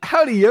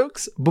Howdy,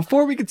 yokes!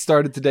 Before we get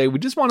started today, we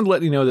just wanted to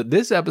let you know that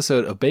this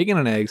episode of Bacon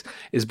and Eggs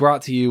is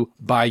brought to you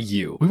by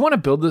you. We want to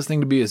build this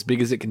thing to be as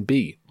big as it can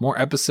be. More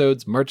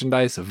episodes,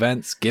 merchandise,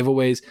 events,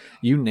 giveaways,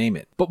 you name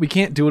it. But we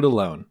can't do it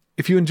alone.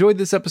 If you enjoyed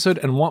this episode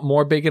and want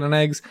more Bacon and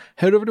Eggs,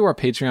 head over to our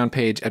Patreon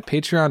page at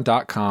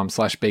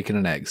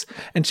patreon.com/baconandeggs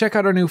and check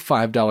out our new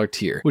 $5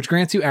 tier, which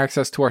grants you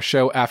access to our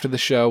show after the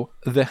show,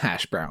 The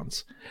Hash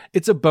Browns.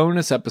 It's a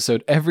bonus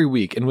episode every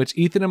week in which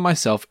Ethan and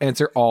myself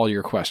answer all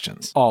your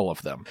questions. All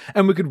of them.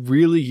 And we could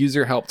really use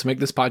your help to make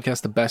this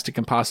podcast the best it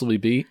can possibly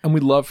be, and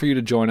we'd love for you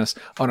to join us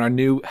on our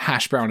new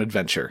Hash Brown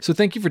adventure. So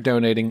thank you for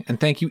donating, and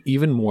thank you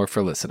even more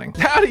for listening.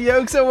 Howdy,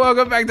 yokes, and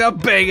welcome back to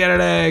Bacon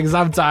and Eggs.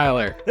 I'm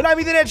Tyler. And I'm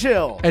Ethan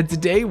Edgehill. And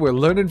today we're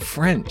learning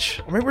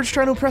French. Or maybe we're just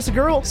trying to impress a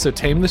girl. So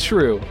tame the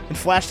shrew. And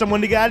flash someone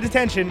to get out of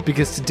detention.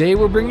 Because today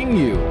we're bringing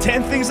you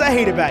 10 things I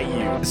hate about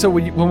you. So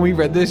when we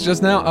read this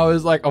just now, I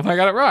was like, oh my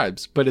god, it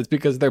rhymes. But it's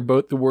because they're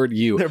both the word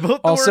you. They're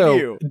both the also,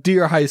 word you.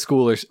 Dear high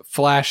schoolers,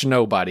 flash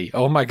nobody.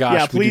 Oh my gosh,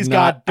 Yeah, we please, do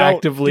not God, don't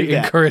actively do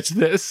that. encourage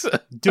this.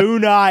 Do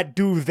not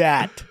do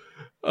that.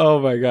 Oh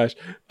my gosh.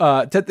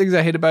 10 Things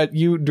I Hate About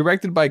You,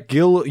 directed by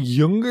Gil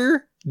Junger.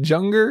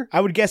 I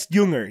would guess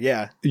Junger,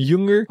 yeah.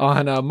 Junger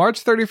on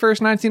March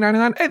 31st,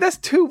 1999. Hey, that's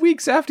 2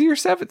 weeks after your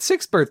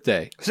sixth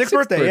birthday. Sixth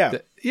birthday, yeah.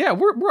 Yeah,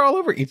 we're all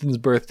over Ethan's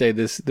birthday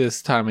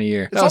this time of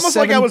year. It's almost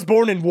like I was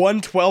born in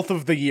 1/12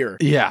 of the year.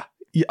 Yeah,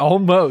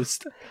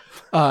 almost.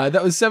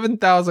 That was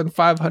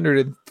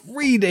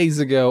 7,503 days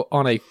ago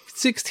on a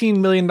 $16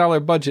 million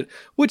budget,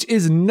 which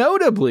is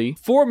notably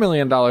 $4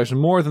 million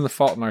more than The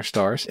Fault in Our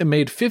Stars. It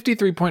made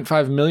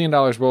 $53.5 million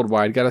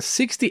worldwide, got a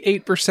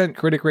 68%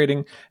 critic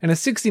rating and a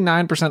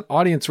 69%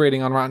 audience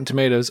rating on Rotten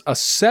Tomatoes, a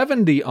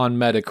 70 on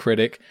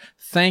Metacritic.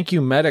 Thank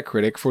you,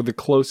 Metacritic, for the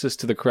closest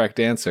to the correct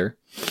answer.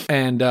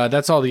 And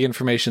that's all the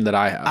information that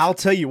I have. I'll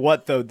tell you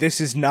what, though, this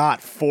is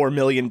not $4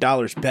 million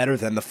better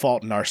than The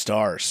Fault in Our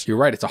Stars. You're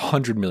right, it's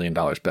 $100 million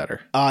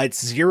better.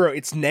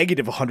 It's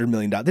negative $100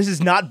 million. This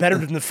is not better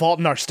than The Fault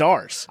in Our Stars.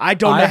 I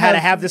don't know how to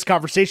have this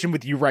conversation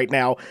with you right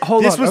now.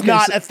 This was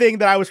not a thing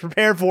that I was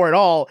prepared for at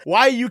all.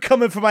 Why are you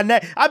coming for my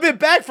neck? I've been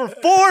back for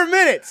 4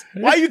 minutes.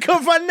 Why are you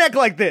coming for my neck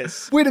like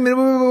this? Wait a minute.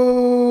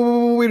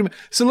 Wait a minute.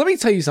 So let me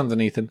tell you something,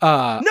 Ethan.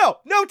 No,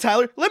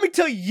 Tyler. Let me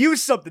tell you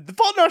something. The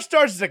Fault in Our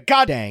Stars is a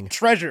goddamn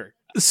treasure.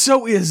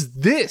 So is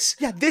this.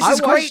 Yeah, this is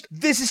great.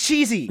 This is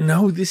cheesy.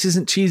 No, this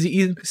isn't cheesy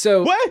either.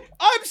 So what?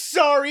 I'm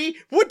sorry.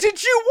 What,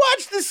 did you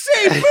watch the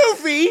same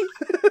movie?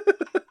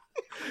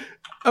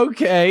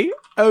 Okay.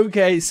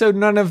 So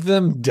none of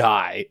them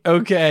die.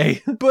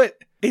 Okay. But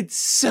it's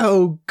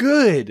so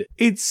good.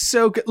 It's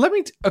so good.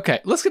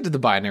 Let's get to the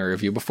binary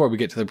review before we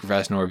get to the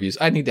professional reviews.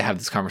 I need to have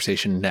this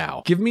conversation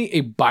now. Give me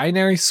a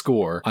binary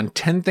score on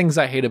 10 Things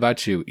I Hate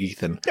About You,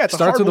 Ethan. Yeah, it's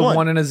Starts a hard with one. a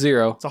 1 and a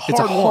 0. It's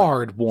a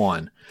hard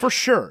one. For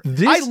sure.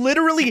 I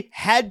literally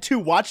had to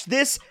watch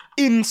this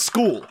in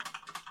school.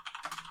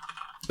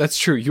 That's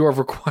true. You are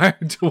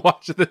required to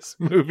watch this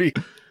movie.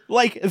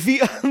 Like,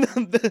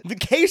 the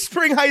Cave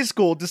Spring High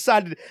School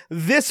decided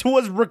this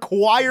was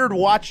required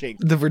watching.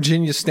 The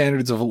Virginia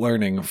Standards of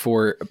Learning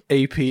for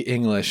AP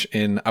English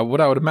in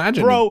what I would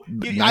imagine. Bro,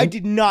 I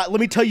did not.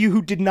 Let me tell you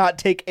who did not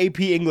take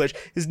AP English.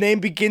 His name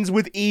begins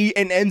with E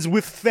and ends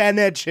with Fan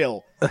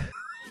Edgehill.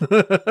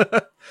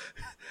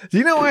 Do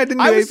you know why I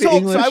didn't do AP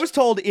English? So I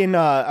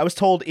was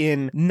told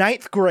in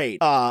ninth grade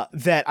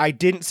that I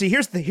didn't see.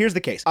 Here's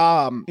the case.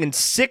 In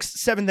 6th,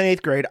 7th, and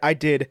 8th grade, I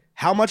did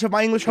how much of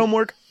my English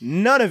homework?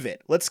 None of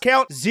it. Let's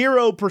count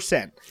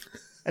 0%.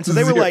 And so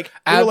they were like,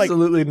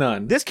 absolutely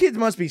none. This kid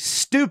must be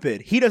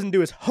stupid. He doesn't do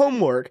his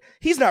homework.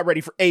 He's not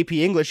ready for AP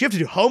English. You have to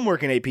do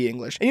homework in AP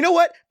English. And you know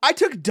what? I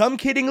took dumb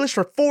kid English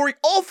for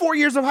all 4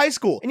 years of high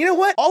school. And you know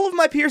what? All of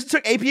my peers that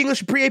took AP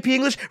English and pre-AP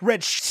English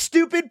read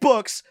stupid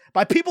books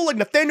by people like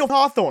Nathaniel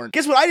Hawthorne.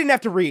 Guess what I didn't have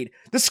to read?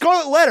 The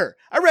Scarlet Letter.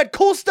 I read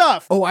cool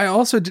stuff. Oh, I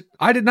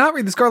did not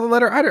read The Scarlet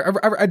Letter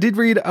either. I did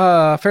read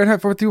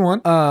Fahrenheit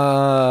 431,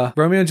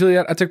 Romeo and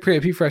Juliet. I took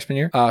pre-AP freshman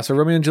year. So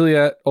Romeo and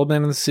Juliet, Old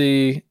Man in the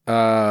Sea.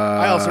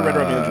 I also read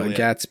Romeo and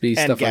Juliet. Gatsby,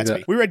 and stuff Gatsby. like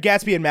that. We read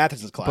Gatsby in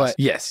Mathis's class. But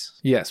yes,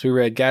 we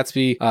read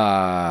Gatsby,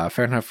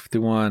 Fahrenheit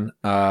 451.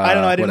 I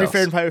don't know. I didn't read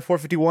Fahrenheit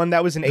 451.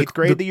 That was in 8th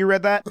grade that you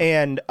read that.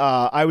 And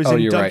I was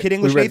in dumb kid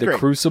English in 8th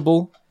grade.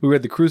 We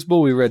read The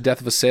Crucible. We read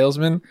Death of a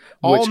Salesman.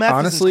 Which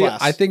honestly,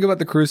 class. I think about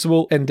The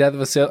Crucible and Death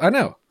of a Salesman. I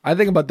know. I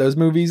think about those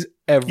movies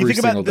every single day. You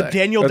think about the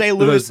Daniel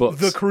Day-Lewis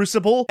The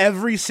Crucible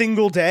every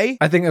single day?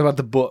 I think about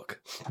the book.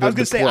 I was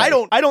going to say, I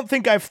don't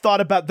think I've thought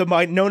about the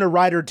Winona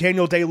Ryder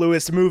Daniel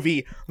Day-Lewis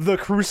movie The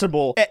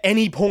Crucible at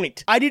any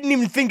point. I didn't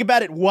even think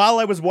about it while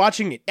I was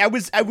watching it.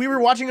 We were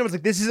watching it, I was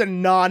like, this is a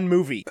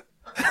non-movie.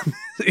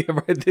 Yeah,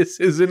 right, this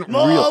isn't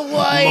More real.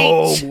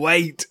 More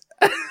weight.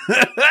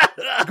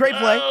 Great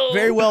play.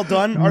 Very well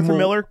done, Arthur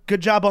Miller.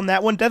 Good job on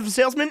that one. Death of a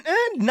Salesman,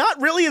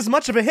 not really as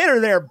much of a hitter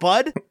there,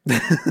 bud.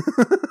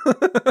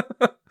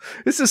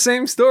 It's the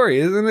same story,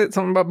 isn't it?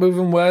 Something about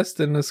moving west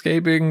and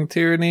escaping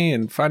tyranny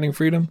and finding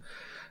freedom.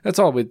 That's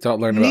all we learned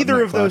about. Neither in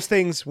that of those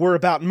things were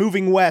about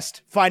moving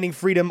west, finding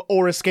freedom,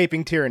 or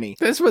escaping tyranny.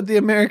 That's what the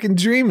American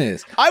dream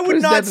is. I would What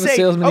is not Death of a say,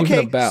 Salesman even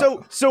okay,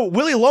 about? so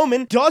Willie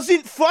Loman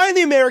doesn't find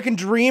the American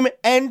dream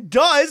and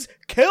does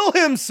kill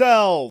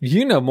himself.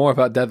 You know more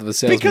about Death of a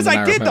Salesman Because than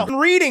I did remember. the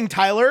reading,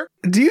 Tyler.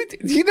 Do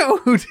you know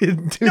who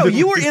did? No,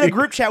 you were in a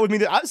group chat with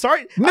me. I'm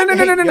sorry. No.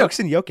 Yokes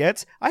and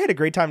Yokettes. I had a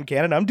great time in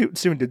Canada. I'm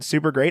doing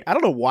super great. I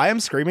don't know why I'm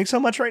screaming so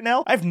much right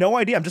now. I have no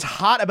idea. I'm just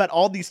hot about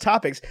all these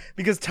topics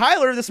because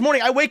Tyler, this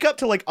morning, I wake up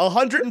to like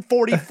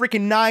 140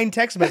 freaking 9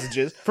 text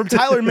messages from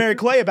Tyler and Mary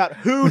Clay about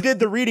who did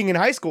the reading in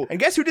high school. And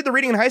guess who did the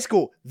reading in high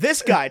school?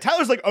 This guy.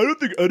 Tyler's like, I don't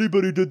think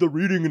anybody did the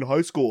reading in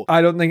high school.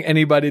 I don't think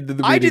anybody did the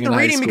reading. I did the in high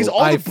reading school. because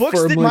all I the books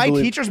that firmly my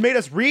believe- teachers made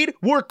us read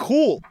were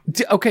cool.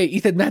 Okay,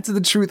 Ethan, that's the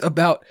truth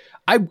about.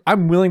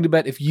 I'm willing to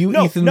bet if you,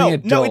 Ethan, the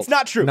adult, No, it's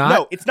not true.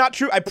 No, it's not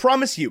true. I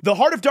promise you. The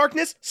Heart of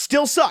Darkness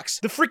still sucks.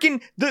 The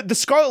freaking the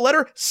Scarlet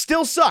Letter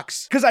still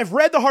sucks. Because I've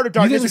read The Heart of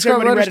Darkness, think which The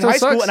Scarlet everybody read Letter in high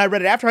still school, sucks? and I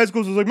read it after high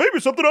school, so I was like, maybe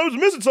something I was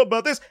missing something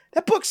about this.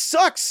 That book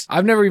sucks.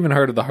 I've never even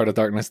heard of the Heart of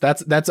Darkness.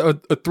 That's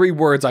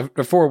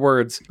 4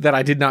 words that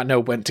I did not know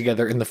went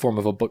together in the form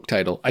of a book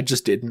title. I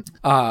just didn't.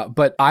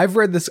 But I've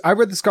read this. I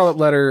read the Scarlet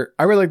Letter.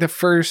 I read like the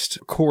first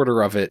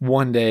quarter of it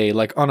one day,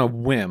 like on a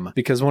whim,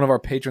 because one of our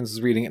patrons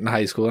was reading it in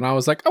high school, and I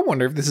was like, I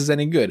wonder if this is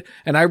any good.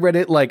 And I read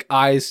it like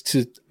eyes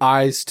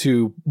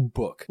to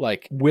book,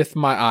 like with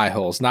my eye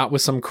holes, not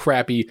with some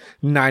crappy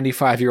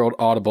 95-year-old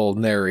Audible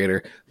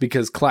narrator,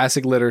 because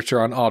classic literature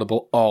on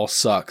Audible all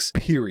sucks.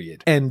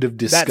 Period. End of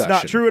discussion. That's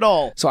not true at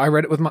all. So I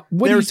read it with my.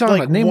 What There's are you talking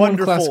like about? Name one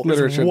classic there's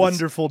literature.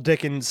 wonderful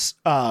Dickens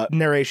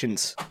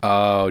narrations.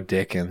 Oh,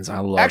 Dickens. I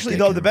love Actually,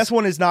 Dickens. though, the best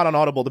one is not on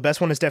Audible. The best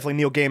one is definitely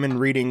Neil Gaiman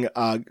reading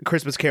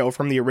Christmas Carol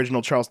from the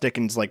original Charles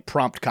Dickens like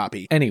prompt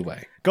copy.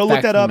 Anyway. Go look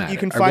fact that of up. the matter. You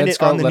can I find read it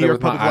Scarlet on the New Letter York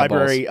with my Public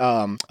Library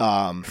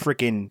eyeballs.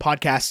 freaking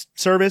podcast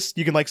service.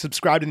 You can like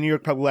subscribe to the New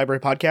York Public Library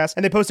podcast,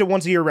 and they post it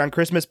once a year around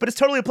Christmas, but it's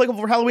totally applicable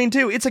for Halloween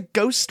too. It's a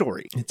ghost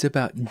story. It's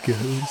about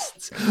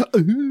ghosts.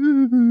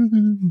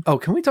 Oh,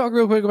 can we talk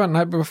real quick about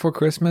Night Before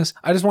Christmas?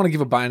 I just want to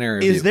give a binary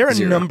review. Is there a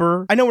 0.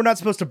 number? I know we're not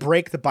supposed to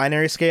break the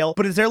binary scale,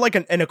 but is there like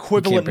an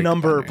equivalent break the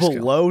number binary scale.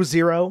 below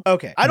 0?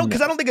 Okay. I don't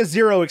think a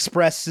 0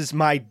 expresses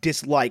my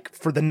dislike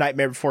for the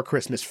Nightmare Before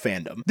Christmas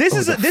fandom. This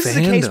is a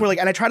case where like,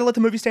 and I try to let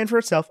the movie stand for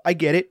itself. I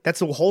get it. That's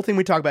the whole thing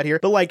we talk about here.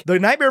 But like the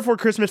Nightmare Before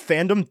Christmas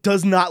fandom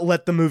does not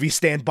let the movie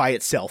stand by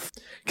itself.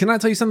 Can I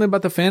tell you something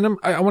about the fandom?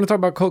 I want to talk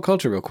about cult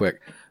culture real quick.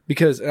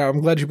 Because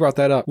I'm glad you brought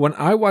that up. When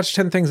I watched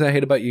 10 Things I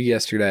Hate About You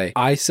yesterday,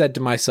 I said to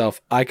myself,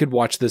 I could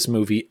watch this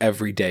movie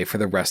every day for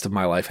the rest of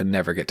my life and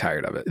never get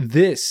tired of it.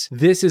 This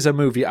is a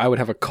movie I would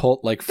have a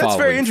cult-like following.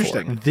 That's very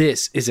interesting. For.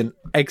 This is an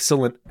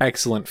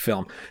excellent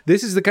film.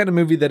 This is the kind of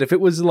movie that if it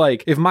was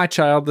like, if my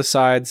child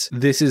decides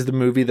this is the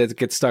movie that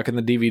gets stuck in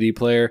the DVD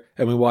player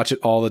and we watch it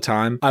all the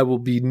time, I will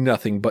be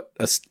nothing but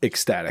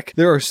ecstatic.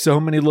 There are so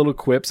many little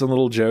quips and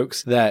little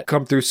jokes that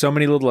come through, so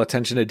many little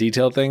attention to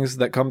detail things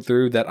that come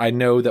through that I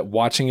know that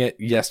watching it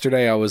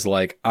yesterday, I was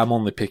like, I'm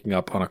only picking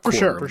up on a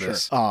quarter of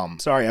this.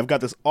 Sorry, I've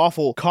got this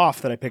awful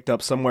cough that I picked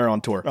up somewhere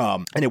on tour.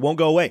 And it won't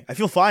go away. I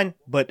feel fine,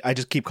 but I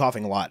just keep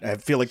coughing a lot. I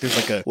feel like there's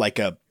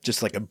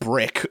just like a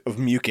brick of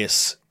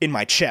mucus in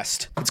my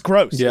chest. It's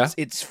gross. Yeah.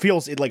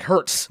 It like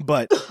hurts,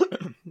 but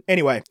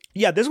anyway,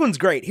 yeah, this one's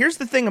great. Here's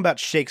the thing about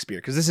Shakespeare,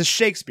 because this is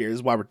Shakespeare. This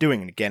is why we're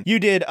doing it again. You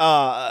did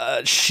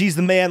She's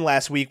the Man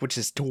last week, which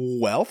is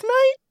Twelfth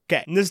Night?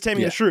 Okay, and this is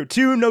Taming the Shrew.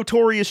 2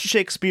 notorious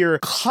Shakespeare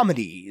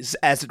comedies,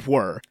 as it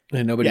were.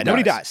 And nobody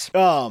dies.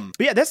 But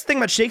yeah, that's the thing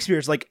about Shakespeare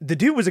is like the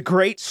dude was a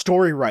great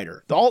story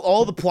writer.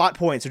 All the plot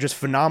points are just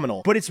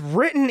phenomenal, but it's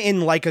written in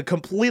like a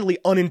completely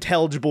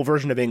unintelligible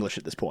version of English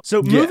at this point.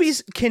 So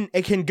movies can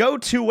go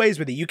 2 ways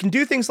with it. You can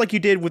do things like you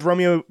did with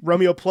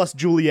Romeo plus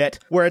Juliet,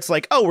 where it's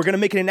like, oh, we're gonna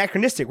make it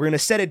anachronistic. We're gonna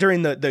set it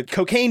during the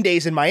cocaine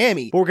days in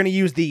Miami, but we're gonna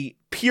use the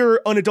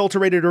pure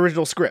unadulterated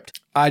original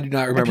script. I do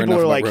not remember enough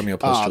about Romeo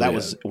plus Juliet. That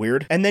was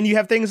weird. And then you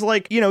have things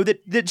like,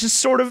 that just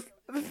sort of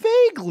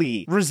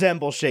vaguely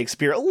resemble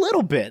Shakespeare a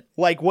little bit,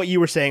 like what you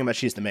were saying about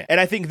She's the Man. And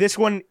I think this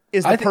one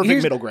is the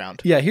perfect middle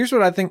ground. Yeah, here's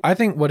what I think. I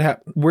think what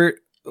happened.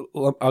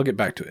 I'll get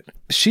back to it.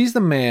 She's the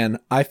Man,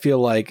 I feel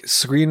like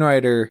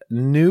screenwriter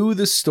knew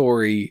the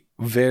story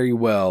very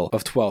well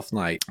of Twelfth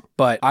Night,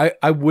 but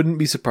I wouldn't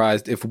be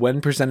surprised if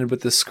when presented with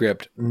the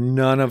script,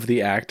 none of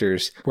the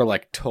actors were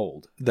like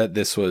told that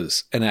this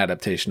was an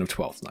adaptation of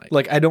Twelfth Night.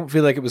 Like, I don't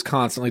feel like it was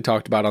constantly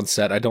talked about on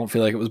set. I don't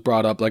feel like it was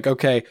brought up like,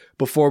 okay,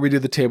 before we do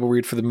the table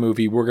read for the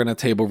movie, we're going to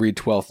table read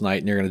Twelfth Night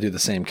and you're going to do the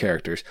same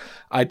characters.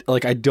 I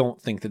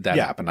don't think that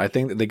happened. I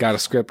think that they got a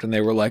script and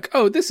they were like,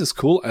 oh, this is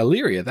cool.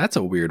 Illyria, that's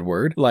a weird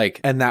word. Like,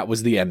 and that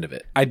was the end of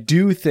it. I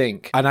do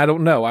think, and I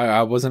don't know,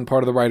 I wasn't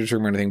part of the writer's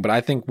room or anything, but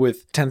I think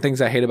with 10 Things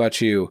I Hate About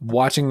You,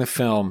 watching the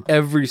film,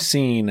 every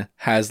scene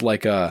has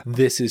like a,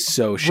 this is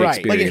so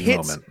Shakespearean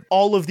moment.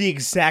 all of the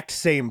exact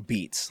same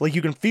beats. Like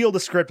you can feel the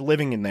script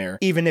living in there,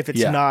 even if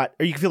it's not,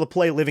 or you can feel the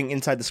play living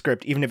inside the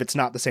script, even if it's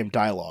not the same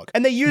dialogue.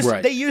 And they used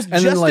just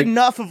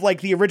enough of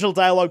like the original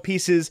dialogue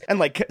pieces and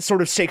like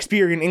sort of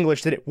Shakespearean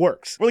English that it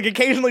works. Where like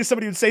occasionally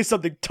somebody would say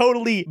something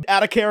totally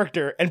out of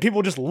character and people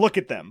would just look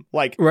at them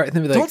like,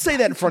 don't say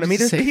that in front of me.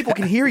 There's people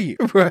can hear you.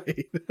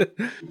 Right.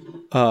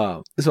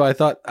 So I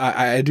thought,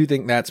 I do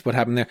think that's what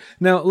happened there.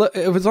 Now, look,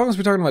 as long as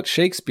we're talking about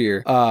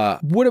Shakespeare,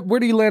 where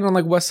do you land on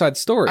like West Side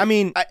Story? I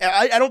mean,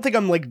 I don't think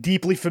I'm like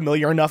deeply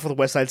familiar enough with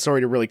West Side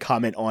Story to really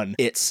comment on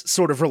its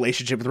sort of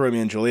relationship with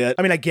Romeo and Juliet.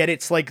 I mean, I get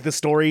it's like the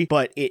story,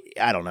 but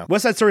I don't know.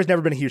 West Side Story has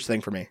never been a huge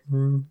thing for me.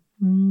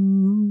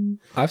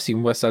 I've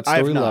seen West Side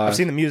Story live. I've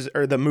seen the music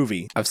or the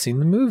movie. I've seen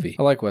the movie.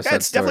 I like West Side Story.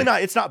 It's definitely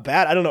not. It's not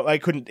bad. I don't know. I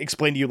couldn't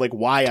explain to you like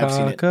why I've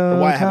seen it or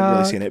why I haven't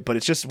really seen it, but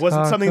it just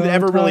wasn't something that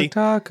ever really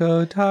clicked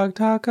with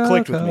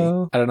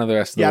me. I don't know the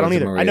rest of the I don't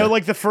either. I know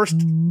like the first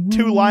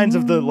 2 lines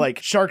of the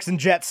like Sharks and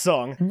Jets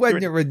song.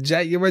 When you're a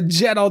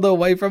jet all the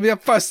way from your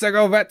first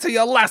cigarette to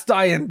your last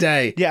dying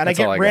day. Yeah, and I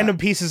get random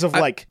pieces of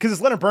like, because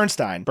it's Leonard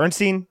Bernstein,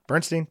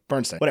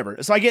 whatever.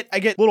 So I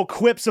get little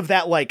quips of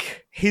that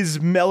like his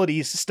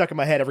melodies stuck in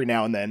my head every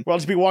now and then. Where I'll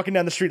just be walking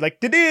down the street like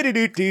do do do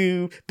do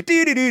do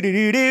do do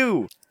do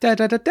do. I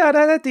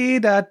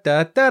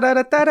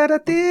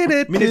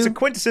mean, it's a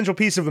quintessential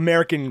piece of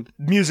American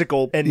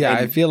musical.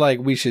 I feel like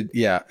we should,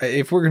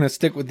 if we're going to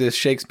stick with this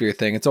Shakespeare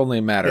thing, it's only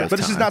a matter of time. But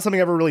this is not something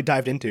I ever really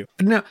dived into.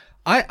 No,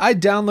 I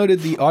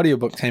downloaded the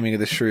audiobook Taming of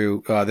the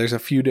Shrew. There's a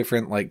few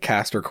different like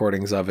cast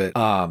recordings of it.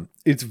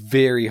 It's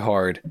very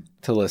hard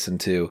to listen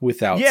to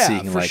without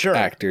seeing like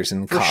actors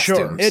in costumes.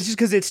 Sure. It's just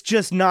because it's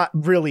just not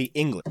really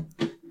English.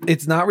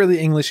 It's not really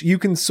English. You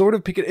can sort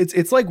of pick it.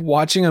 It's like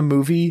watching a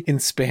movie in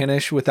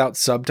Spanish without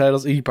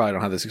subtitles. You probably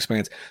don't have this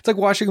experience. It's like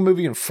watching a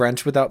movie in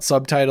French without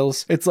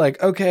subtitles. It's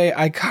like, okay,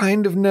 I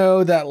kind of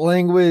know that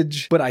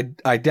language, but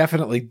I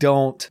definitely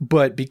don't.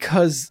 But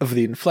because of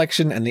the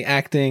inflection and the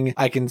acting,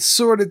 I can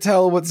sort of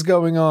tell what's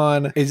going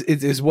on.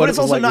 Is what it's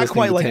also like not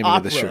quite like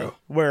opera,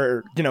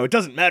 where it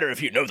doesn't matter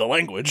if you know the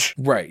language.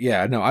 Right?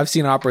 Yeah. No, I've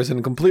seen operas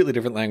in completely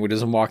different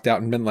languages and walked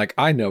out and been like,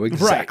 I know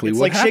exactly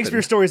what happened.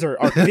 Shakespeare stories are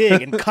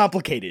big and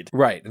complicated.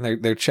 Right,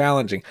 and they're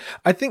challenging.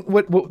 I think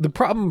what the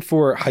problem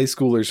for high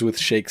schoolers with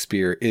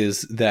Shakespeare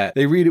is that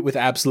they read it with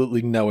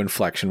absolutely no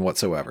inflection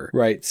whatsoever.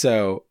 Right,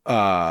 so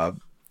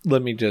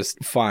let me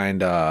just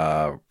find.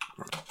 Oh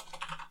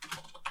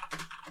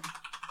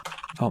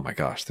my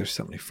gosh, there's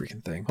so many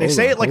freaking things. They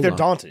say it like they're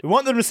daunted. We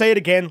want them to say it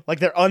again like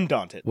they're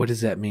undaunted. What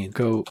does that mean?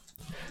 Go.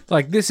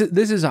 Like this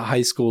is a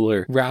high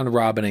schooler round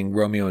robining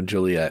Romeo and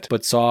Juliet.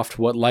 But soft,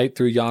 what light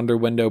through yonder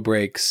window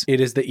breaks? It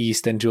is the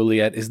east, and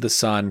Juliet is the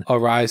sun.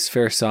 Arise,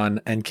 fair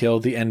sun, and kill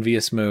the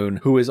envious moon,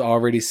 who is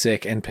already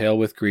sick and pale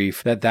with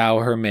grief, that thou,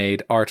 her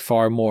maid, art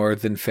far more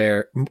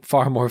fair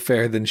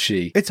than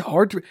she. It's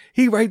hard.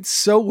 He writes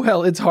so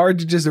well. It's hard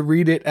to just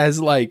read it as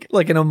like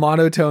in a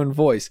monotone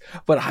voice.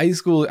 But high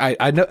school,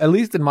 I know, at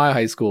least in my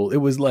high school, it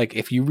was like,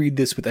 if you read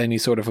this with any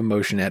sort of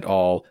emotion at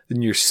all,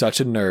 then you're such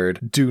a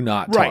nerd. Do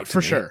not talk to me. Right,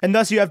 for sure. And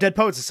thus you have Dead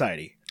Poet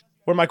Society,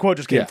 where my quote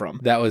just came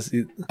from. That was,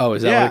 is that where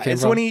it came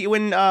from? It's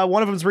when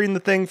one of them's reading the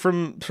thing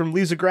from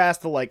Leaves of Grass,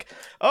 the like,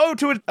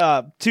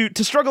 to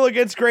struggle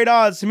against great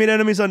odds, to meet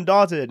enemies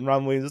undaunted. And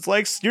Ron Williams, it's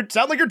like, you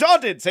sound like you're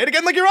daunted. Say it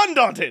again like you're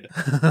undaunted.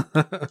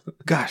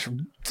 Gosh,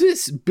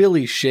 this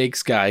Billy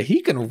Shakes guy,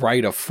 he can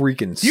write a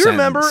freaking sentence. Do you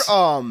remember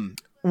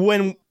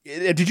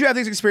did you have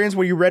this experience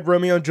where you read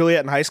Romeo and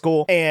Juliet in high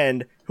school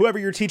and whoever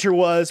your teacher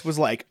was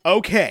like,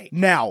 okay,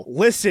 now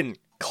listen,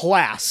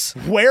 class,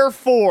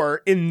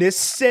 wherefore in this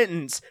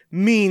sentence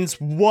means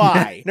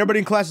why? And everybody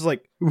in class is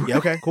like, yeah,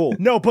 okay, cool.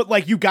 No, but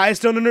like, you guys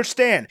don't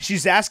understand.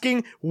 She's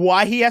asking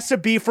why he has to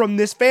be from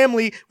this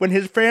family when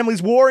his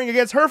family's warring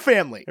against her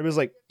family. Everybody's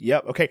like,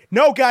 yep, okay.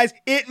 No, guys,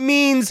 it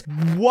means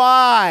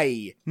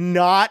why,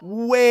 not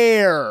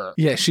where.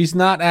 Yeah, she's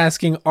not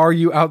asking, are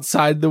you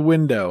outside the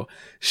window?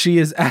 She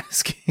is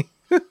asking...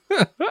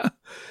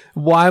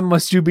 Why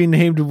must you be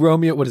named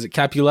Romeo? What is it,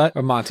 Capulet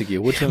or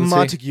Montague? Which one?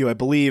 Montague, I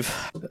believe.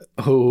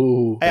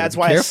 Oh, that's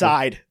why I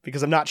sighed,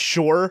 because I'm not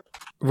sure.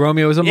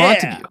 Romeo is a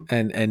Montague,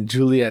 and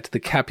Juliet the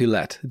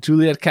Capulet.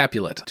 Juliet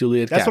Capulet.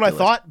 That's what I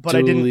thought, but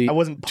I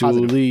wasn't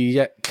positive.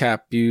 Juliet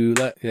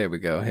Capulet. There we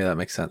go. Yeah, that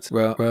makes sense.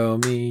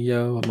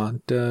 Romeo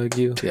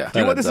Montague. Yeah. Do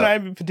you want this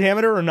in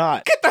pentameter or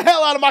not? Get the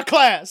hell out of my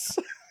class.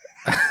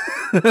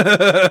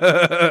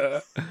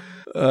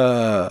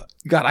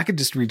 God, I could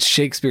just read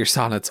Shakespeare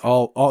sonnets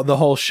all the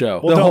whole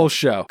show. Well, the whole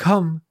show.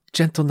 Come,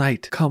 gentle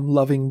knight, come,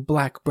 loving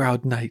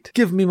black-browed knight.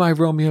 Give me my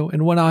Romeo,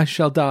 and when I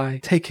shall die,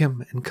 take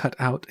him and cut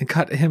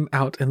him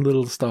out in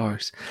little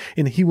stars,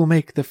 and he will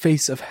make the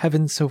face of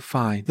heaven so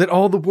fine that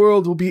all the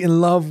world will be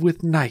in love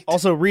with night.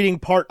 Also, reading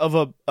part of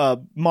a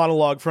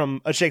monologue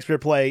from a Shakespeare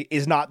play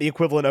is not the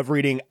equivalent of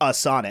reading a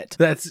sonnet.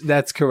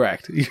 That's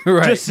correct. You're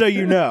right. Just so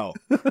you know.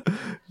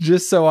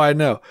 Just so I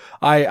know.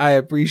 I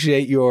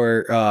appreciate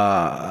your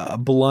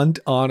blunt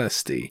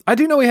honesty. I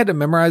do know we had to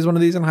memorize one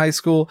of these in high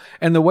school,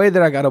 and the way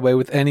that I got away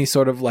with any any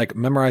sort of like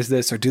memorize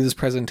this or do this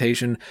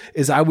presentation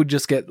is I would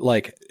just get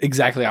like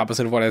exactly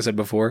opposite of what I said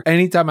before.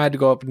 Anytime I had to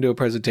go up and do a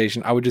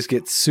presentation, I would just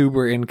get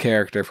super in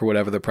character for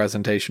whatever the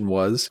presentation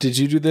was. Did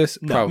you do this?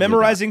 No, Probably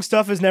memorizing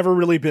stuff has never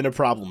really been a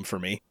problem for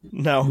me.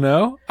 No.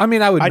 No? I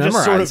mean, I would memorize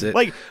just sort of, it.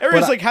 like,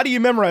 everybody's like, how do you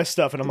memorize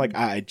stuff? And I'm like,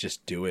 I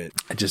just do it.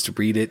 I just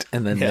read it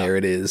and then there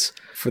it is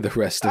for the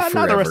rest of forever.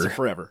 Not the rest of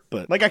forever,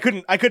 but like I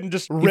couldn't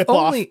just rip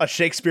off a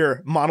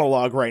Shakespeare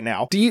monologue right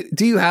now. Do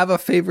you have a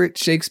favorite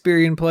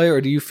Shakespearean play,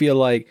 or do you feel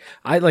like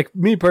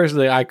me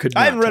personally, I could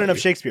not I haven't read tell enough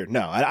you. Shakespeare.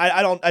 No,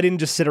 I didn't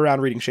just sit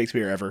around reading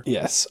Shakespeare ever.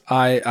 Yes,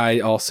 I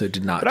also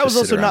did not. But I was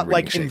just sit also around not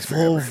like reading Shakespeare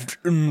involved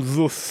in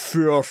the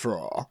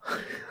theater.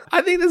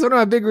 I think that's one of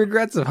my big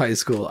regrets of high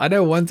school. I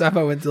know one time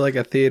I went to like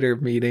a theater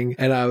meeting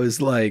and I was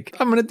like,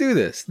 I'm going to do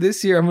this.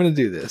 This year I'm going to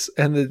do this.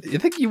 And I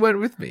think you went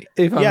with me,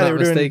 if I'm not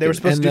mistaken. They were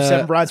supposed to do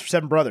Seven Brides for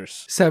Seven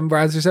Brothers. Seven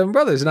Brides for Seven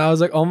Brothers. And I was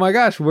like, oh my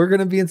gosh, we're going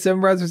to be in Seven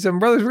Brides for Seven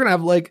Brothers. We're going to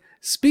have like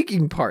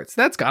speaking parts.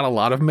 That's got a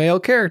lot of male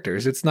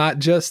characters. It's not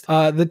just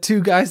the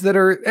two guys that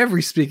are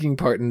every speaking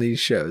part in these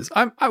shows.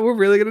 We're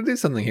really going to do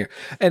something here.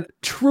 And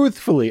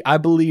truthfully, I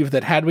believe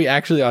that had we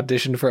actually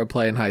auditioned for a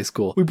play in high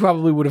school, we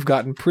probably would have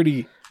gotten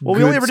pretty Well,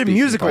 we only ever did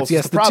musicals. Parts.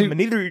 Yes, the problem. And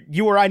neither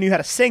you or I knew how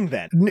to sing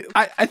then.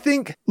 I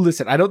think,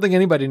 listen, I don't think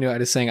anybody knew how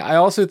to sing. I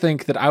also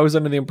think that I was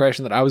under the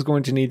impression that I was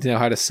going to need to know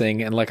how to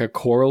sing in like a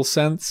choral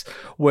sense,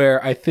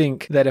 where I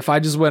think that if I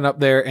just went up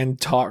there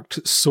and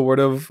talked sort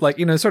of like,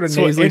 sort of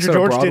So nasally, Andrew sort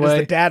George of did Broadway.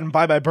 as the dad in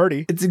Bye Bye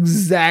Birdie. It's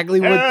exactly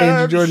what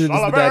Andrew George did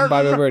as the dad in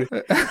Bye Bye Birdie.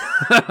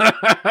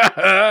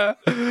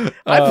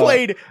 I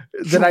played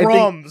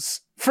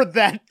drums for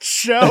that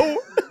show.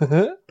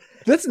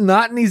 That's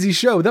not an easy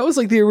show. That was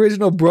like the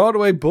original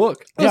Broadway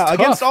book. Yeah,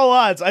 against all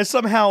odds, I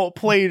somehow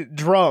played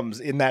drums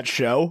in that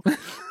show.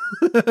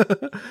 We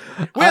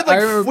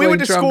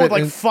went to school with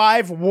like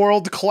 5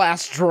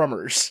 world-class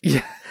drummers.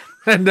 Yeah,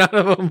 and none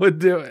of them would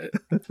do it.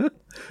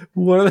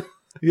 One of the,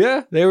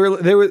 yeah, they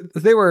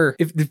were.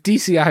 If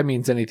DCI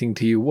means anything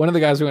to you, one of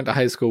the guys we went to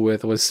high school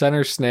with was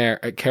center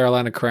snare at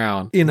Carolina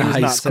Crown in high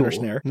school. Center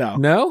snare.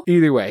 No.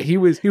 Either way, he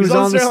was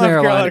on the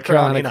snare line at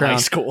Carolina Crown high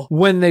school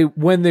when they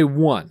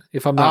won.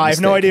 If I'm not mistaken. I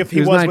have no idea if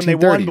he was when they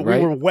won, but right?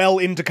 we were well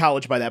into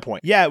college by that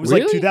point. Yeah, it was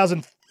like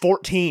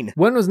 2014.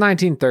 When was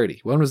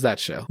 1930? When was that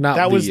show?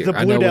 That was the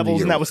Blue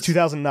Devils, and that was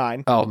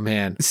 2009. Oh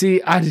man,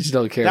 see, I just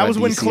don't care. That was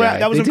when DCI.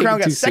 That was when Crown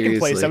got second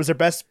place. That was their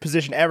best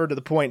position ever. To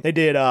the point they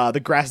did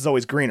The Grass Is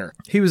Always Greener.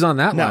 He was on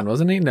that line,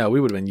 wasn't he? No, we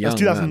would have been young. It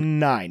was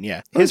 2009.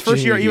 Yeah, his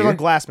first year, he was on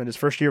Glassman. His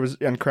first year was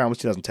on Crown was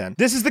 2010.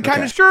 This is the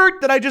kind of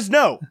shirt that I just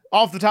know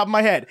off the top of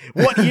my head.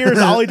 What years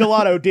Ollie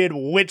Delato did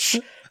which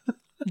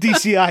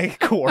DCI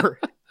core?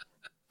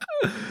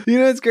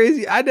 It's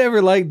crazy. I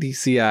never liked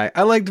DCI.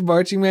 I liked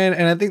Marching Man,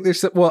 and I think there's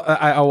some, well,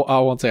 I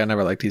won't say I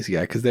never liked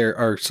DCI because there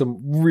are some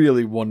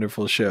really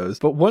wonderful shows.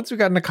 But once we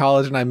got into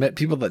college and I met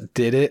people that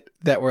did it,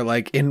 that were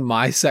like in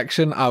my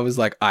section, I was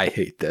like, I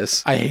hate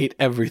this. I hate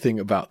everything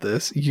about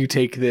this. You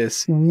take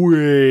this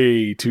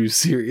way too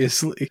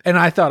seriously. And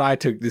I thought I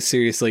took this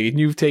seriously, and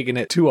you've taken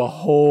it to a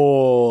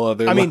whole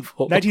other level.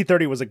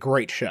 1930 was a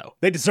great show.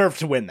 They deserved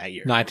to win that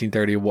year.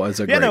 1930 was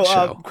a great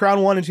show.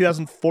 Crown won in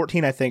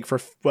 2014, I think, for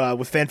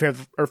with Fanfare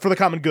or For the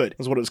Common Good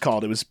is what it was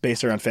called. It was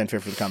based around Fanfare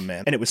for the Common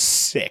Man, and it was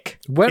sick.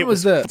 When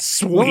was the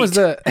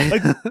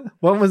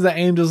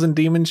Angels and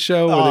Demons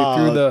show where they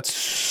threw the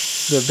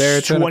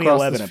baritone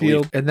across the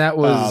field? And that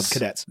was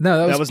Cadets.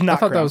 No, that was not. I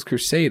thought Crown. That was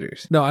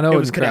Crusaders. No, I know it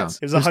was Cadets.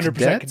 Crown. It was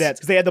 100% Cadets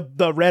because they had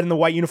the red and the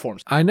white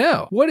uniforms. I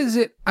know. What is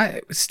it?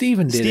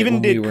 Steven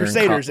did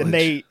Crusaders, and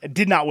they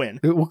did not win.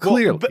 Well,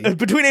 clearly,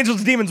 Between Angels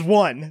and Demons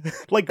won,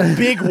 like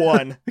big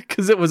one,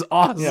 because it was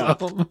awesome. Yeah.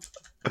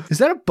 Is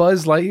that a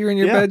Buzz Lightyear in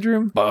your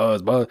bedroom?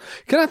 Buzz.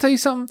 Can I tell you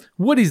something?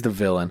 Woody's the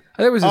villain.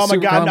 There was a Super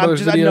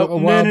Brothers video a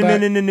while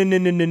back.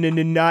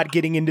 No, not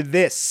getting into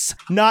this.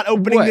 Not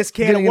opening this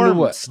can of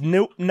worms.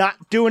 Nope, not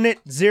doing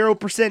it.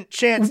 0%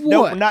 chance.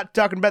 Nope, we're not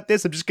talking about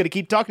this. I'm just going to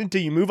keep talking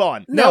until you move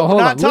on. No, we're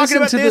not talking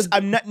about this.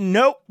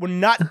 Nope, we're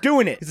not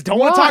doing it. I don't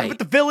want to talk about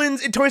the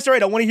villains in Toy Story. I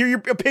don't want to hear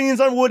your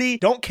opinions on Woody.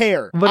 Don't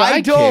care. But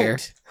I don't care.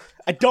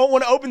 I don't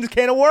want to open this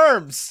can of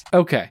worms.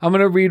 Okay, I'm going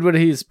to read what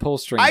his pull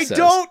string says. I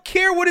don't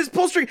care what his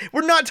pull string...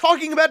 We're not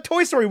talking about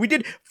Toy Story. We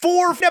did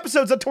 4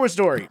 episodes on Toy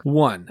Story.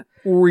 1,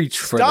 reach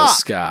for the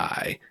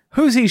sky.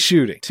 Who's he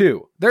shooting?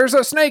 2, there's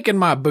a snake in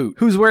my boot.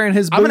 Who's wearing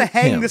his boot? I'm going to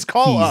hang this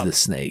call up. He's the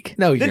snake.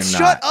 No, you're not. Then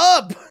shut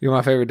up. You're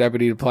my favorite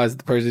deputy. It implies that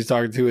the person he's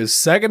talking to is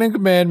second in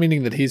command,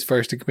 meaning that he's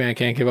first in command,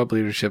 can't give up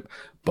leadership.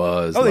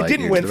 Buzz. Oh, they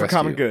didn't win for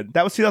Common Good.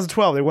 That was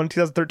 2012. They won in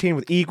 2013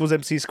 with E equals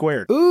MC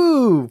squared.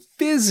 Ooh,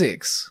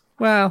 physics.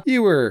 Well,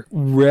 you were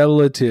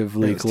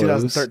relatively close.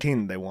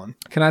 2013 they won.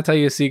 Can I tell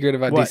you a secret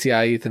about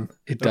DCI, Ethan?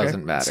 It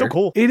doesn't matter. It's so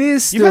cool. It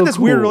is still You've had this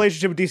cool. weird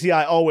relationship with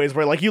DCI always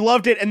where like you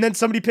loved it and then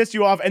somebody pissed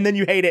you off and then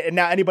you hate it and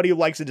now anybody who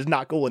likes it is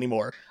not cool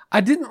anymore. I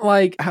didn't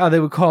like how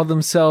they would call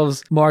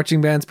themselves Marching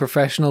Band's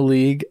Professional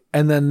League,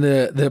 and then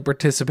the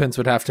participants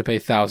would have to pay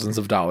thousands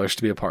of dollars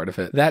to be a part of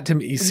it. That to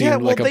me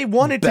seemed like they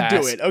wanted to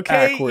do it,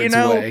 okay?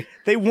 Way.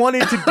 They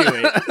wanted to do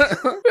it.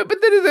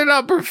 But then they're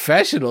not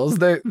professionals.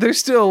 They're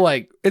still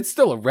like, it's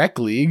still a rec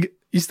league.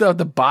 You still have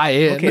to buy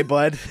in. Okay,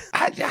 bud.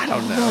 I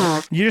don't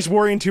know. You're just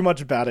worrying too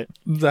much about it.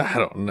 I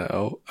don't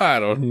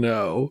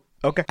know.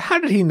 Okay. How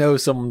did he know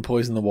someone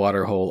poisoned the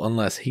water hole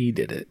unless he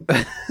did it?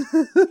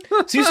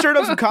 So you stirred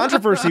up some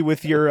controversy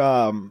with your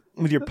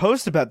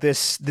post about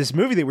this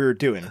movie that we were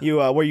doing.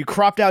 Where you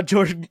cropped out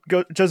Joseph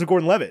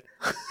Gordon-Levitt.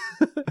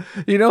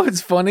 You know what's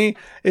funny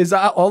is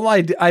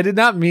I did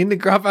not mean to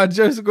crop out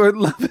Joseph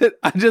Gordon-Levitt.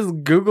 I just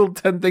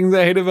Googled 10 things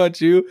I hate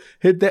about you,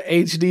 hit the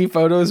HD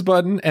photos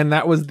button, and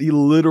that was the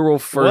literal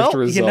first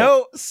result. You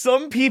know,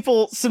 some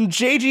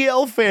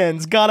JGL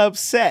fans got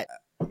upset.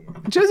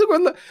 Joseph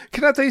Gordon-Levitt,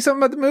 can I tell you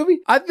something about the movie?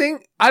 I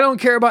think I don't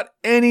care about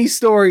any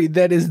story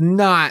that is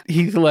not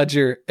Heath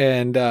Ledger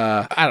and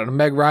I don't know,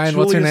 Meg Ryan.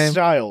 What's her name?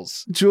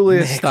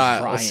 Julia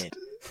Stiles.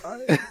 Ryan.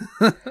 I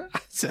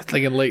was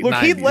thinking late 90s.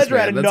 Look, Heath Ledger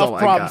had man. enough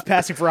problems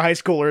passing for a high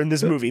schooler in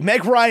this movie.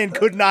 Meg Ryan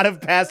could not have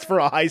passed for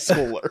a high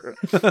schooler.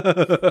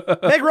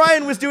 Meg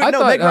Ryan was doing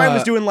Ryan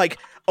was doing like,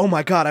 oh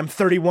my god, I'm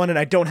 31 and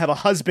I don't have a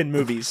husband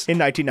movies in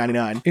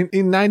 1999.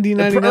 In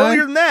 1999?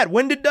 Earlier than that.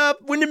 When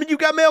did You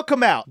Got Mail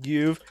come out?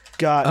 You've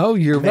Got Oh,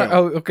 you're Mail. right.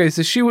 Oh, okay.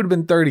 So she would have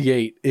been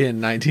 38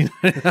 in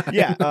 1999.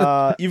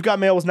 Yeah. You've Got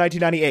Mail was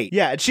 1998.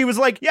 Yeah. And she was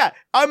like, yeah,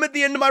 I'm at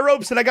the end of my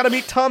ropes and I got to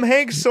meet Tom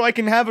Hanks so I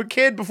can have a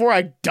kid before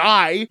I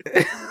die.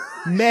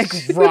 Meg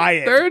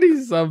Ryan.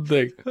 30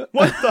 something.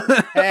 What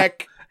the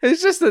heck?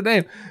 It's just the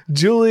name.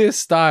 Julia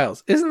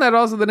Stiles. Isn't that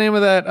also the name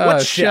of that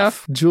What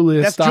chef?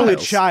 Julia That's Stiles. Julia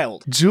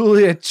Child.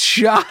 Julia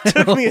Child.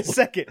 Took me a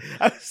second.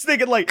 I was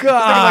thinking like,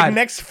 God.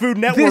 next Food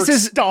Network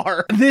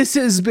star. This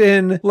has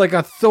been like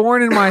a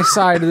thorn in my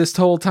side this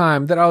whole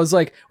time that I was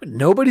like,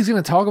 nobody's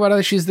going to talk about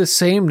her. She's the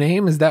same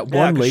name as that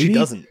one lady. She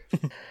doesn't.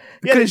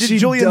 Yeah, they did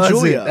Julia and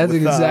Julia. That's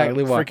with,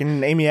 exactly why.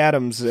 Freaking Amy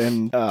Adams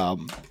and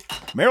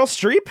Meryl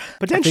Streep,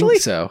 potentially? I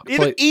think so.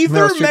 Either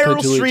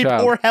Meryl Streep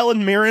Child. or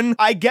Helen Mirren.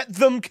 I get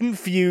them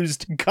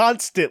confused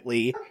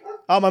constantly.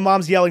 Oh, my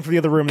mom's yelling from the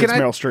other room. It's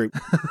Meryl Streep.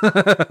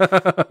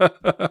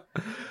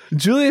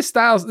 Julia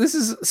Stiles. This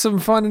is some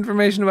fun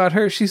information about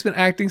her. She's been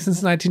acting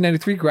since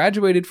 1993.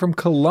 Graduated from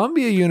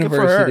Columbia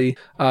University.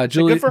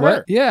 Julia, good for what?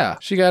 her. Yeah,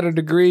 she got her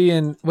degree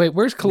in. Wait,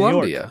 where's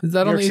Columbia? Is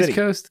that New on the York East City.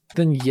 Coast?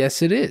 Then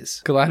yes, it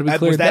is. Glad to be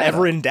cleared Was that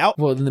ever up. in doubt?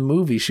 Well, in the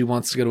movie, she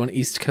wants to go to an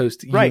East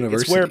Coast Right,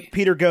 university. it's where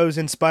Peter goes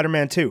in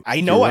Spider-Man 2.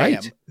 I know You're I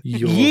right. am.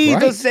 You're Ye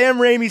right. the Sam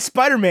Raimi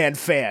Spider-Man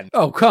fan.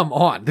 Oh, come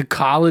on. The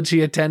college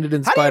he attended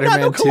in How do you Spider-Man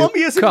not know 2.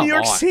 Columbia's in Come New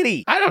York on.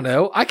 City? I don't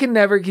know. I can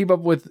never keep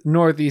up with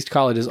Northeast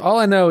colleges. All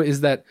I know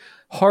is that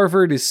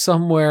Harvard is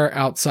somewhere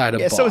outside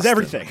of Yeah, Boston. so is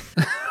everything.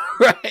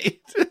 Right.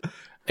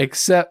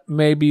 Except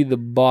maybe the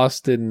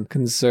Boston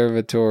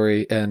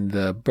Conservatory and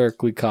the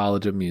Berklee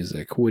College of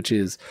Music, which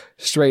is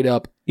straight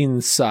up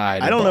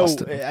inside I don't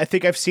Boston. know. I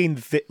think I've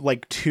seen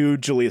like 2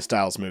 Julia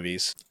Stiles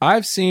movies.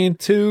 I've seen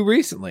 2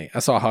 recently. I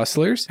saw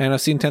Hustlers, and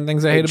I've seen 10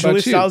 Things I Hate Julia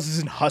About You. Stiles is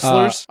in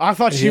Hustlers? I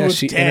thought she was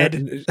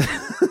dead.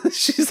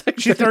 She's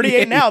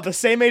 38 now, the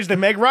same age that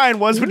Meg Ryan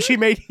was when she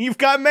made You've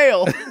Got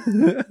Mail.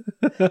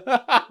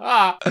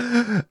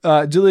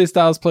 Julia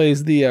Stiles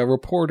plays the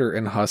reporter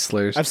in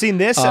Hustlers. I've seen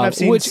this, and I've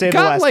seen which Save the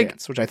got, Last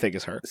Dance, which I think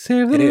is her.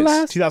 Save the It is.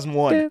 Last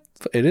 2001. Dance.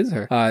 It is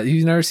her.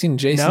 You've never seen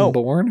Jason No.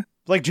 Bourne?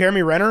 Like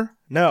Jeremy Renner?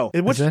 No.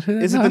 Is that who-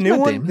 Is it no, the it's new Matt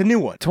one? Damon. The new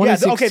one.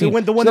 2016. Yeah, okay,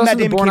 the one She's that also Matt in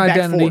the Damon Bourne came back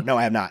Identity. for. No,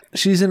 I have not.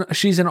 She's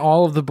in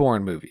all of the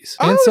Bourne movies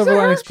and is Silver that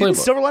her? Linings She's in Playbook.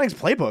 Silver Linings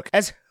Playbook.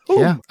 As who?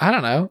 Yeah, I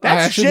don't know.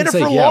 That's I shouldn't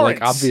Jennifer say, yeah, like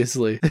Lawrence.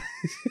 obviously.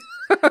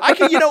 I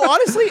can,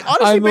 honestly,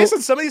 I'm based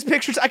on some of these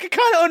pictures, I could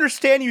kind of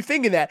understand you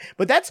thinking that,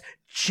 but that's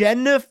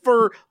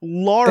Jennifer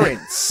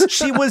Lawrence.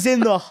 She was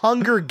in the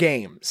Hunger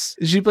Games.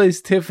 She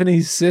plays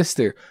Tiffany's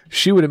sister.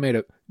 She would have made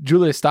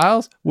Julia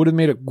Stiles would have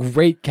made a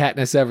great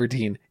Katniss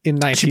Everdeen in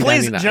 1999. She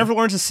plays Jennifer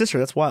Lawrence's sister.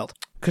 That's wild.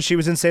 Because she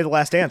was in Save the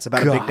Last Dance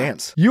about a big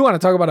dance. You want to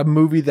talk about a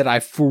movie that I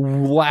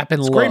flap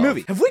and love? Great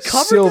movie. Have we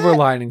covered Silver that?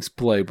 Linings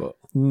Playbook.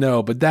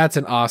 No, but that's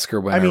an Oscar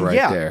winner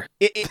there.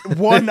 It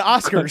won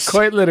Oscars.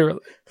 Quite literally.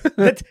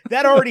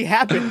 that already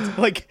happened.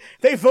 Like,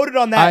 they voted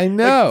on that I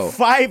know.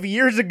 5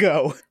 years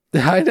ago.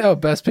 I know.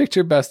 Best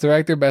Picture, Best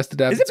Director, Best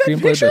Adapted Is it Best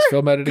Screenplay, Picture? Best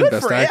Film Editing, Good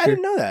Best for Actor. I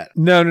didn't know that.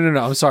 No.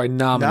 I'm sorry.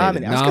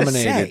 Nominated. I was gonna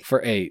say. Nominated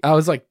for 8. I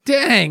was like,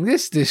 dang,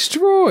 this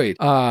destroyed.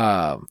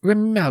 Rami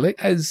Malek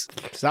as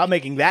Stop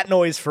making that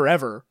noise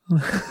forever.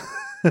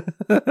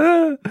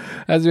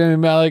 as Rami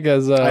Malek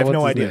as I have what's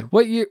no his idea. name?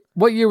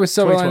 What year was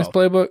Silver Linings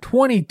Playbook?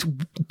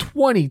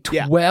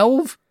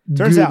 2012?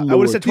 Turns out, I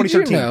would have said Did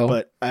you 2013, know-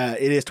 but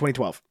it is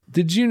 2012.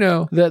 Did you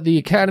know that the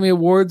Academy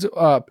Awards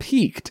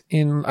peaked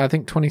in, I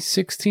think,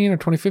 2016 or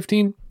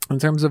 2015 in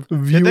terms of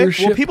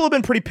viewership? Well, people have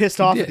been pretty pissed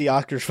off Yeah. at the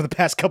Oscars for the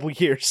past couple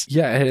years.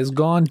 Yeah, it has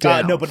gone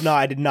down. No,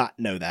 I did not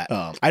know that.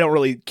 I don't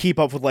really keep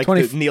up with like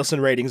 20 the Nielsen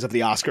ratings of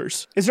the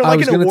Oscars. Is there I like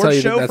was an gonna award tell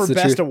you show that that's for the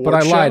best truth, award but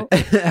I show? lied.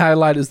 I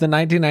lied. It was the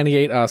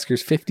 1998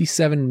 Oscars.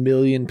 57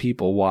 million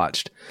people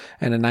watched,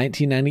 and in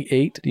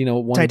 1998, do you know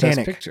what won Titanic.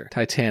 Best Picture?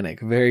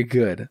 Titanic. Very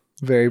good.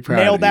 Very proud.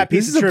 Nailed of that you.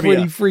 piece This of is a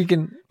trivia. pretty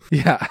freaking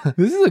yeah.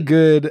 This is a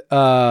good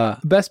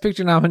Best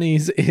Picture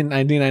nominees in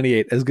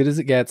 1998. As Good as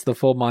It Gets, The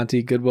Full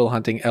Monty, Good Will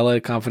Hunting, LA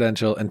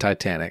Confidential, and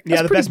Titanic. Yeah,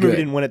 That's the pretty best movie good.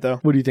 didn't win it though.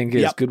 What do you think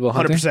is Yep, Good Will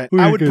Hunting? 100%.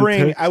 We're I would gonna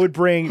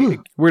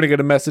bring We're gonna get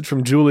a message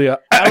from Julia.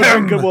 I would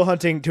bring Good Will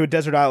Hunting to a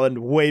desert island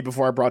way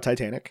before I brought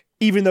Titanic.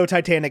 Even though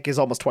Titanic is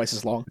almost twice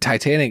as long.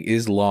 Titanic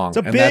is long. It's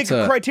a and big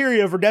that's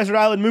criteria for desert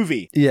island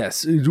movie.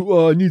 Yes.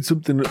 I need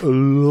something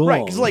long.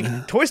 Right, because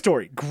like Toy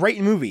Story, great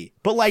movie.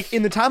 But like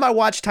in the time I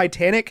watched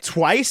Titanic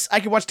twice, I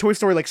could watch Toy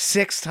Story like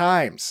 6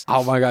 times.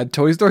 Oh my god,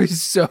 Toy Story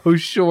is so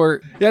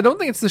short. Yeah, I don't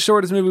think it's the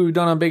shortest movie we've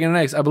done on Bacon and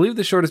Eggs. I believe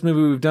the shortest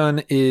movie we've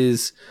done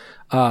is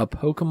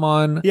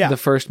Pokemon, Yeah. the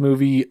first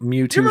movie, Mewtwo Do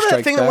you remember that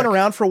Strikes thing Back. that went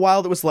around for a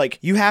while that was like,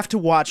 you have to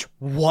watch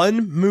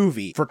one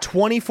movie for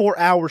 24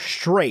 hours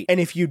straight, and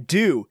if you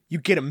do, you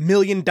get $1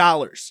 million.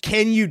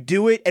 Can you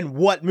do it? And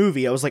what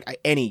movie? I was like,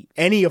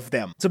 any of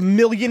them. It's $1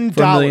 million.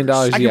 For $1 million,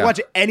 I can yeah.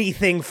 watch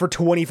anything for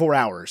 24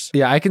 hours.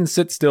 Yeah, I can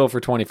sit still for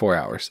 24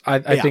 hours. I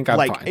Yeah, think I'm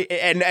like, fine.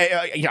 And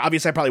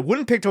obviously, I probably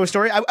wouldn't pick Toy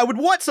Story. I would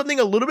want something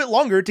a little bit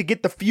longer to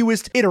get the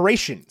fewest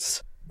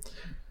iterations.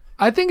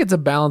 I think it's a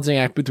balancing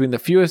act between the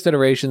fewest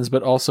iterations,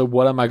 but also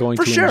what am I going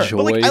For to sure. enjoy?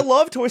 But like, I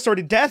love Toy Story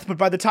to death, but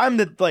by the time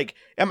that like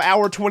I'm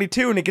hour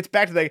 22 and it gets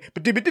back to like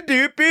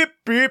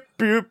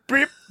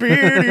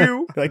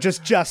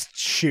just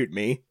shoot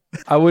me.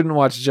 I wouldn't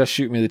watch Just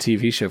Shoot Me, the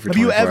TV show, for Have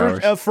 24 you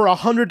ever hours. for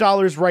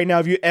 $100 right now?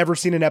 Have you ever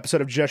seen an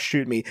episode of Just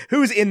Shoot Me?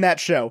 Who's in that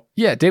show?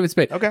 Yeah, David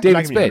Spade. Okay, David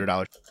I'm not giving you Spade.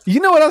 $100.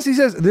 You know what else he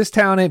says? This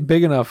town ain't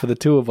big enough for the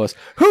two of us.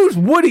 Who's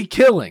Woody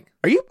killing?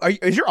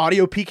 Is your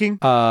audio peaking?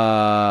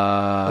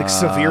 Like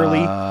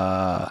severely?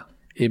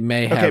 It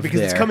may have. Okay, because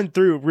it's there. coming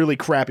through really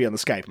crappy on the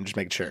Skype. I'm just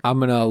making sure. I'm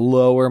gonna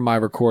lower my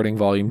recording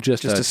volume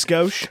just Just a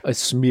skosh. a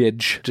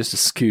smidge, just a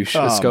scoosh,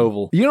 a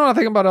scovel. You know what I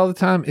think about all the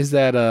time is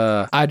that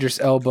Idris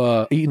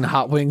Elba eating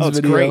hot wings it's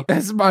video. great.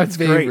 That's my great.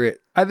 favorite.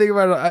 I think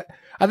about it.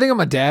 I think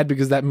I'm a dad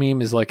because that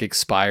meme is like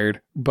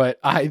expired, but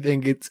I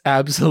think it's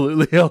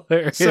absolutely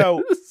hilarious.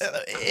 So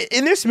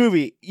in this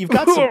movie, you've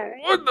got some.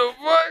 What the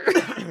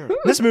fuck?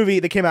 This movie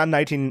that came out in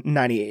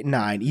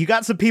 1999, you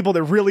got some people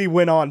that really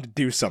went on to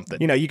do something.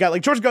 You know, you got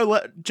like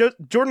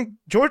Jordan.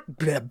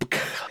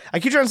 I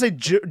keep trying to say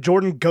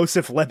Jordan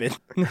Joseph-Levitt.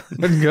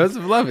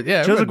 Joseph Levitt,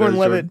 yeah. Joseph everyone knows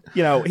Gordon-Levitt. Jordan.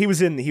 You know, he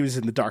was in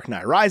The Dark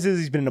Knight Rises.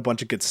 He's been in a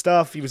bunch of good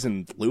stuff. He was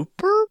in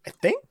Looper, I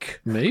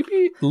think.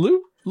 Maybe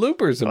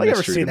Looper's a I've never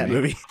mystery seen to that me.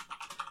 movie.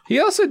 He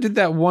also did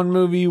that one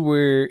movie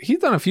where he's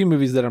done a few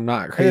movies that I'm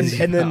not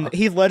crazy And then about.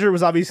 Heath Ledger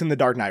was obviously in The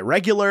Dark Knight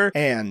Regular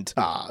and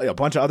a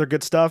bunch of other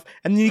good stuff.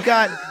 And then you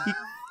got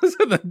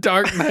The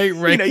Dark Knight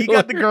Regular. you know, you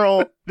got the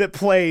girl that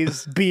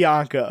plays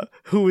Bianca,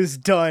 who has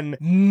done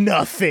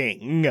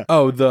nothing.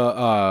 Oh,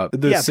 the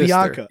Yeah, sister.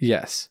 Bianca.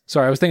 Yes.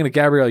 Sorry, I was thinking of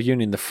Gabrielle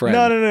Union, the friend.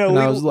 No. And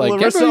I was like,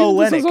 Larissa Gabrielle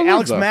Union does Olenek, all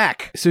Alex those.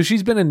 Mack. So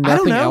she's been in I don't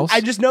nothing know. else.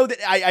 I just know that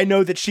I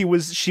know that she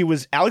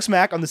was Alex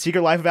Mack on The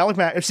Secret Life of Alex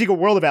Mack, Secret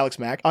World of Alex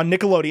Mack on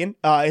Nickelodeon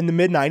in the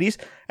mid '90s,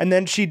 and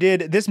then she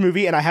did this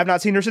movie, and I have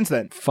not seen her since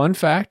then. Fun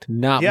fact: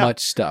 not Yeah. much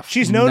stuff.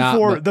 She's known Not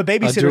for mu- The a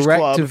Babysitter's Club, Third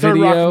Rock from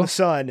direct-to-video, the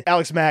Sun,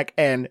 Alex Mack,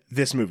 and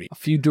this movie. a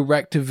few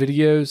direct to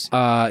videos.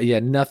 Yeah,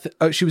 nothing.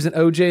 Oh, she was in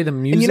OJ the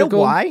musical. And you know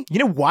why? You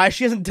know why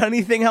she hasn't done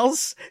anything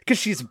else? Because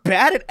she's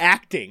bad at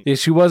acting. Yeah,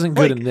 she wasn't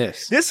good Like, in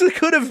this. This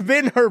could have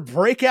been her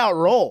breakout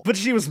role, but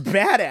she was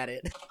bad at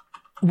it.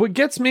 What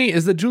gets me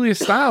is that Julia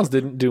Stiles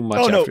didn't do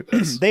much after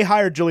this. They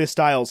hired Julia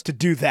Stiles to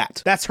do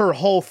that. That's her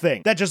whole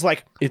thing. That just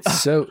like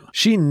It's so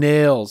she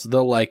nails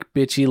the like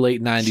bitchy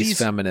late 90s She's-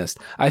 feminist.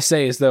 I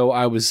say as though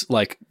I was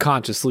like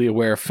consciously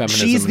aware of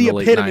feminism. she's in the the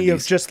late epitome 90s.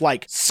 of just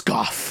like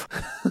scoff.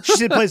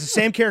 She plays the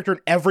same character in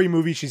every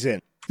movie she's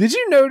in. Did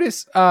you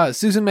notice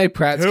Susan May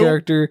Pratt's Who?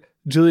 character,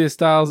 Julia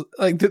Stiles,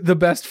 like the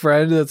best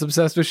friend that's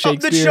obsessed with Oh,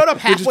 that Shakespeare? showed up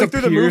that just halfway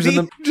through the appears in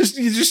movie?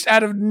 just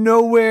out of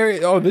nowhere.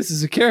 Oh, this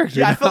is a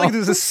character. Yeah, I felt now. like there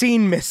was a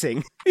scene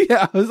missing.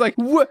 Yeah, I was like,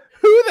 what?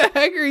 Who the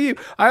heck are you?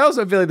 I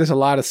also feel like there's a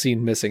lot of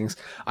scenes missing.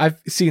 I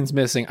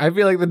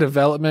feel like the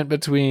development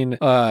between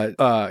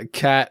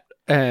Kat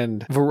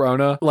and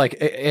Verona, like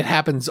it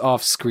happens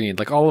off screen.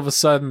 Like all of a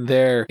sudden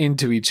they're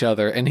into each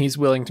other and he's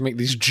willing to make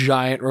these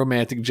giant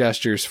romantic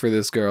gestures for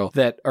this girl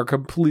that are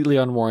completely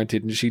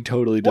unwarranted and she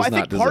totally does Well, I not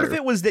think deserve. part of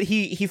it was that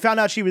he found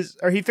out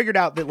he figured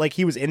out that like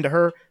he was into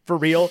her for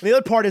real. The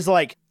other part is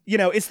like, you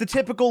know, it's the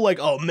typical like,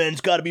 oh, men's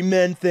gotta be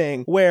men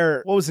thing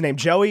where, what was his name?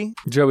 Joey?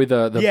 Joey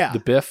the Yeah.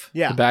 Biff,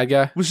 Yeah. the bad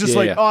guy, Was just Yeah,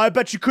 like, yeah. oh, I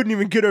bet you couldn't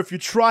even get her if you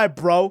tried,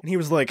 bro. And he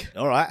was like,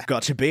 all right,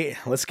 got you beat.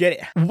 Let's get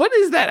it. What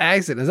is that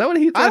accent? Is that what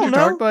he I don't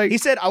know. talked like? He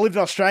said, I lived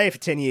in Australia for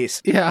 10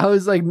 years. Yeah, I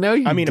was like, no,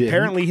 you I mean, didn't.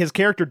 apparently his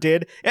character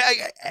did.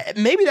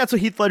 Maybe that's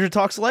what Heath Ledger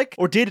talks like,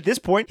 or did at this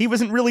point. He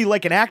wasn't really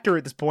like an actor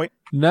at this point.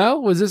 No,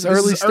 was this This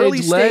early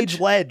is stage ledge?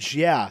 ledge,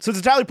 yeah. So it's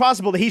entirely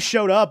possible that he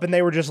showed up and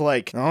they were just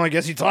like, oh, I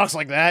guess he talks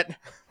like that.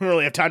 We don't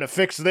really have time to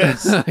fix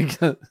this.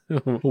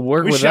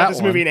 Work We with shot that this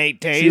one. movie in 8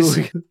 See days.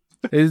 what we-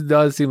 It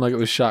does seem like it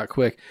was shot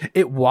quick.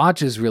 It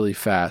watches really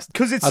fast.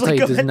 Because it's I'll tell like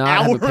you, it does an not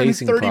have hour a and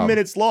pacing 30 problem.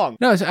 minutes long.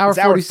 No, it's an hour It's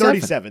hour 47.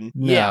 37.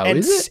 No, yeah, and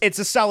is it? it's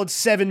a solid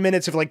 7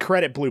 minutes of like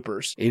credit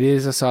bloopers. It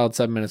is a solid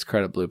 7 minutes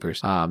credit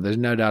bloopers. There's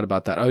no doubt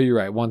about that. Oh, you're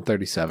right.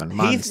 137.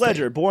 My Heath mistake.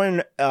 Ledger,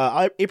 born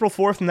April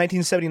 4th,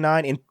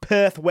 1979 in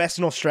Perth,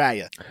 Western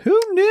Australia. Who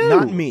knew?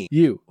 Not me.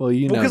 You. Well,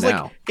 you know Because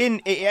now.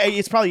 like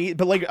it's probably,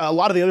 but like a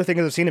lot of the other things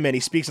I've seen him in, he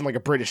speaks in like a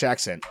British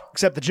accent,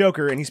 except the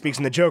Joker, and he speaks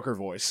in the Joker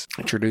voice.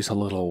 Introduce a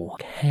little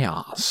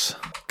chaos.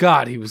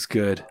 God, he was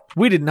good.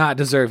 We did not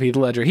deserve Heath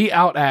Ledger. He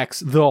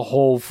outacts the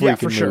whole Yeah, freaking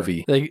for sure.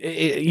 movie. Like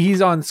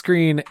he's on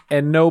screen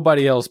and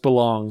nobody else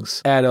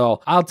belongs at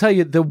all. I'll tell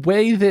you, the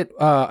way that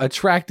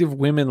attractive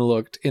women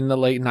looked in the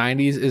late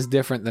 90s is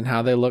different than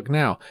how they look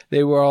now.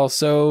 They were all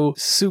so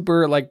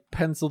super like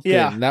pencil thin.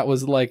 Yeah. That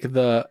was like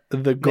the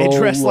They goal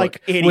dress look,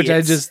 like idiots. which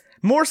I just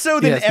More so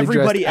than Yes, they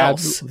everybody dressed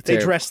else. absolutely They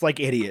terrible. dressed like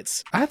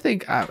idiots. I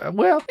think,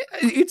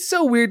 it's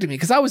so weird to me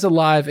because I was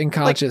alive and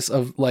conscious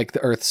of like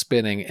the Earth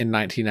spinning in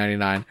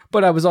 1999,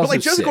 but I was also But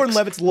like Joseph 6,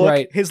 Gordon-Levitt's look,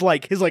 right? his I'm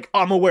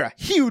gonna wear a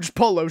huge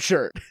polo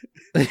shirt.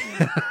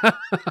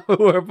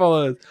 Where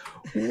Polo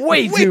is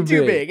way too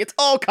big. It's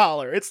all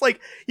collar. It's like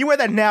you wear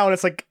that now and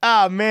it's like,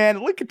 ah man,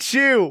 look at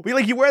you.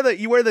 You wear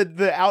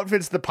the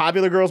outfits the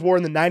popular girls wore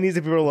in the 90s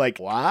and people are like,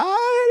 what are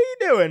you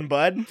doing,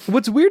 bud?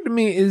 What's weird to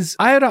me is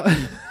I had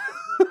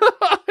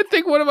I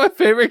think one of my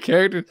favorite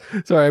characters.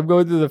 Sorry, I'm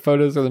going through the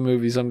photos of the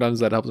movie. Sometimes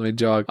that helps me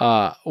jog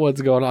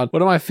what's going on.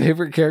 One of my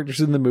favorite characters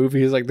in the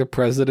movie is like the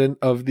president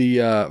of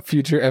the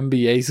Future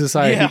MBA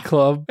Society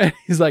Club. And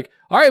he's like,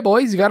 all right,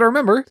 boys, you got to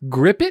remember,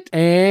 grip it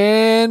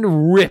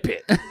and rip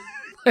it.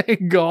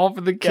 Like, golf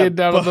and the kid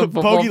down on the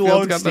football Bogey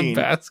field's got the Lowenstein.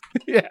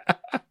 basket. Yeah.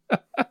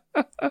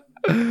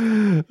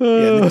 Yeah,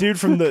 the dude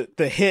from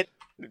the hit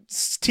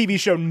TV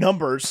show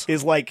Numbers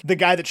is like the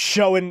guy that's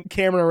showing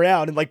Cameron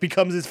around and like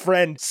becomes his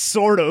friend,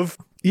 sort of.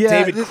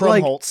 Yeah, David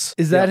like, Krumholtz.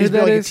 is that who he's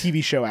that like is? a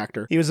TV show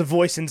actor. He was a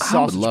voice in I would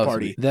Sausage love to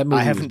Party. be. That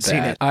movie I haven't was seen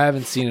bad. it. I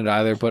haven't seen it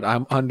either, but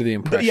I'm under the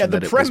impression Yeah,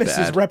 the that premise it was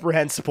is bad.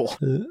 reprehensible.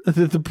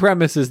 The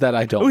premise is that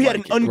I don't. Oh, he had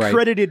like an it, right?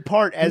 uncredited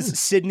part as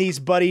Sydney's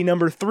buddy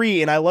number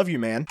 3 in I Love You,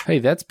 Man. Hey,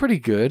 that's pretty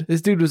good.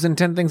 This dude was in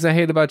 10 Things I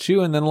Hate About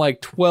You, and then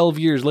like 12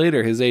 years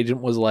later, his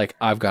agent was like,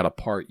 I've got a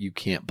part you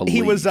can't believe.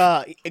 He was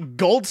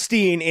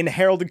Goldstein in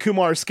Harold and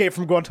Kumar Escape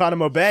from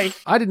Guantanamo Bay.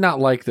 I did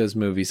not like those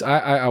movies.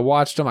 I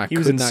watched them. He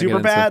was in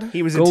Superbad.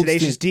 He was in Goldstein-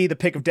 Tenacious D, The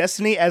Pick of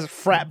Destiny as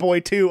Frat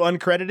Boy 2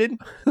 uncredited.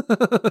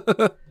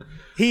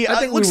 He I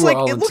think we were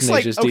all in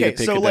Tenacious D, okay, The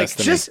Pick so of like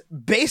Destiny. just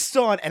based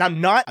on, and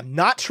I'm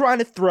not trying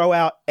to throw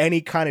out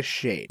any kind of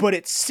shade, but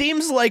it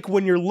seems like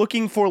when you're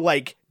looking for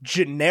like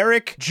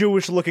generic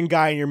Jewish looking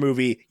guy in your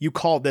movie, you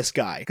call this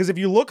guy. Because if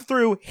you look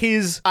through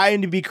his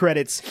IMDb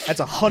credits,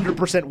 that's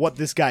 100% what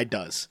this guy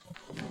does.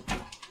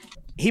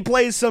 He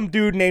plays some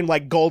dude named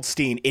like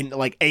Goldstein in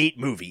like 8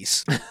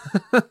 movies.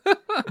 All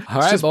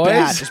right, Just boys.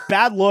 bad. Just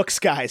bad looks,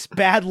 guys.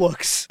 Bad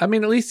looks. I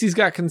mean, at least he's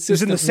got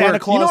consistent the Santa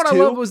work. Claus You know what too?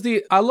 I love was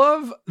I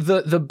love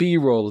the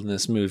B-roll in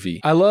this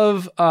movie. I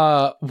love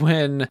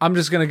when I'm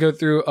just gonna go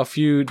through a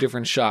few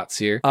different shots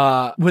here.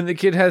 When the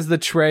kid has the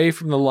tray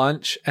from the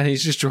lunch and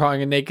he's just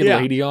drawing a naked Yeah.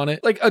 lady on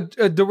it. Like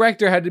a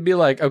director had to be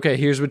like, okay,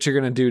 here's what you're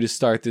gonna do to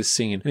start this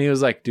scene. And he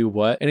was like, do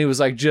what? And he was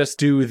like, just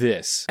do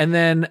this. And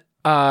then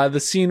the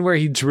scene where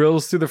he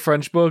drills through the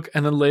French book,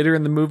 and then later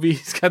in the movie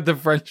he's got the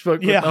French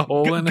book with the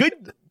hole in it.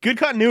 Good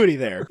continuity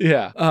there.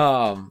 Yeah.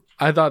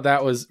 I thought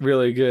that was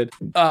really good.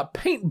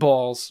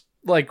 Paintballs,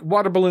 like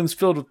water balloons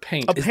filled with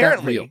paint. Is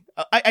that real?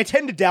 Apparently, I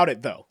tend to doubt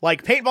it though.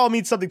 Like paintball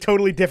means something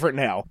totally different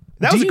now.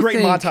 That Do was a you great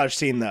think- montage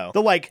scene though.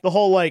 The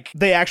whole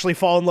they actually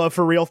fall in love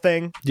for real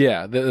thing.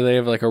 Yeah, they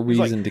have like a It's like,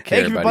 reason to care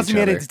thank you for about busting each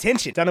me out other. of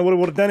detention. Don't know what it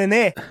would have done in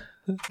there.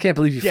 Can't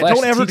believe you Yeah, flashed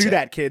don't the ever teacher. do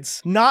that,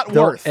 kids. Not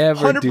Don't worth.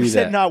 ever do 100%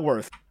 that. not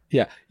worth.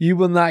 Yeah, you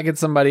will not get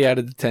somebody out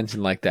of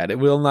detention like that. It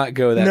will not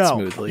go that No,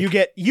 smoothly.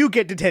 you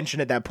get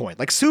detention at that point,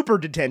 like super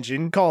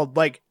detention called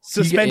like You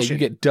get- suspension. You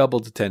get double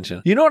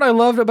detention. You know what I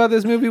loved about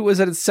this movie was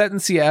that it's set in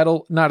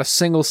Seattle. Not a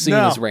single scene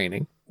No. is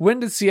raining. When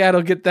did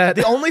Seattle get that?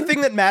 The only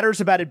thing that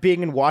matters about it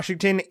being in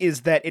Washington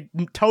is that it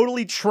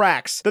totally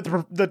tracks that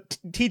the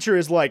teacher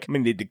is like, I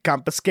need to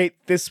confiscate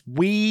this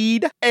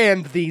weed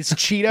and these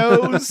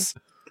Cheetos.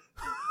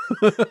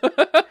 And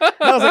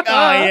I was like,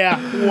 oh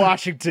yeah,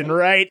 Washington,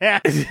 right? Yeah,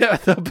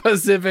 the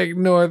Pacific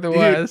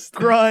Northwest.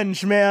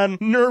 Grunge, man.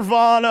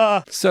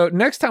 Nirvana. So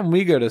next time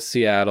we go to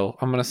Seattle,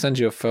 I'm going to send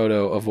you a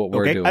photo of what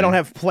we're Okay, doing. I don't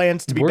have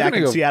plans to be We're back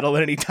gonna in go- Seattle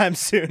at any time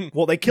soon.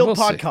 Well, they killed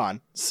We'll see. PodCon,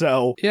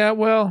 so Yeah,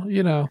 well,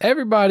 you know,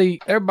 everybody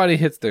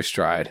hits their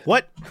stride.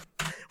 what?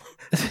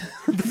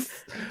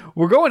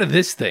 We're going to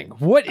this thing.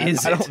 What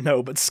is I it? don't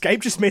know, but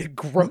Skype just made a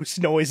gross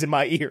noise in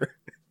my ear.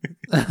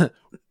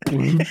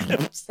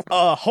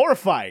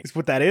 Horrifying is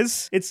what that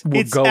is. It's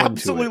We're going to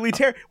absolutely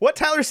terrible. What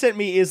Tyler sent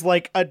me is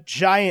like a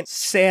giant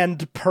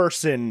sand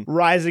person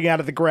rising out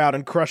of the ground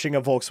and crushing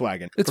a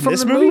Volkswagen. It's from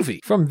this the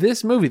movie. From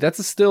this movie. That's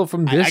a still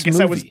from this I guess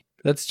movie.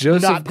 That's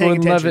Joseph not paying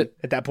attention Gordon-Levitt.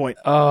 at that point.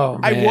 Oh,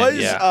 man, I was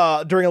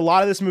yeah. during a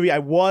lot of this movie. I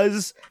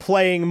was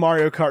playing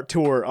Mario Kart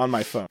Tour on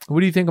my phone. What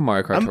do you think of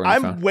Mario Kart Tour on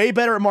your phone? I'm way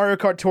better at Mario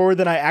Kart Tour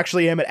than I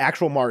actually am at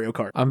actual Mario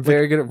Kart. I'm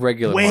very good at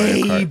regular Mario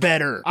Way Kart.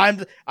 better.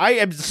 I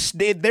am.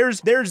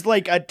 There's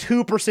like a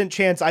 2%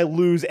 chance I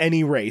lose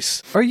any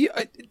race. Are you?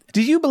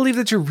 Do you believe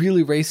that you're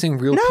really racing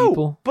real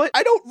people? But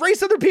I don't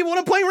race other people when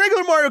I'm playing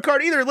regular Mario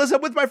Kart either, unless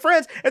I'm with my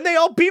friends and they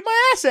all beat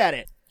my ass at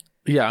it.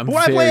 Yeah, I'm But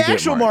when I very play good at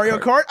actual Mario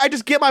Kart, I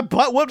just get my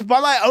butt whooped by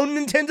my own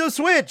Nintendo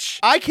Switch.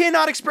 I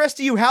cannot express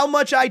to you how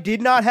much I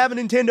did not have a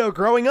Nintendo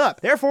growing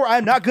up. Therefore,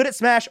 I'm not good at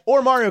Smash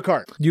or Mario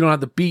Kart. You don't have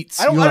the beats.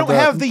 I don't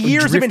have the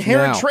years of drift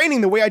inherent now.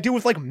 training the way I do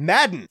with like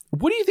Madden.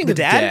 What do you think The of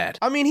dad?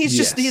 I mean,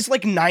 he's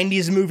like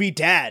 90s movie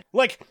dad.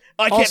 Like,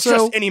 I can't Also-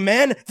 trust any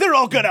man. They're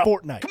all good at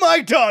Fortnite.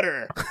 My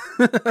daughter.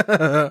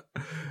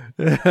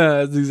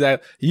 That's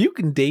exactly. You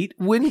can date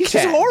when He's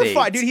cat just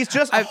horrifying, dates. dude. He's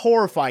just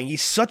horrifying.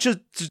 He's such a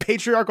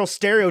patriarchal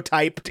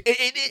stereotype.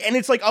 And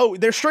it's like, oh,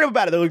 they're straight up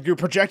about it. They're like, you're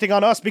projecting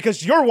on us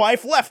because your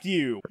wife left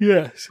you.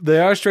 Yes, they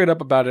are straight up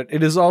about it.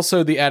 It is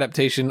also the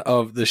adaptation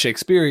of the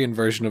Shakespearean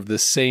version of the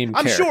same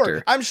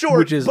character. I'm sure.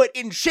 Which is, but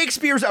in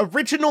Shakespeare's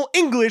original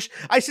English,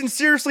 I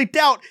sincerely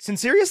doubt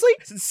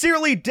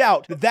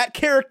that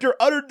character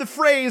uttered the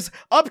phrase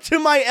 "up to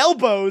my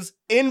elbows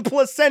in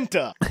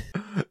placenta."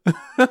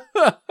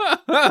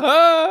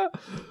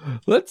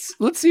 let's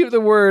see if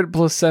the word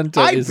placenta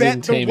I is in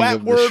bet the Taming wet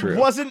of the word Shrew.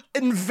 wasn't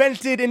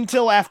invented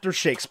until after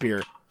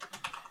Shakespeare.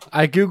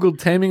 I googled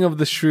Taming of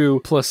the Shrew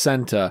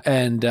placenta,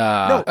 and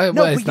No, well,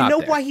 but it's you not know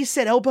there. why he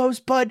said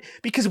elbows, bud?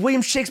 Because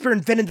William Shakespeare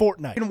invented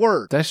Fortnite.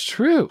 Word. That's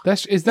true.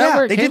 Is that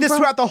where it They came did this from?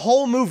 throughout the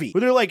whole movie.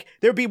 Where they're like,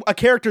 there'd be a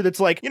character that's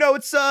like,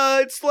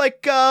 it's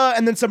like,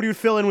 and then somebody would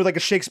fill in with like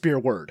a Shakespeare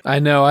word. I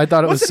know. I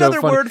thought it What's was so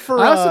another funny. word for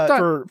I also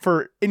thought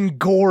for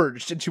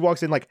engorged? And she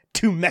walks in like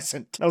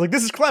tumescent. I was like,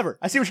 this is clever.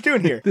 I see what you're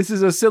doing here. this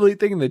is a silly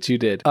thing that you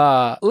did.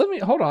 Let me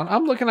hold on.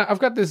 I'm looking at. I've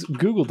got this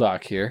Google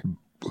Doc here.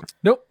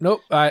 Nope.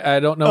 I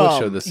don't know what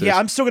show this is. Yeah,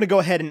 I'm still gonna go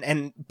ahead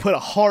and put a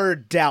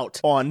hard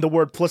doubt on the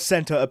word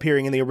placenta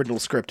appearing in the original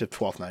script of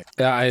Twelfth Night.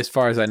 As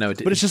far as I know, it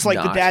did. But it's just like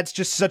the not. dad's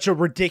just such a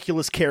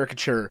ridiculous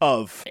caricature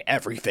of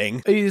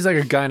everything. He's like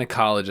a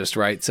gynecologist,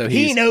 right? So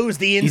He knows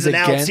the ins he's and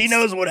outs. against- He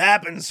knows what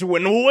happens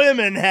when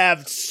women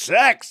have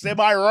sex. Am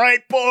I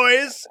right,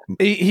 boys?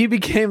 He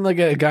became like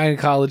a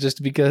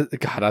gynecologist because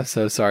God, I'm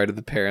so sorry to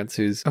the parents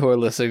who are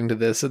listening to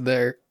this and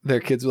their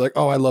kids were like,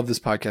 "Oh, I love this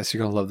podcast.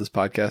 You're gonna love this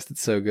podcast.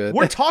 It's so good."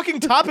 We're talking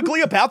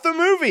topically about the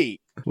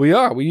movie. We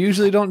are. We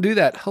usually don't do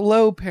that.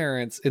 Hello,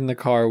 parents in the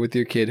car with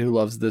your kid who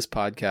loves this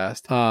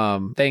podcast.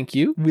 Thank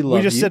you. We love you.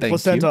 We just said Thank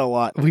placenta you. a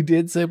lot. We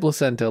did say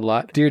placenta a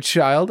lot. Dear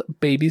child,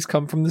 babies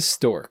come from the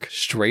stork.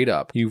 Straight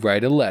up. You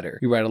write a letter.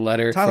 You write a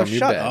letter Tyler, from your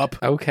shut bed. up.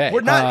 Okay.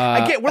 We're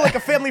not. We're like a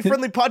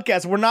family-friendly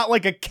podcast. We're not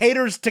like a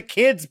caters to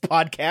kids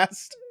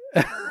podcast.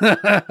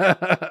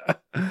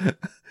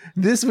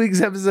 This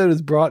week's episode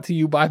is brought to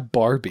you by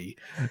Barbie.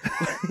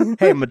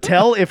 Hey,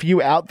 Mattel, if you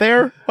out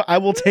there, I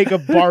will take a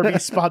Barbie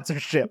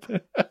sponsorship.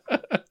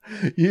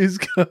 Use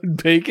code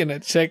BACON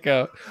at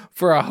checkout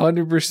for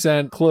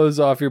 100% close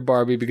off your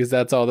Barbie because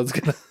that's all that's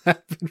going to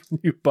happen when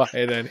you buy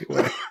it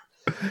anyway.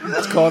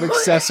 It's called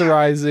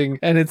accessorizing,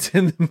 and it's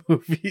in the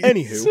movie.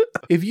 Anywho.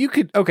 If you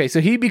could... Okay, so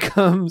he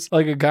becomes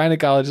like a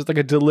gynecologist, like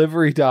a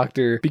delivery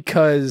doctor,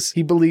 because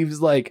he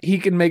believes like he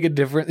can make a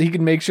difference. He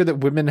can make sure that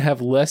women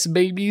have less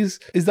babies.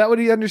 Is that what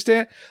he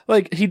understands?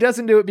 Like, he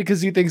doesn't do it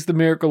because he thinks the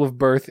miracle of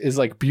birth is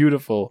like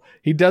beautiful.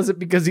 He does it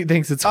because he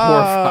thinks it's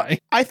horrifying.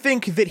 I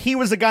think that he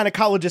was a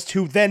gynecologist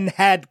who then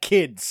had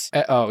kids.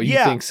 Oh, you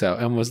Yeah. think so?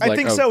 And was like, I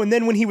think oh, so. And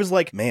then when he was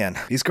like, man,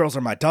 these girls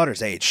are my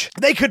daughter's age.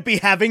 They could be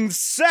having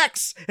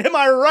sex. Am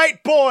I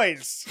right,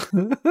 boys?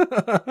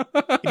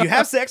 If you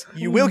have sex,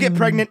 you will get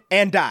pregnant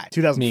and die. Mean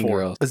 2004.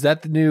 Girls. Is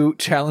that the new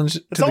challenge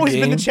to the always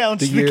game? been the challenge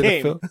to the year of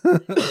game.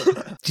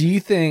 film? Do you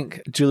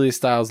think Julia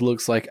Stiles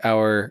looks like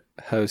our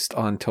host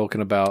on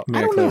talking about I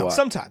Mary don't Claire know. Watt?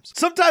 Sometimes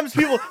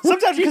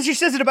because she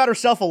says it about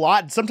herself a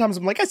lot. And sometimes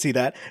I'm like, I see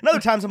that. And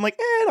other times I'm like,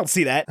 I don't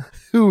see that.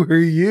 Who are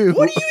you?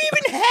 What do you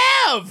even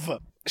have?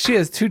 She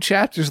has 2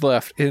 chapters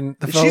left in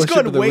the She's Fellowship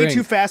going of the way Ring.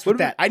 too fast with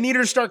that. I need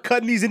her to start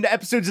cutting these into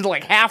episodes into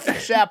like half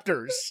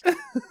chapters.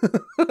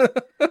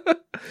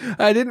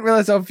 I didn't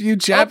realize how few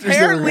chapters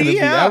there were going to Apparently, be.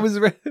 yeah.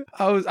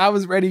 I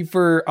was ready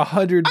for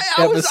 100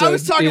 I episodes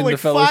was talking in like the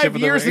Fellowship 5 of the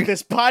years Ring. of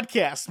this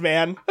podcast,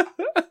 man.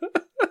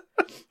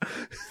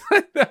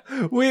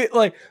 Wait,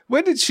 like,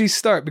 when did she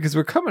start? Because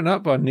we're coming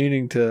up on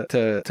needing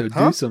to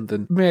do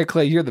something. Mary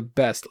Clay, you're the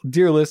best.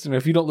 Dear listener,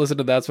 if you don't listen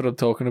to That's What I'm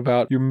Talking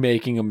About, you're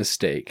making a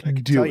mistake. I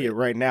can tell you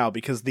right now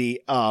because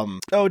the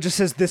it just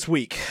says this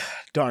week.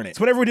 Darn it. It's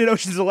whenever we did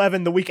Ocean's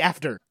 11 the week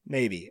after.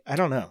 Maybe. I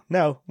don't know.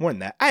 No, more than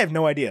that. I have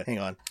no idea. Hang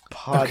on.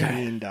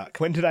 Podbean.com.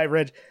 When did I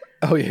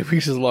Oh, yeah, we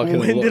should log in.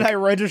 When did I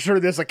register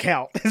this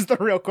account? Is the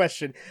real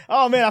question.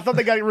 Oh man, I thought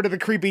they got rid of the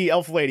creepy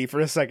elf lady for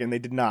a second. They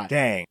did not.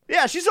 Dang.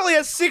 Yeah, she's only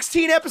has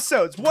 16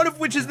 episodes, one of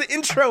which is the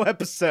intro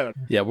episode.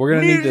 Yeah, we're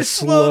going We to need to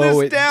slow slow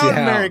this it down,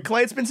 down. Mary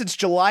Clay. It's been since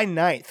July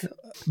 9th.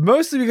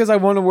 Mostly because I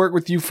want to work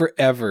with you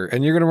forever,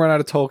 and you're going to run out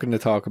of Tolkien to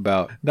talk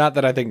about. Not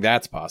that I think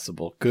that's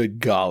possible. Good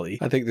golly.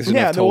 I think there's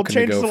enough then we'll Tolkien to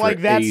change go to for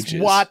like, that's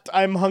ages. what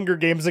I'm Hunger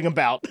Gamesing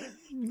about.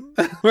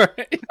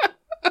 Right.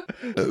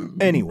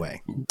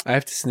 Anyway. I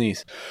have to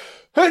sneeze.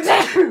 What'd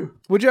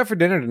you have for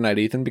dinner tonight,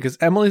 Ethan? Because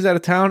Emily's out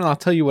of town, and I'll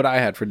tell you what I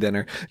had for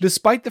dinner.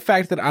 Despite the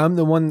fact that I'm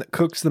the one that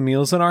cooks the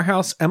meals in our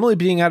house, Emily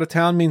being out of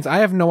town means I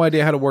have no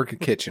idea how to work a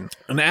kitchen.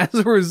 And as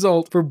a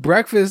result, for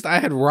breakfast, I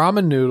had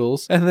ramen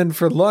noodles, and then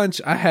for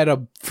lunch, I had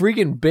a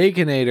freaking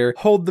Baconator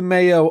hold the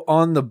mayo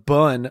on the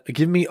bun,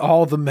 give me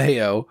all the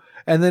mayo.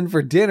 And then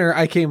for dinner,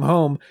 I came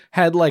home,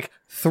 had like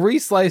 3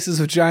 slices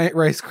of giant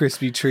Rice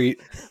Krispie treat.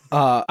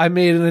 I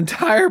made an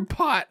entire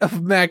pot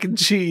of mac and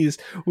cheese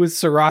with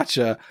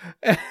sriracha,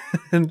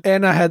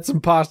 and I had some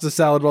pasta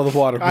salad while the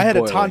water was I had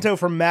boiling. a Tonto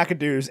from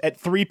McAdoo's at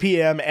 3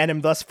 p.m. and am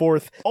thus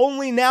forth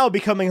only now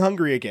becoming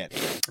hungry again.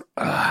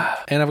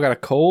 And I've got a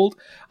cold.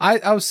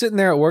 I was sitting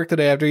there at work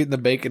today after eating the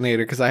Baconator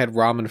because I had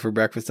ramen for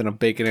breakfast and a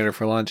Baconator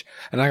for lunch,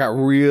 and I got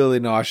really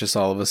nauseous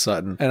all of a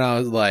sudden. And I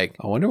was like,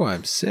 I wonder why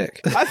I'm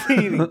sick. I've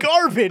been eating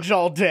garbage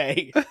all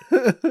day.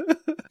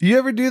 You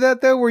ever do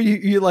that though, where you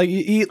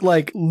eat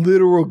like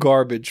literal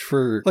garbage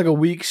for like a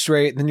week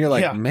straight, and then you're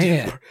like, Yeah.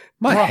 man,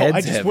 my Bro, head's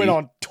I just heavy. went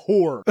on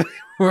tour.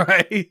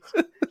 Right?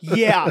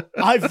 Yeah,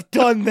 I've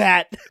done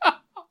that.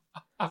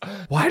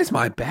 Why does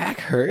my back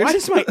hurt? Why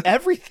does my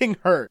everything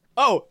hurt?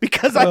 Oh,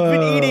 because I've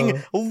been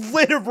eating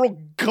literal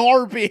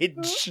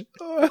garbage.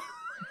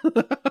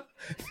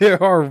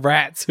 There are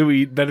rats who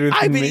eat better than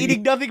I've been me.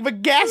 eating nothing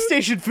but gas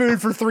station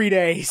food for 3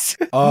 days.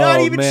 Oh,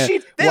 Not even man.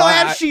 Sheets. They don't Why?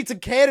 have Sheets in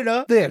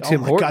Canada. They have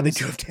Tim Oh my god, they Hortons.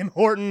 do have Tim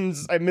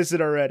Hortons. I miss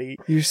it already.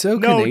 You're so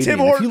No, Canadian. Tim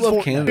If Hortons. you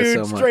love Canada dude,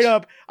 so much. straight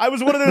up. I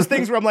was one of those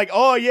things where I'm like,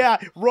 oh yeah,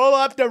 roll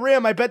up the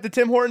rim. I bet the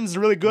Tim Hortons is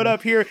really good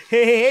up here.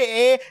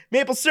 Hey,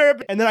 maple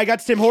syrup. And then I got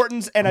to Tim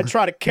Hortons and I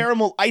tried a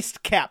caramel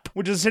iced cap,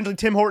 which is essentially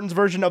Tim Hortons'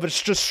 version of a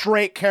just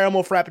straight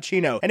caramel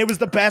frappuccino. And it was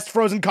the best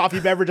frozen coffee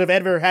beverage I've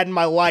ever had in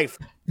my life.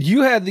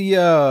 You had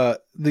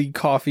the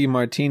coffee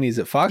martinis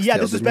at Foxtail. Yeah,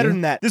 this was didn't better you?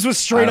 than that. This was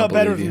straight I up don't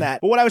better believe than you.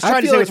 that. But what I was I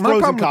trying to feel say like was my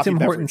frozen problem with coffee Tim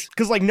beverage. Hortons-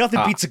 Because like nothing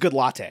beats a good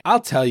latte. I'll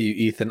tell you,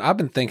 Ethan, I've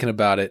been thinking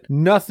about it.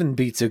 Nothing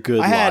beats a good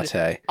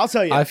latte. I'll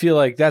tell you. I feel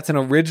like that's an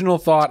original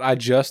thought I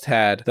just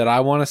had that I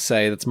want to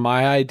say. That's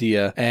my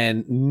idea.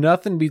 And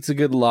nothing beats a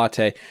good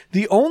latte.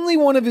 The only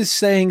one of his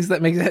sayings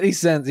that makes any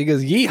sense, he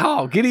goes,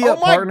 yeehaw, giddy up,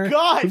 oh my partner.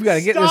 god! We've got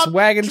to get Stop this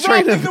wagon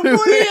train dropping of the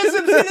Woodyisms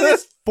into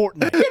this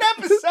Fortnite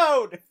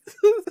episode.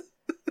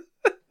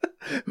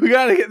 We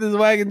got to get this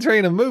wagon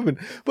train a moving.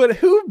 But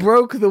who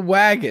broke the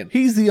wagon?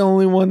 He's the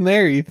only one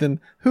there,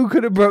 Ethan. Who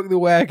could have broke the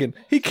wagon?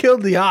 He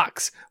killed the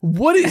ox.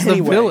 What is the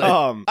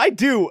villain? I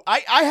do.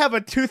 I have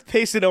a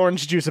toothpaste and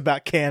orange juice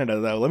about Canada,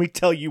 though. Let me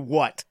tell you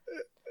what.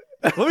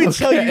 Let me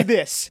tell you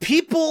this.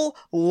 People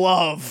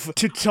love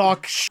to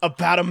talk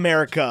about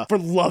America for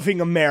loving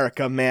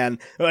America, man.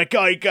 They're like,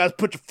 oh, you guys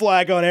put your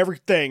flag on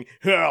everything.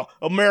 Yeah,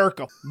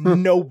 America.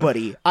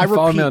 Nobody. I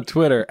Follow repeat, me on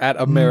Twitter at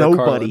AmeriCarlin.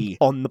 nobody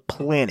on the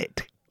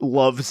planet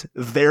loves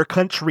their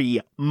country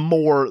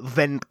more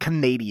than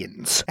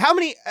Canadians. How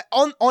many,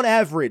 on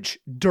average,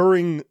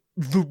 during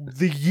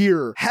the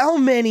year, how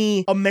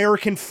many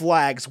American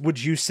flags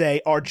would you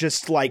say are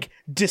just like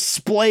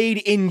displayed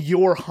in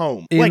your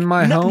home? In like,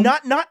 my home?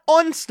 Not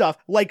on stuff,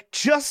 like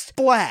just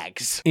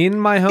flags. In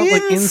my home,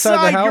 like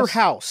inside the house? your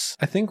house.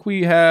 I think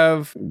we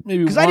have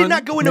maybe Because I did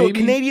not go into a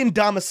Canadian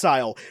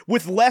domicile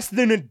with less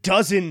than a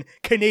dozen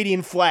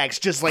Canadian flags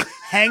just like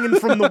hanging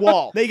from the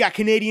wall. They got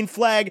Canadian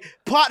flag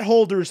pot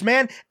holders,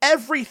 man.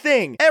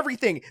 Everything.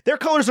 Their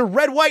colors are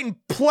red, white, and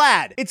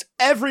plaid. It's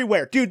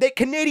everywhere. Dude,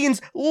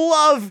 Canadians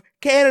love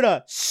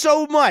Canada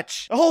so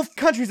much. The whole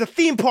country's a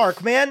theme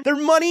park, man. Their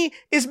money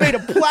is made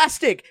of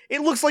plastic.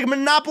 It looks like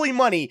Monopoly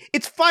money.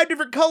 It's 5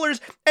 different colors,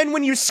 and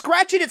when you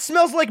scratch it, it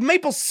smells like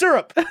maple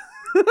syrup.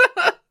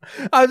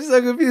 I'm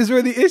so confused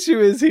where the issue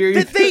is here.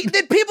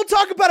 that people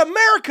talk about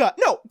America.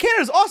 No,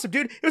 Canada's awesome,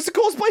 dude. It was the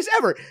coolest place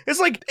ever. It's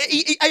like,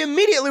 I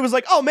immediately was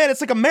like, oh man,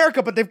 it's like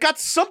America, but they've got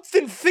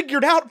something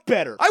figured out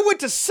better. I went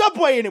to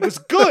Subway and it was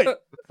good.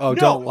 Oh, No,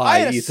 don't lie, I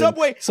had a Ethan.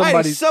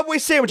 Subway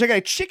sandwich. I got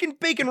a chicken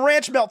bacon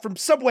ranch melt from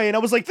Subway, and I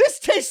was like, this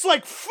tastes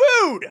like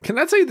food. Can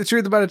I tell you the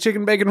truth about a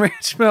chicken bacon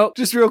ranch melt?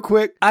 Just real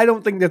quick. I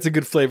don't think that's a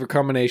good flavor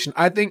combination.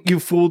 I think you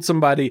fooled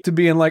somebody to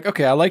being like,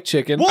 okay, I like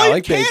chicken. Well, I in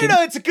like Canada,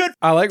 bacon. it's a good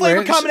I like flavor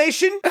ranch.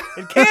 combination.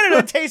 In Canada,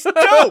 it tastes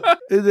dope.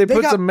 They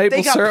put some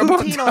maple syrup on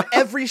poutine top. on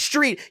every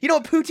street. You know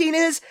what poutine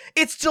is?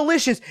 It's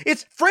delicious.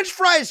 It's French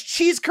fries,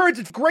 cheese curds,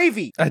 and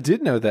gravy. I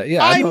did know that.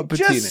 Yeah, I know I'm what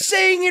just poutine is.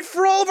 saying it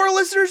for all of our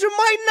listeners who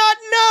might not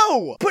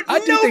know. But I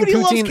do think nobody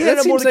loves poutine- that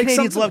Canada more seems than like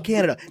Canadians something- love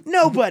Canada.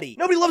 Nobody.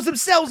 Nobody loves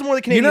themselves more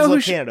than Canadians know who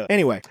love should- Canada.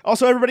 Anyway,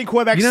 also everybody in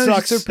Quebec You know who should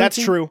sucks. serve That's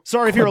poutine? true.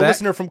 Sorry if you're a Quebec?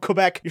 listener from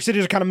Quebec. Your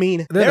cities are kind of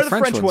mean. They're the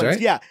French ones, right?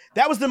 Yeah.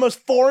 That was the most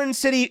foreign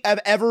city I've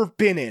ever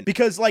been in.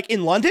 Because like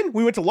in London,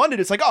 we went to London.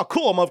 It's like, oh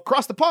cool, I'm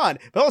across the pond.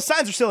 But all the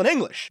signs are still in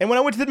English. And when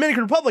I went to the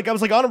Dominican Republic, I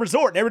was like on a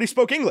resort and everybody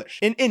spoke English.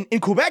 In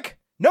Quebec,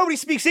 nobody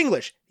speaks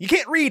English. You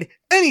can't read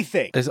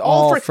anything. It's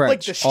all Like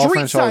French. the All street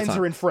French all the signs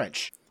time. are in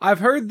French. I've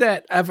heard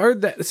that.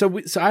 So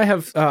I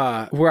have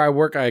where I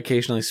work, I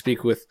occasionally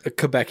speak with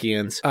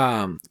Quebecians,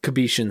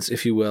 Quebecians,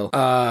 if you will.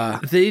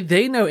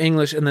 They know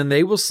English, and then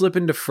they will slip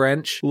into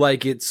French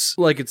like it's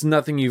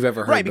nothing you've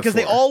ever heard. Right, because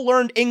they before. all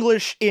learned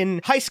English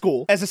in high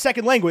school as a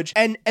second language,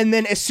 and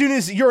then as soon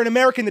as you're an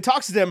American that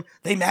talks to them,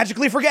 they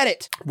magically forget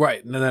it.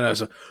 Right, and then I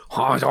was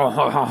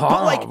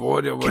But like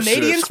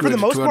Canadians, for the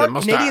most part,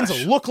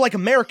 Canadians look like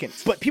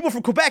Americans, but people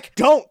from Quebec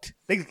don't.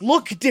 They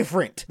look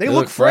different. They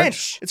look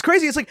French. It's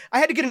crazy. It's like I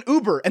had to get an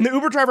Uber, and the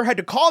Uber driver had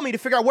to call me to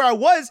figure out where I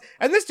was.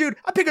 And this dude,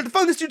 I pick up the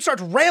phone, this dude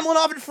starts rambling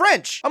off in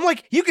French. I'm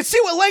like, you can see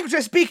what language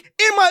I speak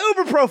in my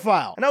Uber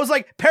profile. And I was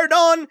like,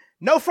 pardon,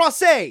 no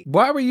français.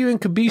 Why were you in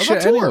Quebec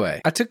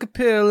anyway? I took a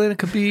pill in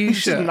Quebec.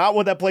 This is not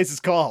what that place is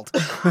called.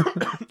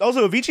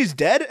 Also, Avicii's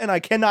dead, and I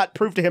cannot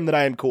prove to him that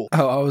I am cool.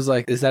 Oh, I was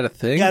like, is that a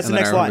thing? Yeah, that's and the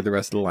then next I remember line. the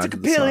rest of the lines Took a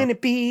of the pill song. in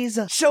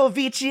Ibiza, show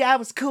Avicii I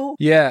was cool.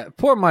 Yeah,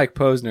 poor Mike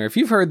Posner. If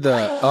you've heard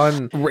the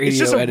unradio It's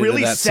just a edit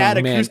really of that sad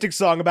song, man, acoustic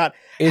song about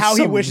it's how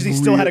he some wishes he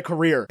still had a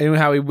career. and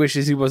how he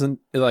wishes he wasn't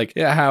like,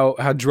 yeah, how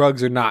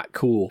drugs are not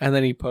cool. And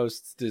then he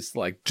posts this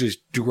like just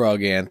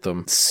drug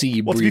anthem,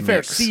 Sieb Well, to be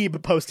fair, remix.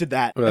 Sieb posted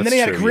that. Well, and then he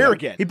had a that's career true,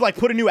 again. He'd like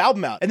put a new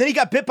album out. And then he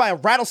got bit by a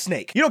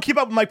rattlesnake. You don't keep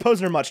up with Mike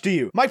Posner much, do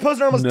you? Mike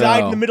Posner almost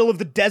died in the middle of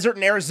the desert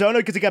in Arizona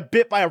because he got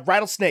bit by a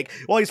rattlesnake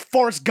while he's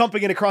Forrest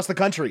Gumping it across the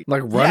country.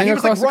 Like Yeah, running he was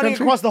across like the running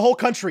country? across the whole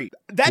country.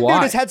 That Why?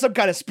 dude has had some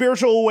kind of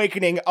spiritual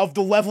awakening of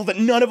the level that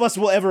none of us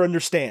will ever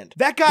understand.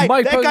 That guy,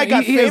 Mike that guy Posner,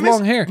 got he has famous,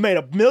 long hair. made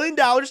 $1 million,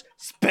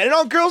 spent it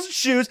on girls and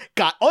shoes,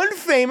 got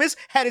unfamous,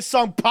 had his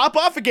song pop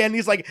off again. And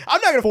he's like,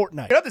 I'm not gonna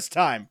Fortnite up this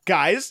time,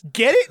 guys.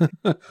 Get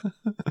it?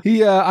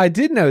 I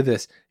did know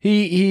this.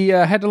 He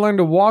had to learn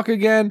to walk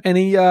again, and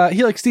he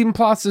like Stephen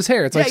Potts his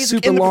hair. It's like He's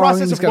super in the long.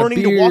 process He's of got a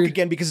learning to walk beard.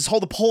 again because his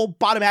whole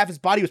bottom half of his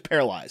body was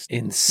paralyzed.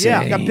 Insane.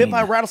 Yeah, got bit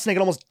by a rattlesnake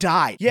and almost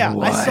died. Yeah,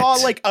 What? I saw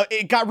like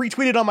it got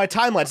retweeted on my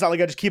timeline. It's not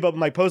like I just keep up with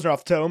Mike Posner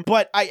off the tome,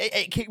 but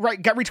I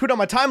got retweeted on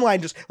my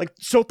timeline. Just like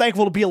so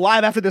thankful to be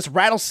alive after this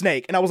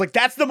rattlesnake, and I was like,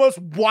 that's the most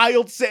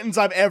wild sentence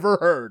I've ever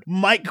heard.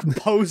 Mike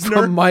Posner.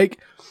 From Mike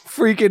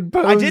freaking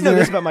Posner. I did know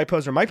this about Mike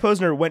Posner. Mike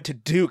Posner went to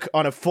Duke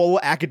on a full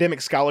academic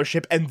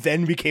scholarship and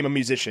then became a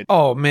musician.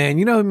 Oh man,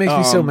 you know it makes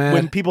me so mad.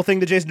 When people think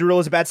that Jason Derulo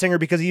is a bad singer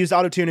because he used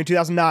autotune in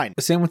 2009.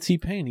 Same with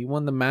T-Pain. He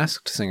won the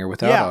Masked Singer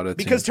without Yeah, autotune.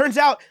 because turns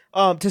out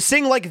to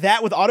sing like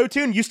that with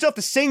autotune, you still have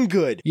to sing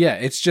good. yeah,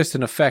 it's just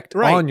an effect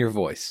Right. on your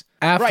voice.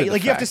 After Right, the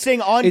like you have to fact.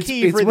 sing on It's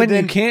key for when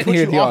then you can't put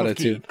hear you the off of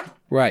key. autotune.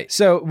 Right.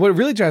 So what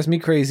really drives me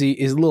crazy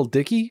is Lil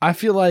Dicky. I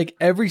feel like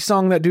every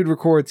song that dude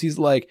records, he's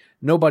like,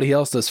 nobody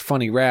else does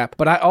funny rap.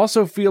 But I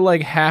also feel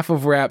like half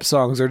of rap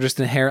songs are just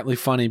inherently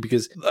funny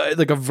because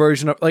like a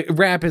version of like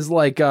rap is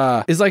like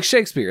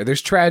Shakespeare.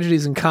 There's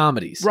tragedies and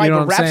comedies. Right, You know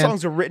but what I'm rap saying?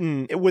 songs are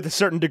written with a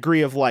certain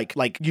degree of like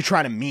you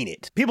trying to mean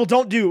it. People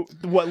don't do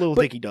what Lil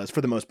Dicky does for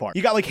the most part.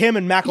 You got like him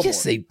and Macklemore.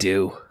 Yes, they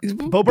do.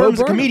 Bo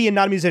Burnham's a comedian,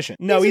 not a musician.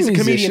 No, He's he's a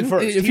a comedian musician.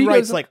 first. If He he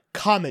writes goes- like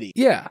comedy.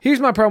 Yeah. Here's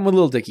my problem with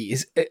Lil Dicky.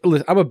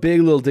 Listen, I'm a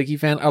big Lil Dicky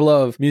fan. I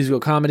love musical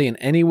comedy in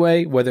any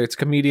way, whether it's a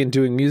comedian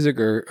doing music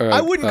or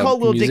I wouldn't call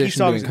Lil Dicky musician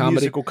songs doing comedy.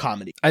 musical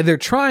comedy. They're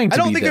trying to I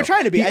don't be, think they're though.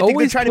 trying to be. He I think they're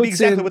always trying to be puts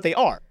exactly in- what they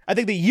are. I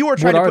think that you are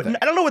trying What to are put. they?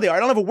 I don't know what they are. I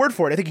don't have a word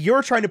for it. I think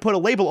you're trying to put a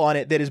label on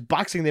it that is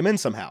boxing them in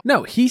somehow.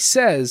 No, he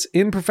says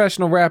in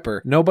Professional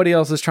Rapper, nobody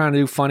else is trying to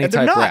do funny And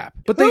they're type not. rap.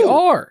 But Who? they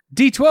are.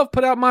 D12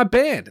 put out My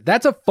Band.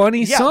 That's a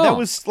funny Yeah, song. that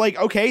was like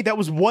okay. That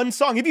was one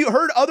song. Have you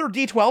heard other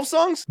D12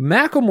 songs?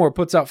 Macklemore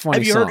puts out funny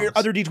Have you songs. heard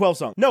other D12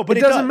 songs? No, but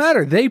it doesn't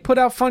matter. They put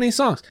out funny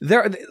songs.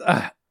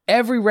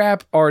 Every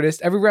rap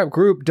artist, every rap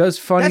group does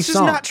funny That's just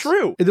songs. not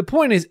true. The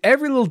point is,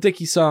 every Lil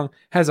Dicky song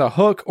has a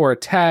hook or a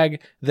tag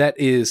that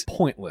is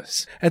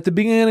pointless. At the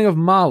beginning of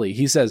Molly,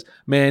 he says,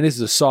 man, this is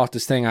the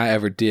softest thing I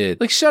ever did.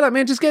 Like, shut up,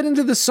 man. Just get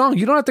into the song.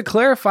 You don't have to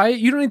clarify it.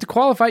 You don't need to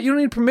qualify it. You don't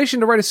need permission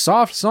to write a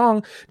soft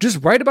song.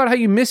 Just write about how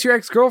you miss your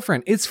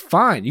ex-girlfriend. It's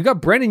fine. You got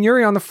Brendan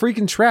Urie on the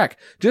freaking track.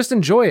 Just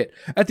enjoy it.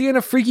 At the end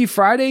of Freaky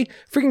Friday,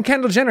 freaking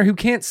Kendall Jenner, who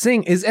can't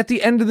sing, is at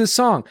the end of the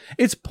song.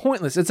 It's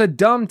pointless. It's a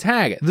dumb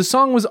tag. The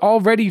song was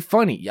already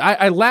funny.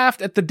 I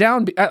laughed at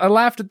I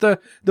laughed at the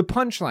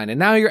punchline, and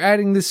now you're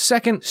adding this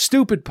second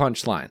stupid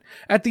punchline.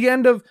 At the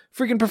end of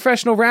freaking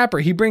Professional Rapper,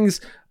 he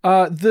brings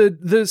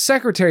the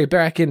secretary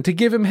back in to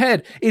give him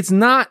head. It's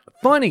not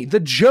funny. The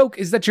joke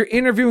is that you're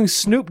interviewing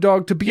Snoop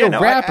Dogg to be a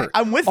rapper.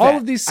 I'm with all that.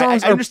 of these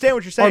songs. I understand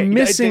what you're saying. Are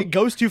missing. It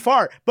goes too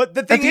far. But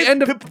the thing At the is,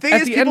 end of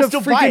people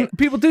still buy it.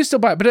 people do still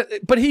buy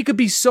it, but he could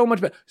be so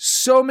much better.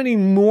 So many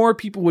more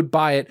people would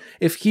buy it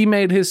if he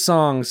made his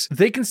songs.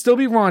 They can still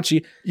be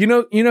raunchy. You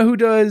know who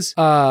does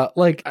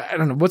like I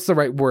don't know what's the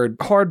right word.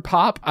 Hard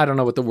pop. I don't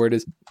know what the word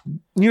is.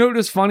 You know,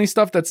 just funny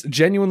stuff that's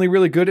genuinely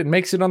really good. It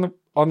makes it on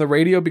the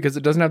radio because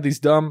it doesn't have these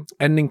dumb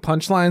ending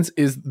punchlines.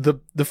 Is the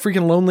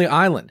freaking Lonely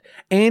Island?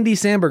 Andy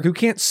Samberg, who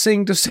can't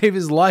sing to save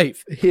his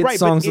life, hits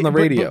songs on the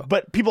radio.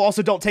 But people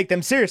also don't take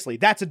them seriously.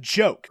 That's a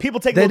joke. People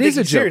take Lil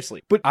Dicky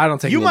seriously, but I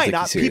don't take you Lil might Dicky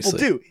not. seriously.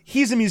 People do.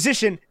 He's a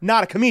musician,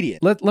 not a comedian.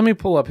 Let me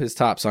pull up his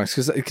top songs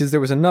because there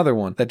was another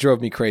one that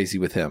drove me crazy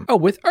with him. Oh,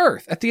 with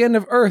Earth. At the end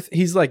of Earth,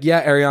 he's like,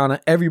 "Yeah,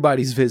 Ariana,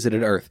 everybody's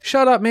visited Earth."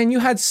 Shut up, man. You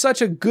had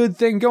such a good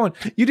thing going.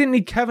 You didn't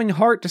need Kevin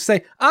Hart to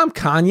say, "I'm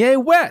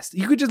Kanye West."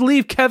 You could just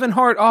leave Kevin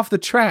Hart off the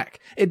track.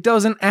 It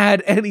doesn't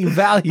add any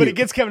value. But it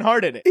gets Kevin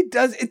Hart in it. It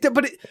does.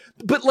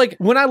 But like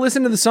when I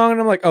listen to the song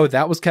and I'm like, oh,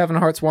 that was Kevin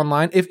Hart's one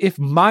line. If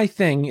my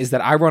thing is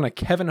that I run a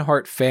Kevin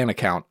Hart fan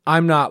account,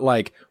 I'm not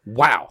like,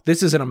 wow,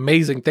 this is an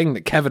amazing thing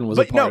that Kevin was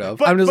a part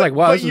of. I'm just like,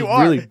 wow, this is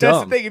really dumb.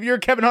 That's the thing. If you're a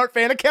Kevin Hart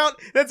fan account,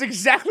 that's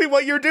exactly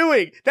what you're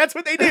doing. That's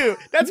what they do.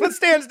 That's what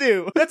stans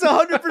do. That's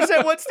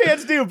 100% what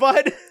stans do,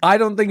 bud. I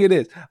don't think it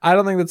is. I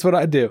don't think that's what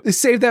I do.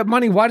 Save that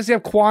money. Why does he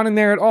have Quan in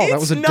there at all? That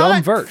was a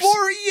dumb verse.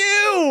 For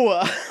you.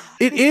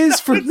 It is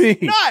for me.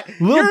 Not.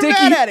 Lil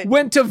Dicky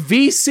went to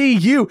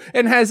VCU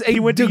and has a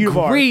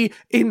degree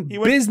in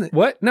business.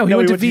 What? No, he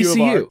went to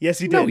VCU. Yes,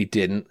 he did. No, he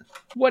didn't.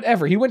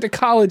 Whatever. He went to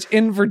college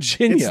in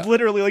Virginia. It's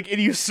literally like, if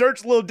you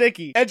search Lil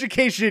Dicky,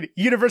 education,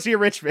 University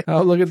of Richmond.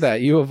 Oh, look at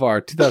that. U of R,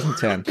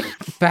 2010.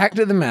 Fact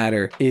of the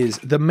matter is,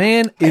 the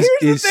man is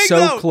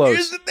so close.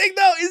 Here's the thing,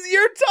 though, is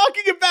you're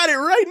talking about it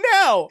right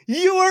now.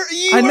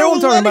 I know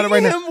I'm talking about it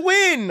right now. Him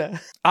win.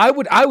 I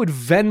would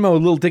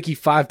Venmo Lil Dicky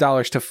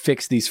 $5 to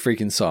fix these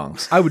freaking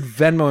songs. I would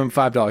Venmo him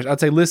 $5. I'd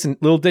say, listen,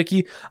 Lil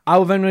Dicky, I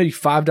will Venmo you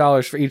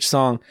 $5 for each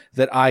song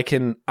that I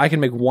can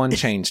make one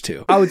change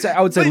to. I would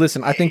say,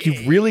 listen, I think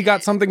you've really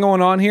got something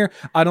going on here.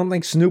 I don't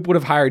think Snoop would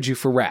have hired you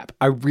for rap.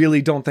 I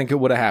really don't think it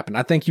would have happened.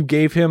 I think you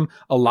gave him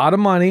a lot of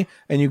money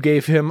and you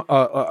gave him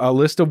a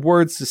list of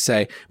words to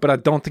say, but I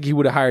don't think he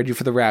would have hired you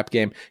for the rap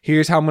game.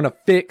 Here's how I'm going to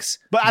fix.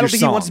 But I don't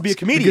think he wants to be a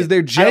comedian because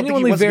they're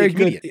genuinely very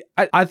good.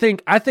 I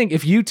think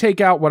if you take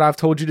out what I've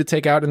told you to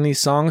take out in these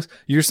songs,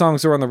 your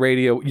songs are on the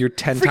radio. You're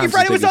 10 Freaky times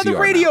Friday as big was as on the you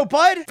are radio, now.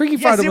 bud. Freaky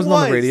Friday wasn't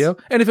on the radio,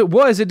 and if it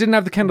was, it didn't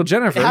have the Kendall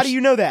Jenner verse. How do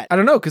you know that? I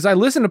don't know, because I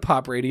listened to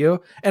pop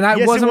radio and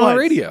I wasn't on the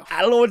radio.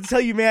 I don't know what to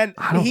tell you, man.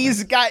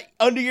 He's got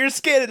under your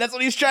skin, and that's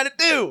what he's trying to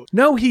do.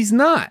 No, he's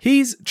not.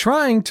 He's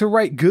trying to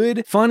write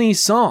good, funny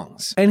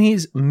songs, and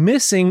he's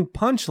missing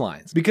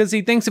punchlines because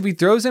he thinks if he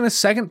throws in a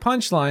second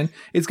punchline,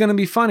 it's going to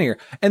be funnier.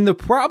 And the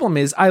problem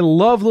is, I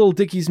love Lil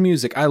Dicky's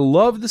music. I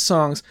love the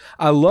songs.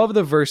 I love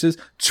the verses.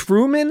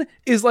 Truman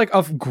is like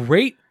a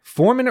great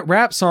 4-minute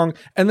rap song,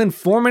 and then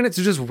 4 minutes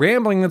of just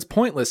rambling that's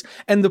pointless.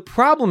 And the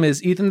problem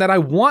is, Ethan, that I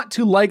want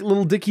to like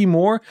Lil Dicky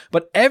more,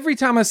 but every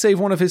time I save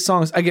one of his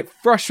songs, I get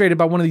frustrated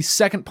by one of these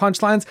second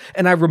punchlines,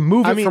 and I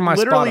remove it from my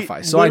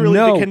Spotify. So I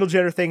know the Kendall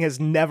Jenner thing has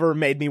never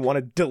made me want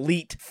to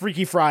delete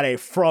Freaky Friday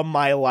from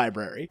my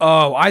library.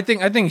 Oh, I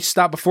think you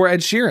stop before Ed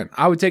Sheeran.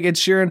 I would take Ed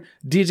Sheeran,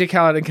 DJ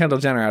Khaled, and Kendall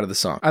Jenner out of the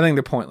song. I think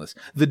they're pointless.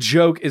 The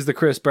joke is the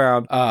Chris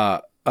Brown,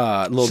 Lil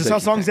Dicky. Just how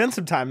songs end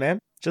sometime, man.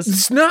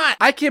 It's not.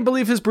 I can't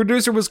believe his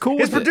producer was cool.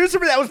 His producer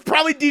for that was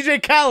probably DJ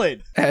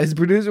Khaled. His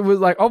producer was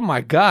like, "Oh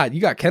my god,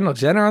 you got Kendall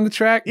Jenner on the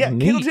track." Yeah,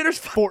 Neat. Kendall Jenner's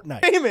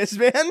Fortnite famous,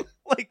 man.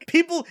 Like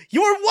people,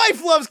 your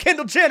wife loves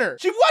Kendall Jenner.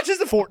 She watches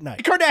the Fortnite.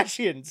 The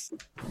Kardashians.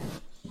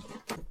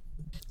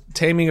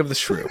 Taming of the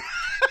Shrew.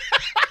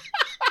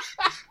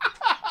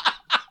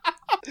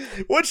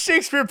 What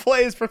Shakespeare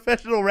play is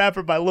Professional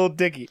Rapper by Lil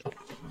Dicky?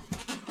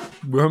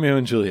 Romeo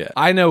and Juliet.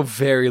 I know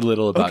very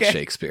little about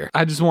Shakespeare.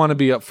 I just want to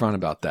be upfront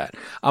about that.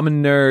 I'm a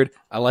nerd.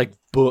 I like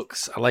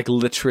books. I like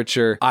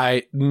literature.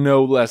 I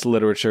know less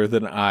literature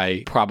than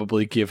I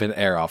probably give an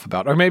air off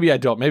about. Or maybe I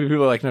don't. Maybe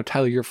people are like, no,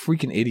 Tyler, you're a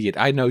freaking idiot.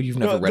 I know you've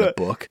never read a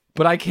book,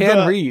 but I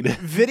can read.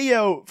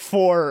 Video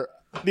for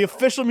the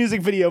official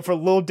music video for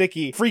Lil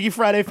Dicky, Freaky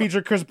Friday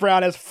feature Chris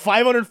Brown, has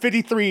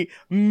 553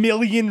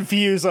 million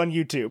views on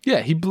YouTube.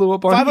 Yeah, he blew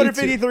up on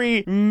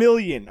 553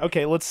 million.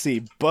 Okay, let's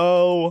see.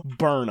 Bo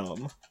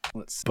Burnham.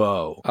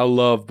 Bo. I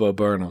love Bo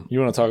Burnham. You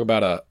want to talk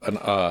about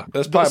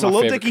that's probably so my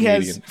Lil favorite Dicky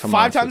has comedian,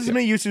 5 times as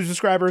many YouTube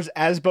subscribers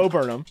as Bo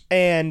Burnham,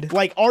 and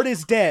like Art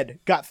is Dead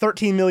got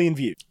 13 million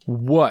views.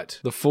 What?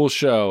 The full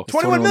show.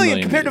 21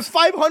 million compared to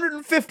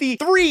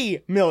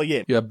 553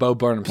 million. Yeah, Bo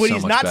Burnham's but so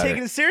he's much not better.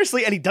 taking it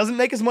seriously, and he doesn't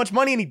make as much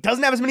money, and he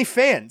doesn't have as many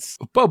fans.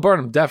 Bo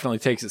Burnham definitely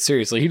takes it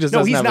seriously. He just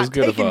doesn't have as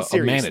good of a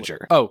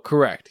manager. Oh,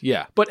 correct.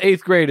 Yeah. But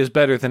 8th grade is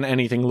better than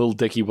anything Lil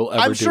Dicky will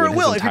ever do. I'm sure it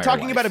will if you're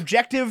talking life. about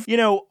objective,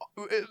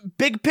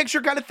 big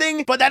picture kind of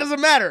thing, but that doesn't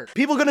matter.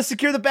 People are going to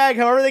secure the bag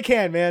however they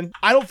can, man.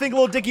 I don't think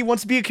Lil Dicky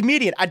wants to be a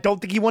comedian. I don't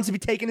think he wants to be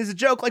taken as a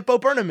joke like Bo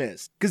Burnham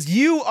is. Because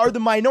you are the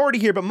minority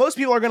here, but most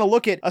people are going to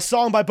look at a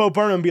song by Bo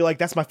Burnham and be like,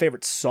 that's my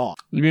favorite song.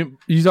 You mean,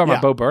 you talking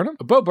about Bo Burnham?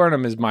 Bo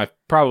Burnham is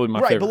probably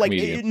my favorite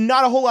comedian. But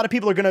not a whole lot of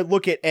people are going to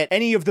look at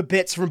any of the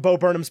bits from Bo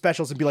Burnham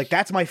specials and be like,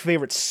 that's my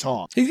favorite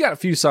song. He's got a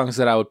few songs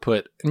that I would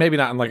put, maybe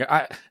not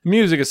in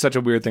music is such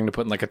a weird thing to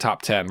put in like a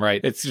top 10,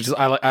 right? It's just,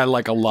 I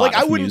like a lot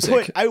of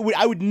music. I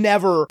would never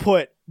never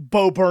put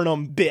Bo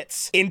Burnham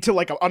bits into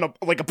like a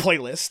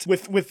playlist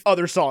with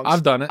other songs.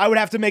 I've done it. I would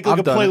have to make like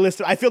a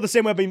playlist. I feel the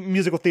same way about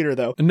musical theater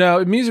though.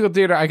 No, musical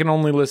theater I can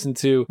only listen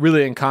to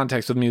really in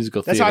context with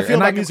musical theater. That's how I feel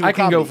about musical I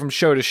can comedy. go from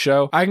show to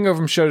show. I can go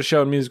from show to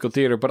show in musical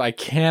theater, but I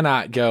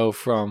cannot go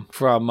from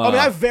I mean,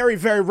 I very,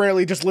 very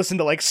rarely just listen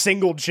to like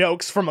single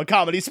jokes from a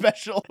comedy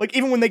special. Like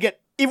even when they get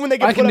I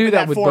put can up do in that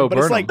that with form, Bo but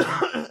it's Burnham.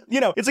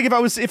 like it's like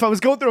if I was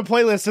going through a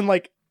playlist and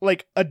like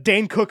a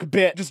Dane Cook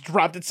bit just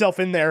dropped itself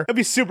in there, it'd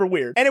be super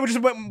weird, and it would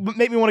just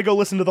make me want to go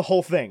listen to the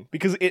whole thing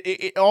because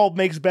it all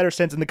makes better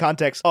sense in the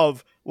context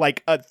of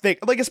like a thing.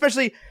 Like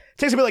especially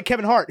takes a bit like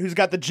Kevin Hart, who's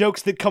got the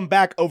jokes that come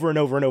back over and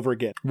over and over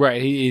again.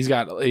 Right, he's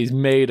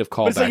made of callback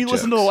But it's like you jokes.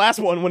 listen to the last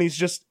one when he's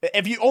just,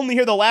 if you only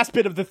hear the last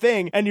bit of the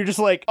thing and you're just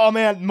like, oh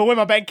man, the way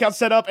my bank account's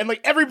set up, and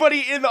like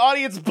everybody in the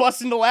audience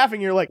busts into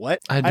laughing, you're like,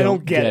 what? I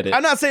don't get it.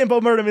 I'm not saying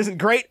Bo Burnham isn't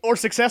great or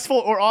successful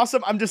or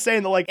awesome. I'm just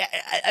saying that like,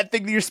 I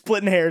think that you're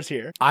splitting hairs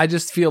here. I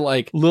just feel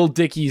like Lil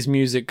Dicky's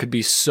music could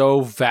be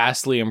so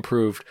vastly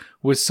improved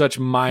with such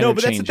minor No,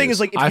 but that's changes. the thing is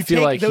like, if I you feel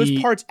take like those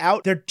parts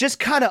out, they're just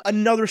kind of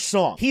another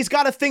song. He's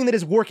got a thing that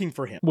is working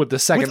for him. with the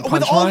second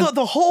With all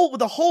punchline.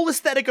 the whole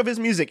aesthetic of his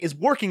music is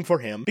working for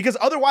him because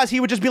otherwise he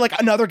would just be like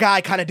another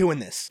guy kind of doing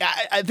this.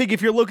 I think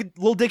if you're looking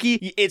at Lil Dicky,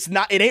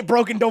 it ain't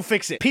broken, don't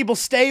fix it. People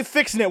stay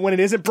fixing it when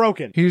it isn't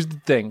broken. Here's the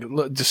thing.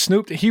 Look,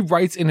 Snoop, he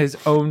writes in his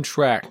own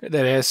track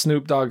that has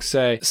Snoop Dogg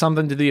say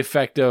something to the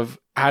effect of,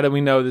 how do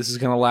we know this is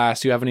going to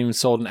last? You haven't even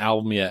sold an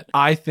album yet.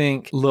 I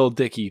think Lil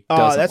Dicky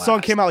doesn't That song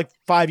last. came out like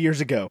 5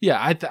 years ago.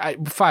 Yeah,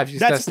 5 years.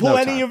 That's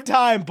plenty no time. of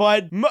time,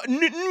 bud.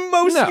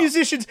 Most No.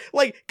 musicians,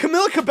 like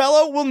Camila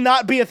Cabello, will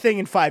not be a thing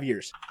in 5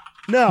 years.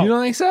 No. You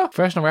don't think so?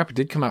 Professional Rapper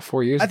did come out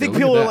 4 years I ago. think Look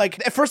people at were that.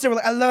 like, at first they were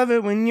like, I love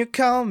it when you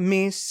call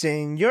me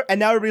senor. And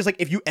now everybody's like,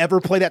 if you ever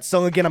play that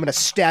song again, I'm going to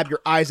stab your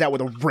eyes out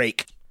with a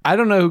rake. I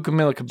don't know who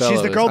Camila Cabello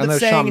She's the girl is. I know that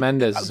sang Shawn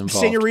Mendes is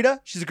involved.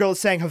 Senorita. She's the girl that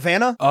sang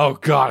Havana. Oh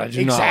God, I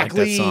do not like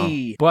that Exactly.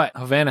 song. But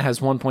Havana has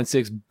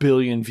 1.6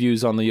 billion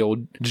views on the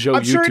old Joe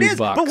I'm YouTube sure it is,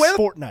 box. but where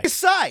Fortnite?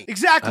 Aside.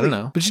 Exactly. I don't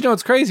know. But you know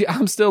what's crazy?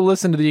 I'm still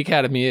listening to the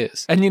Academy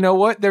Is. And you know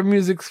what? Their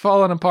music's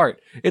falling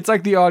apart. It's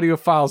like the audio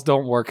files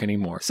don't work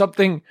anymore.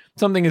 Something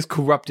is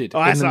corrupted.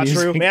 Oh, that's in the not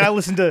music. true. Man, I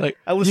listened to Like,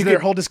 I listened you to their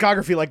could- whole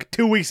discography like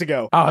 2 weeks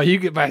ago. Oh, you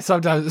get by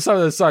sometimes some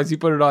of those songs you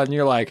put it on and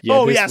you're like, yeah,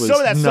 oh this yeah, was some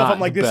of that stuff not I'm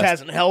like, the this best.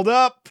 hasn't held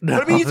up. No,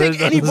 But I mean, you take this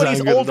doesn't anybody's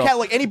sound good old at all. cat,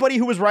 like anybody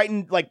who was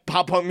writing like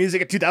pop punk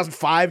music in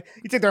 2005,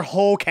 you take their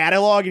whole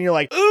catalog and you're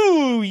like,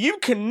 ooh, you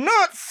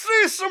cannot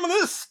say some of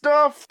this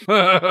stuff.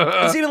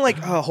 It's even like,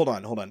 oh, hold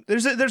on.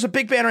 There's a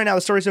big band right now.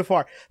 The story so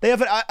far, they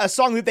have a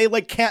song that they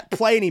like can't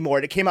play anymore.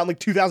 And it came out in like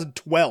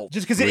 2012,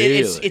 just because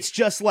it's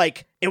just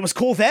like it was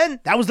cool then.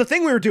 That was the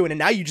thing we were doing, and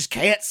now you just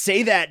can't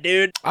say that,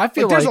 dude. I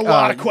feel there's like a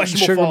lot of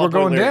questionable Sugar We're follow-up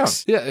Going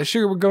lyrics. Down. Yeah,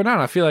 Sugar We're Going Down.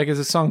 I feel like it's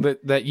a song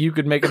that you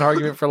could make an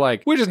argument for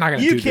like, we're just not going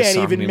to You do this can't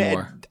song even.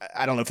 anymore.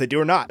 I don't know if they do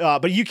or not,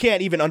 but you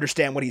can't even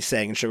understand what he's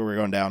saying in Sugar We're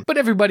Going Down. But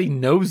everybody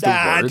knows the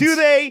words. Do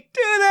they?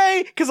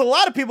 Because a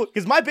lot of people,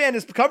 because my band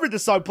has covered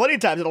this song plenty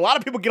of times, and a lot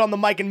of people get on the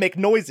mic and make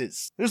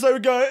noises. There's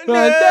like,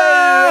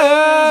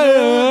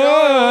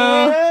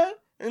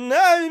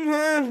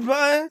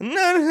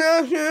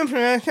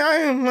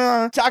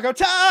 taco,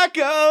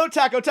 taco,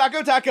 taco,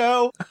 taco,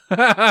 taco.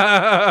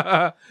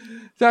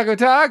 Taco,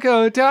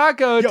 taco,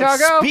 taco, Yo,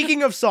 taco.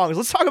 speaking of songs,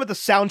 let's talk about the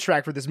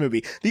soundtrack for this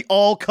movie. The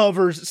all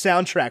covers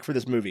soundtrack for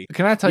this movie.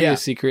 Can I tell you Yeah. a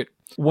secret?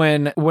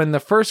 When the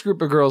first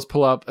group of girls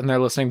pull up and they're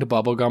listening to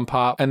Bubblegum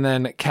Pop, and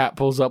then Kat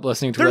pulls up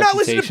listening to They're not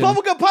listening Reputation,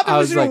 to Bubblegum Pop. They're I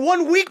was listening to like,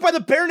 1 Week by the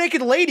Bare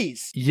Naked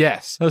Ladies.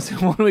 yes. That was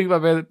 1 week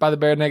by the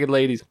Bare Naked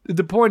Ladies.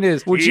 The point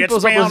is, when she It's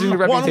pulls up been listening to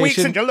 1 week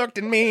Reputation, since you looked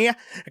at me. I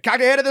cocked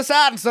your head to the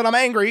side and said I'm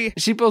angry.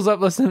 she pulls up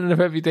listening to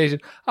Reputation.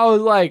 I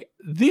was like,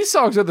 these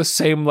songs are the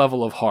same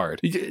level of hard.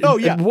 Oh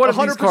yeah, One of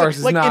these 100%. cars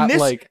is like not in this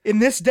like in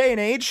this day and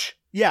age.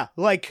 Yeah,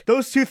 like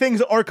those two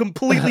things are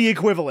completely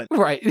equivalent.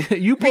 right.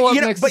 You pull up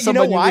next to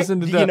somebody you why? listen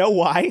to You know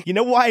why? You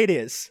know why it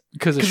is?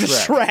 because of Because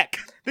of Shrek. Shrek.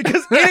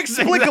 Because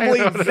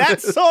inexplicably, exactly what it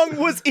that is. song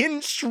was in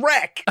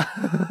Shrek.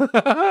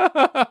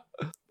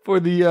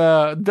 For the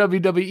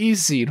WWE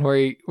scene where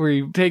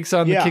he takes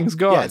on the King's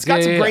Guard. Yeah, it's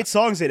got some great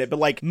songs in it, but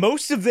like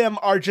most of them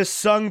are just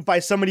sung by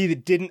somebody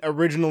that didn't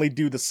originally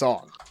do the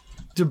song.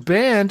 The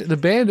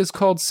band is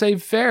called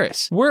Save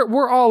Ferris.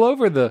 We're all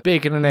over the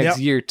Bacon and Eggs Yep.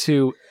 year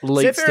 2,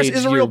 late Save Ferris stage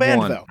is a year real band,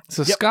 1. though. It's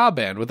a Yep. ska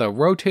band with a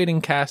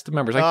rotating cast of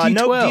members, like D12.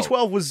 No,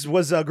 D12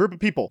 was a group of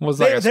people. Was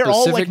like a They're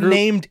all specific like group?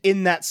 named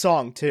in that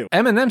song too.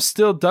 Eminem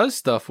still does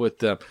stuff with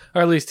them,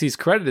 or at least he's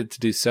credited to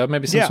do so.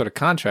 Maybe some Yeah. sort of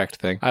contract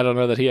thing. I don't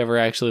know that he ever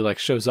actually like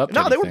shows up. To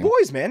No, they were anything.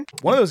 boys, man.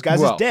 One of those guys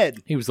Well, is dead.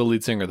 He was the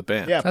lead singer of the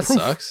band. Yeah, that Proof.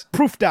 sucks.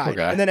 Proof died, Poor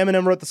guy. and then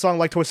Eminem wrote the song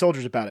 "Like Toy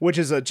Soldiers" about it, which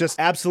is a just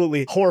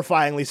absolutely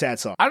horrifyingly sad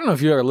song. I don't know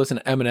if you ever listen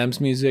to Eminem's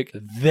music.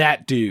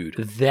 That dude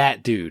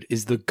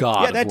is the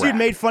god. Yeah, that of dude rap.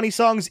 may funny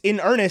songs in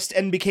earnest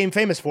and became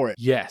famous for it.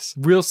 Yes,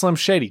 Real Slim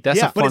Shady. That's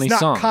Yeah, a funny but it's not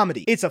song.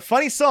 comedy. It's a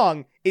funny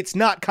song. It's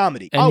not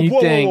comedy. And you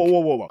whoa, think-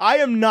 whoa. I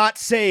am not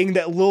saying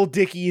that Lil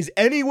Dicky is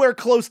anywhere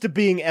close to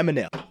being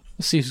Eminem.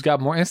 Let's see who's got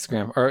more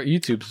Instagram or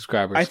YouTube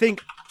subscribers. I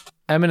think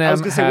Eminem I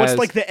was gonna say, what's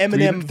like the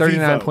Eminem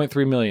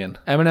 39.3 million.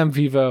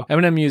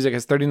 Eminem Music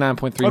has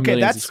 39.3 million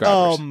that's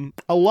subscribers.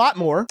 a lot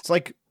more.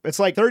 It's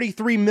like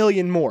 33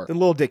 million more than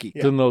Lil Dicky.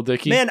 Yeah. Than Lil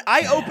Dicky. Man,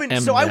 I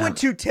went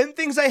to 10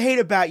 Things I Hate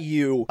About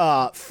You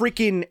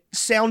freaking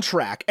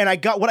soundtrack, and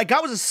what I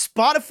got was a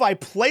Spotify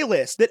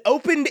playlist that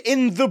opened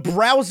in the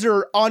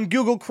browser on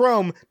Google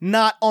Chrome,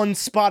 not on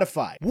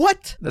Spotify.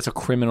 What? That's a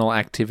criminal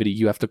activity.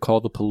 You have to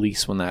call the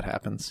police when that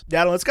happens.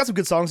 Yeah, I don't know. It's got some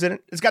good songs in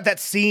it. It's got that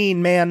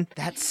scene, man.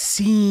 That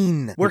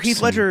scene where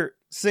Heath Ledger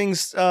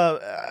sings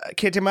Can't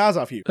Take My Eyes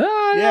Off You.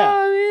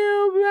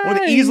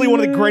 Yeah. Easily one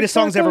of the greatest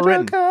songs ever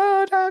written. Can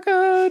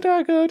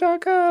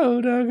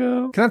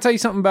I tell you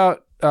something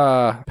about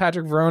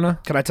Patrick Verona?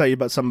 Can I tell you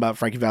about something about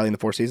Frankie Valli and the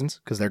Four Seasons?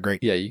 Because they're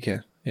great. Yeah, you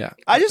can. Yeah.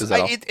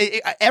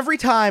 Every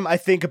time I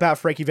think about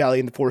Frankie Valli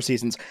and the Four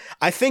Seasons,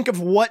 I think of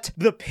what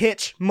the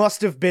pitch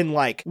must have been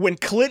like when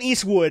Clint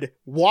Eastwood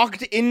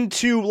walked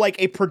into like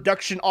a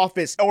production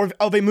office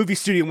of a movie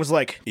studio and was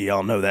like,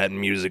 "Y'all know that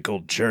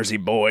musical Jersey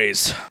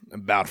Boys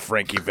about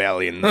Frankie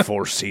Valli and the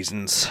Four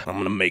Seasons? I'm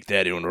gonna make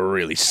that into a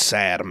really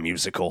sad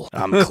musical.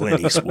 I'm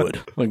Clint Eastwood.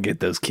 We'll get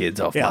those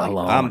kids off my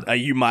lawn.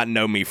 You might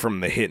know me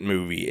from the hit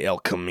movie El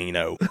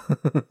Camino."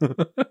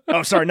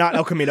 Oh, sorry, not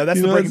El Camino.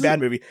 That's the Breaking Bad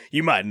movie.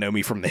 You might know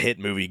me from the hit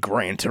movie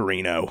Gran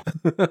Torino.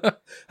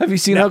 Have you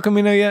seen El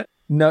Camino yet?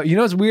 No. You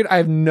know what's weird? I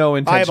have no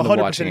intention of watching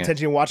it. I have 100%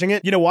 intention of watching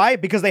it. You know why?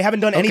 Because they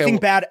haven't done anything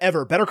bad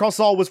ever. Better Call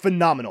Saul was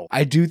phenomenal.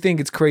 I do think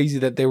it's crazy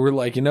that they were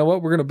like, you know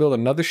what? We're going to build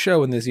another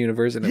show in this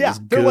universe, and it was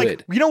good. They're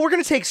like, we're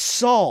going to take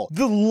Saul,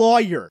 the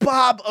lawyer,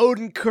 Bob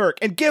Odenkirk,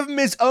 and give him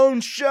his own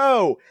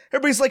show.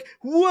 Everybody's like,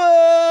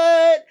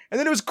 what? And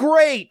then it was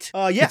great.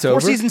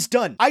 Four Seasons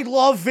done. I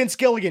love Vince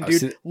Gilligan,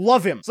 dude.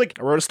 Love him. It's like,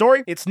 I wrote a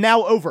story. It's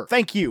now over.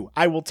 Thank you.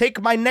 I will take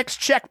my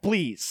next check,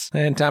 please.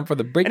 And time for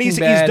the Breaking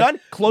Bad. And he's done.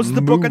 Closes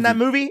the book on that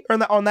movie,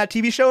 or on that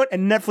TV show,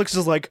 and Netflix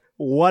is like,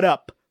 what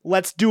up?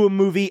 Let's do a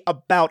movie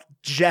about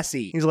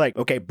Jesse. He's like,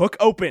 okay, book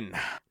open.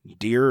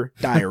 Dear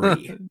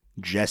Diary.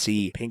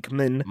 Jesse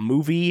Pinkman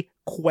movie ?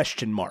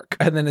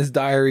 And then his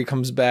diary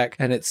comes back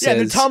and it says... Yeah,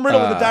 and then Tom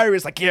Riddle in the diary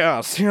is like,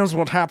 yes, here's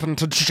what happened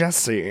to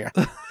Jesse.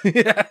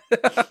 Yeah.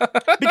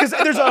 Because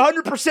there's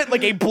 100%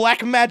 like a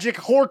black magic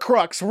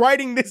Horcrux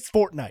writing this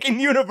Fortnite in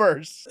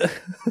universe.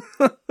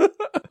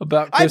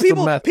 About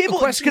crystal meth. People,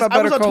 because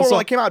I was on tour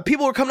when it came out,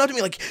 people were coming up to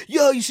me like,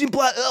 yo, you seen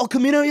El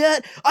Camino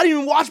yet? I didn't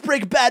even watch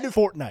Breaking Bad in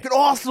Fortnite. It's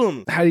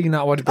awesome. How do you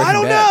not watch Breaking Bad? I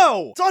don't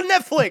know. It's on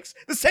Netflix.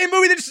 The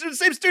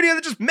same studio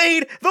that just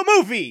made the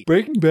movie.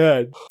 Breaking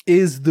Bad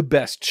is the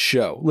best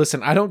show.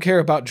 Listen, I don't care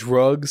about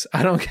drugs.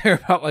 I don't care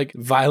about like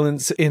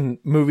violence in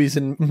movies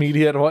and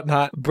media and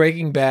whatnot.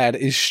 Breaking Bad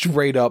is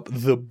straight up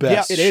the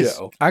best show. Is.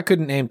 I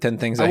couldn't name 10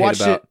 things I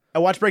hate about. I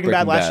watched Breaking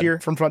Bad last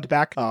year from front to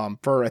back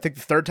for I think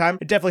the third time.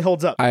 It definitely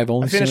holds up. I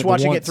finished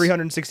watching it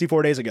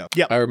 364 days ago.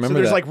 Yep. I remember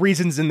there's like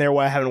reasons in there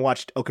why I haven't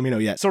watched El Camino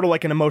yet. Sort of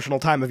like an emotional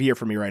time of year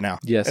for me right now.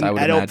 Yes, and I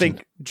would I don't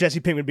think Jesse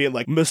Pinkman being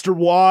like, Mr.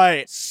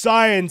 White,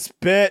 science,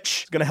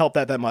 bitch, is going to help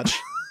that much.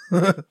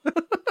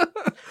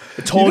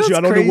 I told you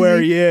I don't know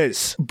where he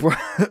is.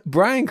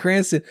 Bryan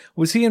Cranston,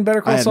 was he in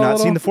Better Call Saul? I have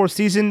not seen the fourth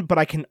season, but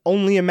I can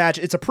only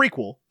imagine, it's a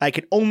prequel. I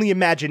can only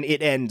imagine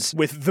it ends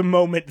with the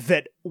moment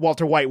that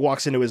Walter White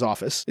walks into his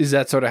office. Is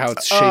that sort of how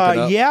it's shaping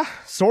up? Yeah,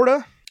 sort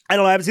of. I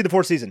don't know. I haven't seen the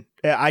fourth season.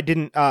 I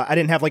didn't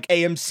have like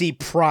AMC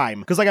Prime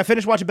because like I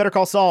finished watching Better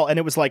Call Saul and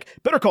it was like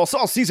Better Call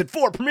Saul season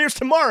 4 premieres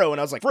tomorrow and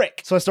I was like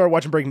frick. So I started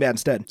watching Breaking Bad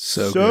instead.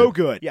 So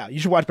good. Yeah, you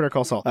should watch Better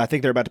Call Saul. I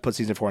think they're about to put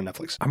season 4 on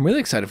Netflix. I'm really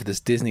excited for this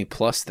Disney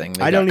Plus thing.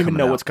 I don't even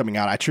know what's coming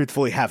out. I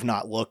truthfully have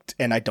not looked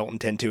and I don't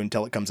intend to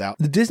until it comes out.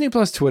 The Disney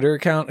Plus Twitter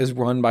account is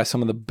run by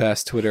some of the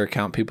best Twitter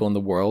account people in the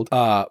world.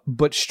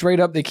 But straight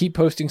up, they keep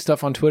posting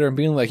stuff on Twitter and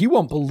being like, you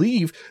won't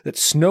believe that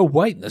Snow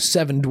White and the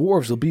Seven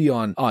Dwarves will be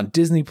on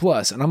Disney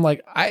Plus. And I'm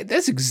like,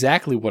 that's exactly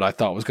what I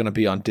thought was going to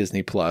be on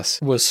Disney Plus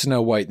was Snow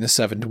White and the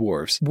Seven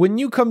Dwarves. When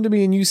you come to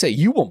me and you say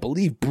you won't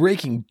believe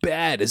Breaking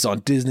Bad is on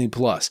Disney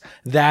Plus,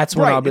 that's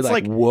when I'll be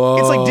like, whoa.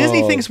 It's like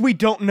Disney thinks we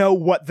don't know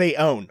what they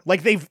own.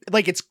 Like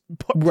it's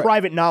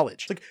private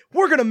knowledge. It's like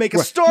we're gonna make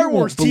a Star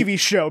Wars TV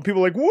show.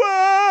 People are like,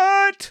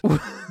 what?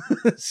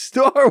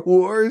 Star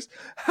Wars?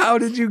 How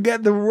did you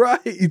get the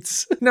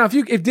rights? Now,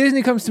 if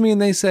Disney comes to me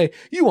and they say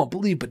you won't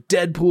believe, but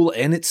Deadpool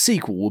and its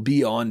sequel will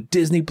be on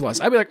Disney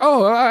Plus, I'd be like,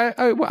 oh,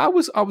 I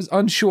was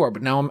unsure,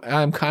 but now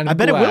I'm kind of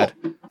glad. I bet it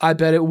will. I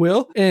bet it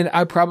will, and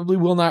I probably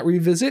will not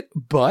revisit,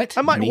 but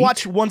I might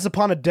watch Once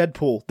Upon a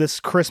Deadpool this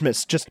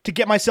Christmas just to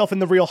get myself in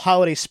the real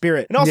holiday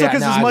spirit. And also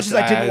because as much as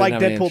I didn't like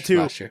Deadpool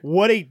 2,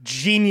 what a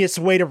genius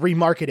way to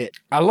remarket it.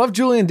 I love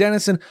Julian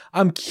Dennison.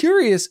 I'm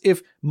curious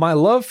if my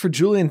love for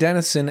Julian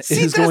Dennison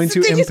is going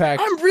to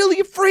impact... I'm really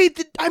afraid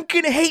that I'm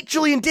going to hate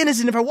Julian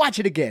Dennison if I watch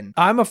it again.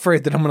 I'm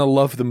afraid that I'm going to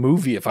love the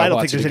movie if I watch it again. I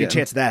don't think there's any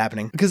chance of that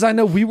happening. Because I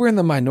know we were in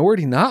the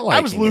minority not liking it.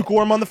 I was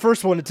lukewarm on the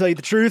first one, to tell you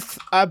the truth.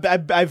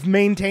 I've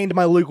maintained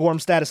my lukewarm lukewarm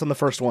status on the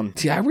first one.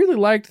 See, I really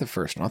liked the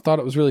first one. I thought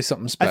it was really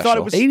something special. I thought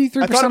it was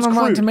 83% on Rotten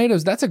crude.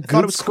 Tomatoes. That's a I thought it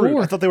good was score. crude.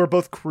 I thought they were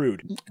both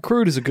crude.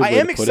 Crude is a good I way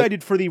am to put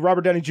excited for the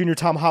Robert Downey Jr.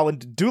 Tom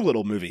Holland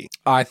Doolittle movie.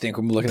 I think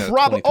I'm looking at 23%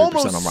 Probably, on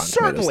almost Rotten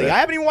certainly. Tomatoes. I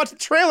haven't even watched the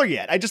trailer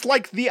yet. I just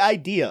like the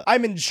idea.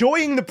 I'm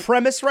enjoying the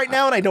premise right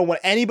now, and I don't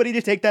want anybody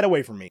to take that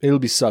away from me. It'll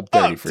be sub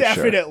 30 for sure.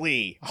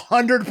 Definitely.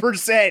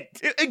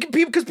 100%.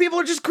 Because people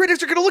are just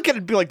critics are going to look at it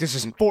and be like, this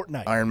isn't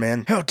Fortnite, Iron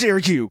Man. How dare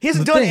you? He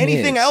hasn't The done thing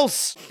anything is,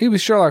 else. He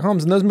was Sherlock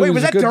Holmes, and those movies Wait,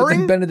 was are that good. But during?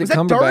 then Benedict Was that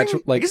Cumberbatch,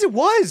 during? like, I guess it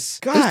was.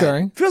 God. It was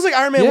during. Feels like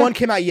Iron Man Yeah. 1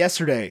 came out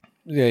yesterday.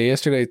 yeah,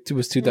 yesterday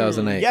was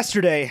 2008.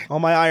 Yesterday. All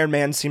my Iron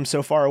Man seems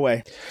so far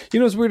away. You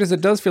know what's weird is it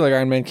does feel like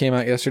Iron Man came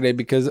out yesterday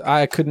because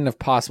I couldn't have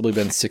possibly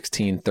been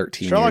 16,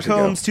 13 Sherlock years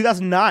Holmes,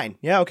 2009.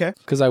 Yeah, okay.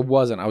 Because I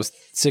wasn't. I was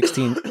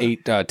 16,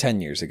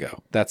 10 years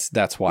ago. That's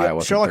why I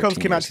wasn't. Sherlock Holmes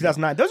 13 came out in years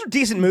ago. 2009. Those are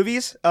decent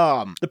movies.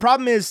 The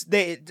problem is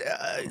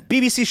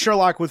BBC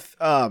Sherlock with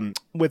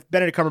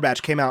Benedict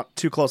Cumberbatch came out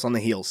too close on the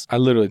heels. I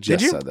literally just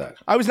Did you? said that.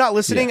 I was not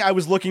listening. I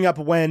was looking up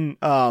when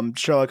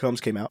Sherlock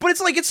Holmes came out. But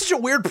it's like, it's such a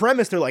weird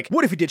premise. They're like,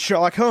 what if we did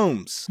Sherlock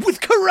Holmes with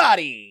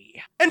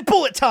karate and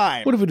bullet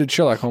time? What if we did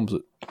Sherlock Holmes in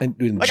Like,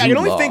 Jude I can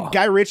only Law? think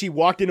Guy Ritchie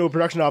walked into a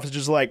production office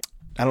just like,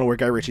 I don't know where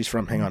Guy Ritchie's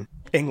from. Hang on.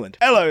 England.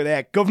 Hello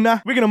there,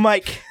 governor. We're gonna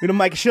make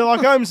a Sherlock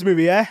Holmes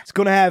movie, yeah? It's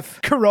gonna have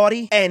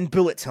karate and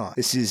bullet time.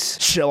 This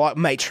is Sherlock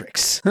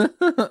Matrix.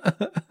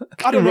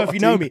 I don't know if you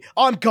know me.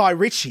 I'm Guy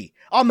Ritchie.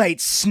 I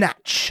made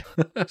Snatch.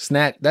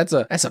 Snatch. That's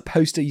a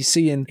poster you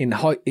see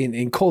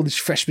in college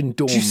freshman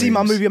dorm. Did you see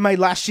my rooms. movie I made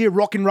last year,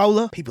 Rock and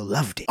Roller? People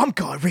loved it. I'm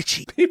Guy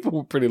Ritchie. People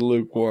were pretty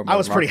lukewarm. I on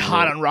was pretty Rock and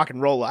hot Roll. on Rock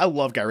and Roller. I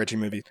love Guy Ritchie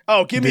movies.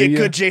 Oh, give me Do a ya?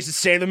 good Jason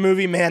Statham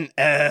movie, man.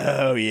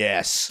 Oh,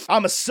 yes.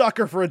 I'm a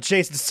sucker for a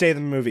Jason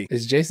Statham movie.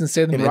 Is Jason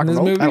Statham In in Rock this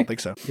and Roll? movie? I don't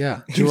think so.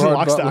 Yeah. He was in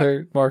Gerard Lockstock.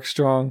 Butler, Mark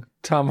Strong,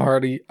 Tom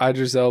Hardy,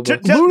 Idris Elba.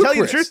 Tell you the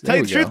Ludacris. truth. There Tell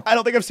you we the truth. go. I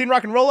don't think I've seen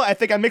Rock and Roller. I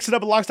think I mixed it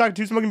up with Lock, Stock, and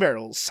Two Smoking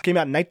Barrels. Came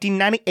out in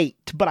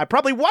 1998, but I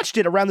probably watched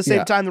it around the same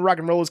Yeah. time the Rock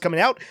and Roll was coming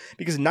out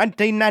because in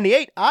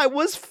 1998 I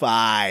was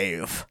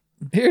 5.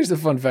 Here's the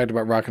fun fact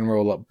about Rock and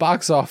Roll Up.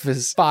 Box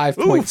office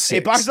 5.6. Hey,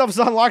 box office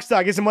on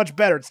Lockstock isn't much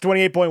better. It's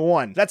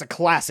 28.1. That's a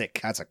classic.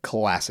 That's a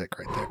classic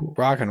right there.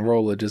 Rock and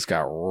Roller just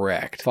got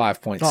wrecked.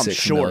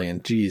 5.6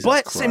 million. Jesus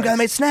But Christ. same guy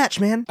made Snatch,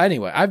 man.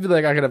 Anyway, I feel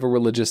like I could have a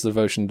religious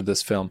devotion to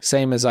this film.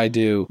 Same as I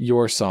do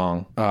your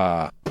song,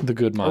 The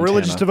Good Montana. A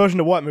religious devotion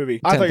to what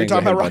movie? I 10 thought you were Things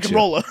talking I Hate about Rock About and You.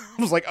 Roller.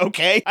 I was like,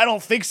 okay, I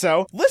don't think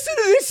so. Listen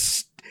to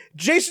this.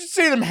 Jason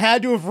Statham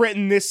had to have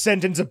written this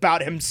sentence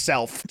about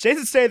himself.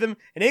 Jason Statham,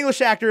 an English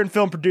actor and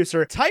film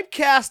producer,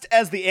 typecast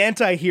as the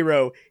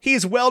anti-hero, he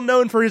is well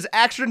known for his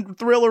action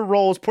thriller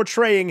roles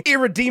portraying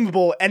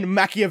irredeemable and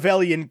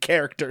Machiavellian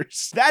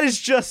characters. That is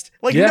just,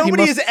 like, Yeah, he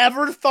nobody must- has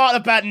ever thought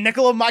about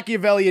Niccolo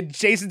Machiavelli and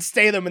Jason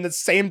Statham in the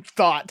same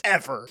thought,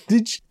 ever.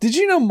 Did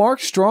you know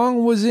Mark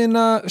Strong was in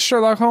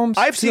Sherlock Holmes?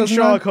 I've seen 2009?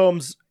 Sherlock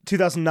Holmes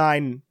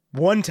 2009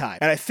 one time,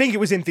 and I think it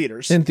was in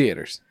theaters. in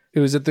theaters. It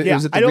was at the. Yeah, it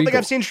was at the I don't think Regal.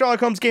 I've seen Sherlock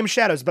Holmes Game of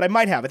Shadows, but I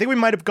might have. I think we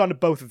might have gone to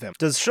both of them.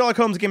 Does Sherlock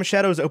Holmes Game of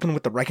Shadows open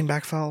with the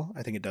Reichenbach file?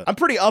 I think it does. I'm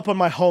pretty up on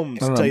my Holmes,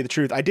 to don't tell know. you the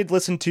truth. I did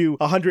listen to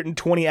a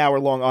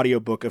 120-hour-long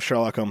audiobook of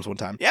Sherlock Holmes one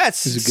time. Yeah,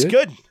 it's Is it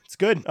good. It's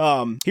good.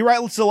 He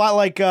writes a lot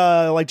like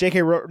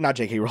J.K. not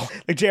J.K. Rowling,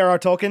 like J.R.R.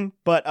 Tolkien,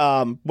 but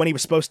when he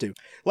was supposed to. Like,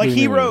 What do you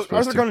he mean when he was wrote,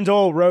 supposed Arthur to? Conan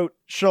Doyle wrote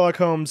Sherlock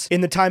Holmes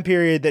in the time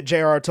period that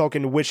J.R.R.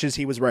 Tolkien wishes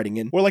he was writing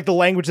in, where like the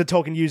language that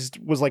Tolkien used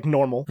was like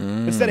normal.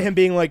 Instead of him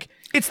being like,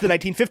 it's the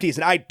 1950s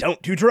and I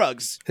don't do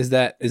drugs. Was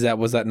that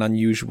an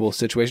unusual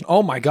situation?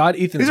 Oh my God,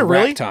 Ethan! Is It's it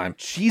really? rap time.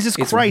 Jesus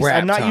It's Christ, rap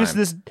I'm not time. used to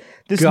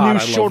this God, new I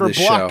love shorter this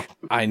block. show.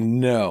 I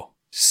know.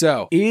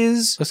 So,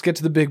 let's get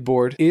to the big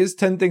board. Is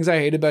 10 Things I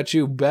Hate About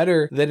You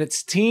better than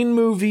its teen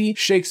movie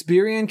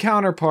Shakespearean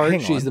counterpart, Hang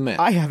She's on. the Man?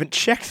 I haven't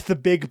checked the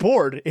big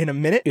board in a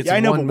minute. It's yeah, I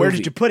know, one but where movie.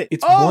 did you put it?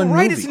 It's oh, one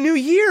right, movie. it's a new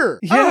year.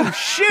 Yeah. Oh,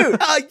 shoot.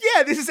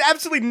 Yeah, this is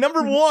absolutely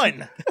number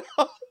one.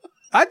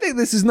 I think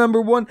this is number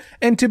one.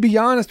 And to be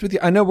honest with you,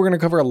 I know we're going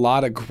to cover a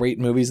lot of great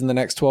movies in the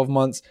next 12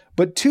 months,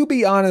 but to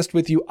be honest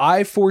with you,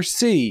 I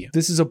foresee,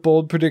 this is a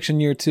bold prediction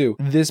year two,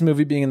 this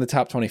movie being in the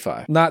top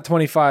 25. Not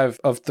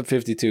 25 of the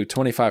 52,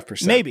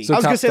 25%. Maybe. So I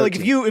was top going to say, like,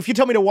 13. if you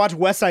tell me to watch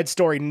West Side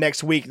Story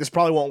next week, this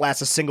probably won't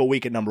last a single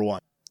week at number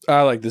one.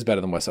 I like this better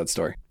than West Side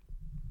Story.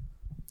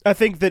 I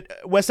think that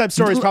West Side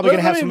Story is probably Let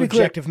going to have me some be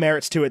clear. objective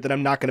merits to it that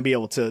I'm not going to be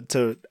able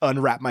to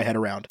unwrap my head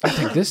around. I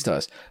think this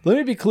does. Let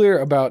me be clear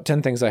about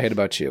 10 Things I Hate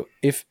About You.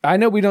 If I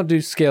know we don't do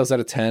scales out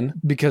of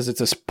 10 because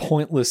it's a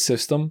pointless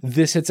system,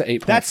 this hits an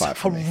 8.5 That's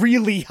for me.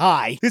 really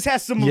high. This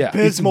has some Yeah,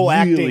 abysmal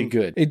it's really acting.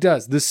 good. It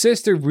does. The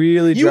sister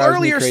really You drives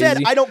earlier me crazy. said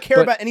I don't care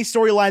but about any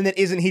storyline that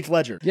isn't Heath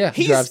Ledger. Yeah,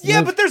 drives me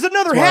but there's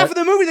another That's why half of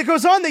the movie that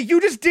goes on that you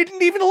just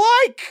didn't even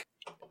like.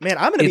 Man,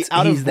 I'm going to be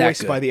out of he's that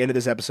voice good. by the end of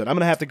this episode. I'm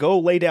going to have to go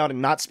lay down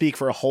and not speak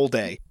for a whole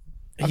day.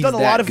 I've He's done a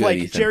that lot of good, like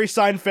Ethan. Jerry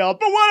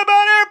Seinfeld, but what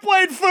about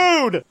airplane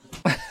food?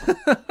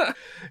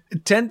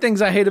 10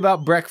 things I hate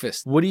about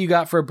breakfast. What do you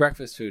got for a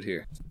breakfast food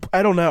here?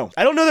 I don't know.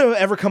 I don't know that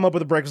I've ever come up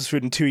with a breakfast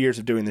food in 2 years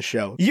of doing the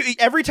show.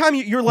 Every time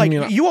you're like,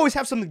 you always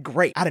have something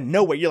great out of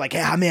nowhere. You're like,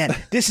 yeah, man,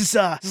 this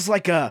is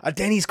like a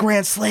Denny's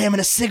Grand Slam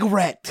and a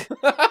cigarette.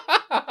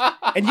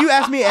 And you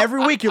ask me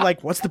every week, you're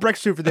like, what's the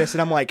breakfast food for this?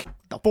 And I'm like,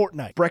 the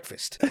Fortnite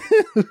breakfast.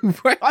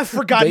 I've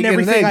forgotten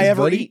everything I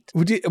ever eat.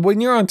 When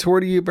you're on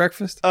tour, do you eat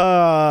breakfast?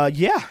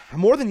 Yeah,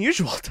 more than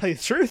usual, I'll tell you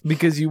the truth.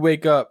 Because you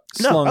wake up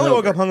No, I only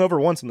woke up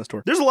hungover once on this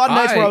tour. There's a lot of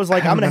nights where I was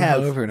like, I'm going to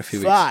have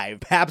 5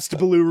 Pabst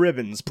Blue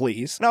Ribbons,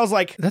 please. And I was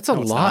like, that's a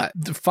lot.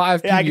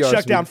 5 PBRs. Yeah, I can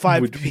chuck down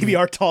 5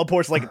 PBR tall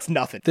boys like it's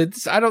nothing.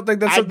 I don't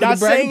think that's something I'm not to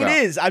brag saying about.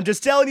 it is. I'm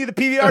just telling you the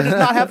PBR does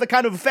not have the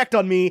kind of effect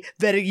on me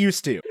that it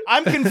used to.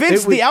 I'm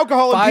convinced the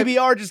alcohol in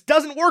PBR just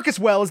doesn't work as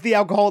well as the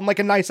alcohol in like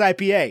a nice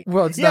IPA.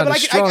 Well, it's not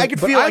as strong. I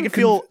could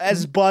feel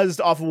as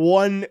buzzed off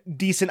one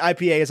decent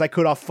IPA as I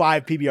could off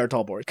 5 PBR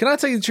tall boys. Can I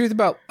tell you the truth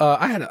about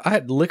I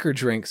had liquor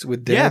drinks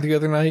with dinner the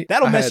other night.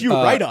 That'll mess you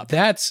right up.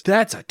 That's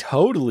a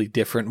totally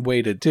different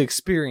way to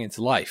experience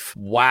life.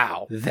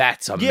 Wow,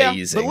 that's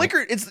amazing. Yeah, but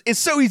liquor, it's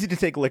so easy to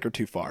take liquor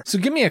too far. So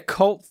give me a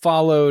cult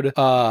followed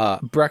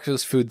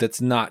breakfast food that's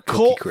not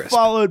Cookie Crisp.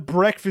 Cult followed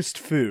breakfast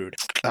food.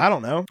 I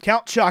don't know.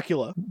 Count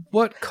Chocula.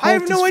 What cult? I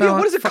have no idea.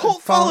 What is a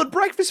cult followed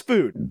breakfast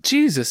food?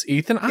 Jesus,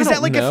 Ethan, I don't know. Is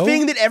that like a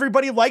thing that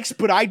everybody likes,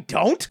 but I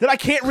don't? That I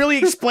can't really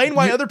explain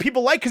why other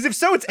people like? Because if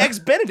so, it's Eggs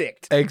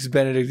Benedict. Eggs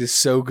Benedict is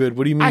so good.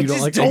 What do you mean you don't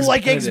like Eggs Benedict? I just don't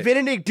like Eggs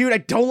Benedict, dude. I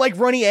don't like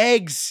runny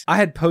eggs. I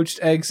had poached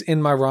eggs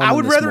in my ramen I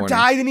would rather morning.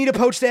 die than eat a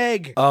poached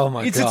egg. Oh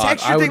my god. It's a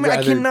texture thing, man.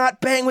 I cannot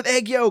bang with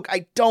egg yolk.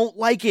 I don't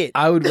like it.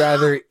 I would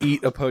rather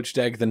eat a poached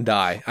egg than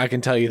die. I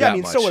can tell you that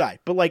much. So would I.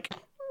 But like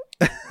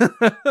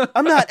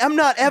I'm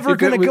not ever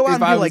gonna go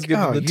out and be like,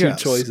 oh, the two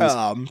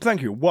choices.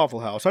 Thank you, Waffle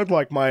House. I'd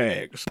like my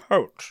eggs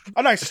poached.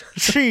 A nice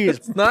cheese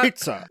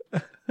pizza.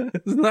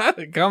 It's not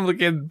a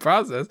complicated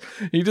process.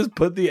 You just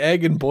put the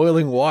egg in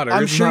boiling water.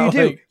 I'm sure you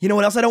do. You know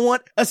what else I don't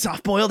want? A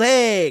soft-boiled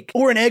egg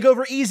or an egg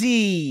over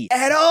easy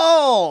at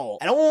all.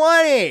 I don't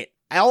want it.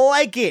 I don't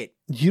like it.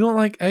 You don't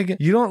like egg?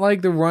 You don't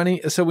like the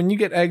runny? So when you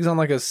get eggs on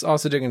like a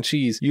sausage, egg, and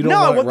cheese, you don't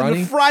want runny? No, I want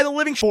them to fry the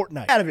living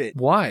Fortnite out of it.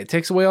 Why? It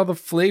takes away all the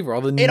flavor,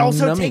 all the It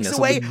also takes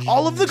away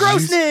all of the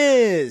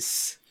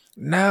grossness.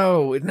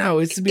 No,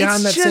 it's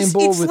behind that same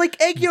bowl with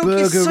like egg yolk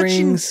burger is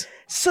rings.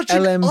 Such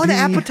an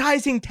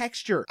unappetizing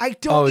texture. I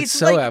don't. Oh, it's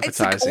so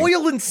appetizing. It's like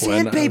oil and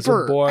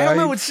sandpaper. I don't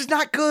know. It's just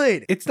not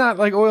good. It's not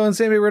like oil and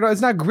sandpaper at all.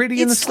 It's not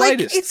gritty in the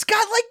slightest. It's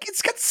got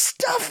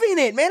stuff in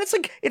it, man. It's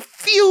like it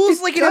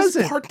feels like it has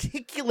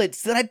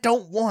particulates that I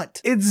don't want.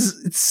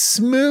 It's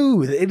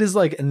smooth. It is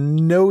like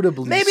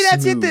notably. Maybe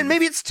that's it then.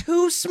 Maybe it's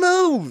too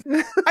smooth.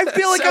 I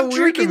feel like I'm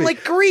drinking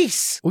like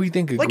grease. What do you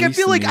think? Like I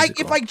feel like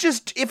if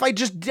I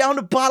just downed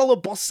a bottle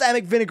of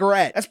balsamic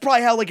vinaigrette, that's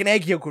probably how like an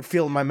egg yolk would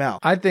feel in my mouth.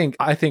 I think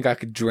I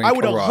could drink. I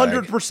would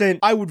 100%.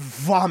 I would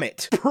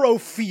vomit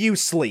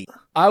profusely.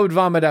 I would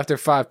vomit after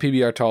 5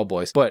 PBR tall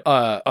boys, but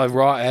a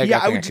raw egg.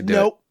 Yeah, I could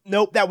do it.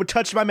 Nope, that would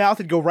touch my mouth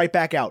and go right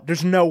back out.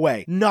 There's no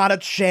way. Not a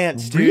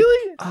chance, dude.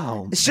 Really?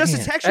 Oh, it's just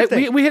a texture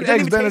thing. We hit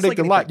Eggs Benedict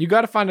a lot. You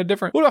got to find a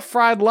different. What about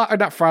fried lox?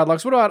 Not fried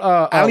lox. What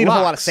about I don't eat a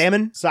whole lot of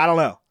salmon, so I don't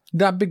know.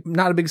 Not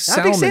a big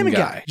salmon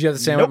guy. Did you have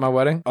the salmon at my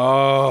wedding?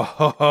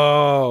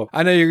 Oh,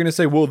 I know you're gonna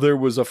say, well, there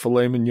was a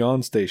filet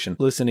mignon station.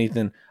 Listen,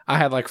 Ethan, I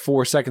had like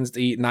 4 seconds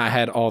to eat, and I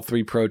had all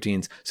 3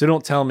 proteins. So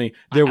don't tell me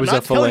there was a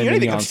filet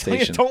mignon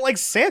station. I don't like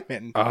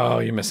salmon. Oh,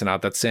 you're missing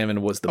out. That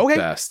salmon was the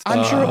best.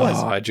 I'm sure it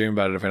was. I dream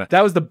about it every night.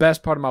 That was the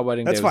best part of my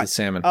wedding day. Was the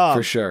salmon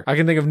for sure. I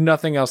can think of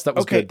nothing else that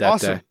was good that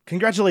day.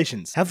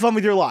 Congratulations. Have fun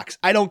with your lox.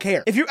 I don't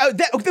care. If you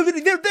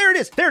there it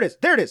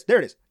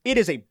is. It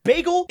is a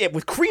bagel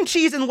with cream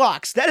cheese and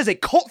lox. That is a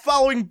cult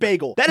following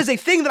bagel. That is a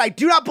thing that I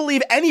do not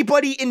believe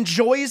anybody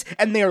enjoys,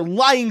 and they are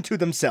lying to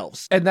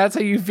themselves. And that's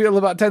how you feel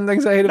about 10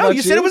 things I hate about you? No,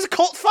 you said it was a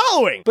cult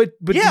following. But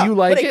yeah, do you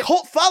like it? But a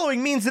cult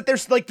following means that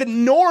there's like the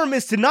norm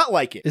is to not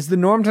like it. Is the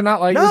norm to not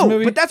like this movie?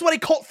 No, but that's what a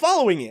cult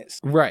following is.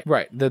 Right.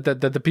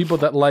 The people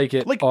that like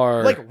it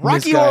are like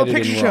Rocky Horror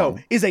Picture Show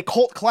is a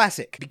cult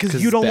classic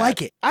because you don't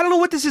like it. I don't know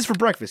what this is for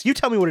breakfast. You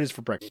tell me what it is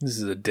for breakfast. This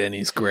is a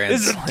Denny's Grand Slam.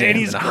 This is a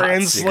Denny's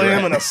Grand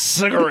Slam and a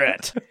cigarette.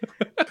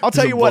 I'll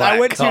tell you what. I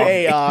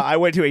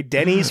went to a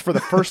Denny's for the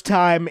first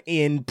time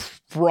in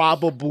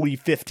probably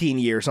 15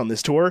 years on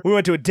this tour. We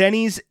went to a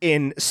Denny's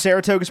in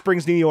Saratoga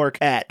Springs, New York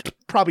at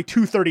probably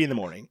 2:30 in the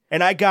morning,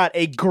 and I got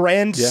a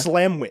Grand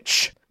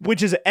Slamwich,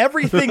 which is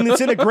everything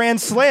that's in a Grand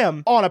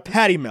Slam on a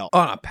patty melt.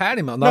 On a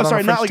patty melt? Not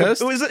like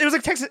toast? It was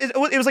like Texas. It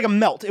was like a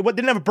melt. It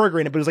didn't have a burger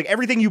in it, but it was like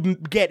everything you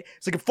get.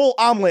 It's like a full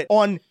omelet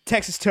on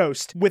Texas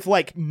toast with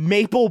like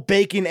maple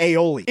bacon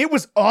aioli. It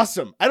was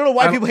awesome. I don't know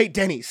why people hate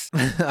Denny's.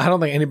 I don't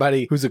think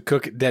anybody who's a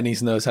cook at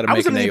Denny's knows how to make an aioli. I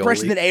was under the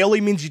impression that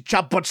aioli means you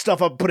chop a bunch of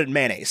stuff up and put it in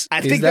mayonnaise.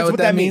 I think that's what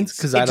that means.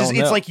 Because I don't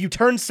know. It's like you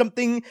turn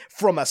something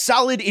from a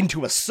solid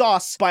into a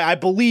sauce by, I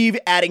believe,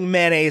 adding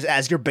mayonnaise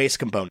as your base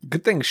component.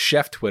 Good thing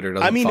Chef Twitter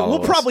doesn't follow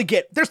we'll probably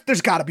get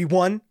there's got to be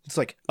one. It's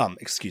like,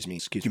 excuse me,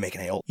 you make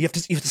an aioli. You have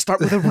to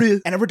start with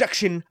a and a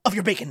reduction of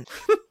your bacon.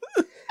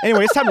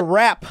 Anyway, it's time to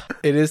wrap.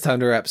 It is time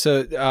to wrap.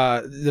 So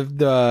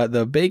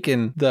the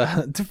bacon,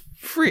 the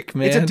freak,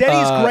 man. It's a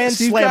Denny's Grand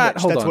so you've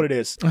Slamwich. hold That's on. what it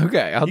is.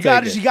 Okay, You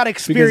got to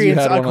experience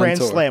had a one on Grand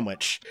tour.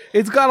 Slamwich.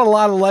 It's got a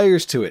lot of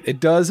layers to it. It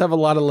does have a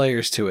lot of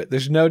layers to it.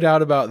 There's no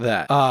doubt about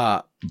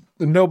that.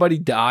 Nobody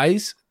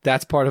dies.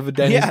 That's part of a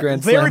Denny's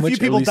Grand very Slamwich. few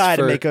people at least die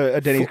to for- make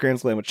a Denny's Grand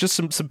Slamwich. Just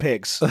some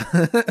pigs.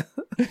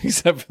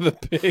 except for the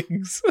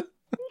pigs.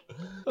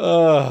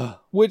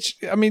 Which,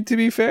 I mean, to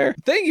be fair,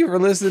 thank you for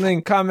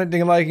listening,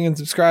 commenting, liking, and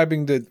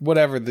subscribing to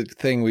whatever the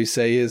thing we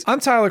say is.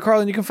 I'm Tyler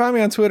Carlin. You can find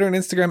me on Twitter and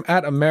Instagram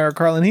at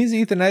AmeriCarlin. He's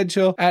Ethan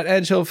Edgehill at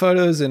Edgehill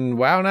Photos and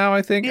Wow Now,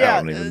 I think. Yeah, I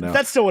don't even know.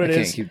 that's still what it I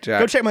is. can't keep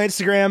track. Go check my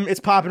Instagram. It's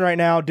popping right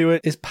now. Do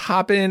it. It's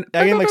popping.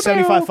 I gained like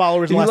 75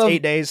 followers in the If you last love-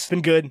 8 days.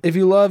 Been good. If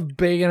you love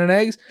bacon and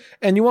eggs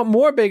and you want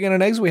more bacon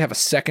and eggs, we have a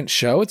second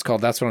show. It's called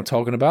That's What I'm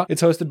Talking About.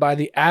 It's hosted by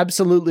the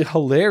absolutely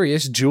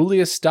hilarious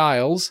Julia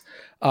Stiles,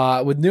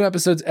 with new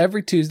episodes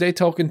every Tuesday,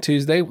 Talking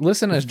Tuesday.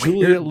 Listen as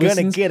Julia You're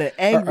listens. gonna get an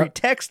angry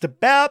text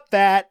about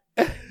that.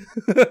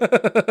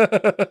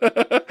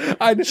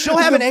 She'll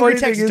have an angry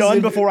text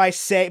done before I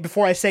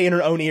say in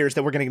her own ears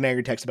that we're gonna get an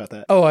angry text about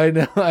that. Oh, I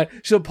know.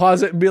 She'll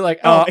pause it and be like,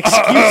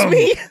 Excuse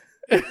me?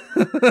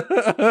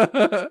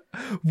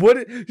 What?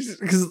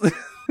 Because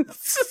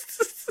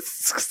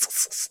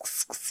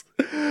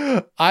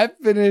I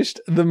finished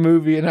the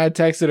movie and I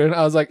texted her and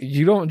I was like,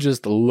 "You don't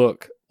just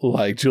look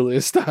like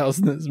Julia Stiles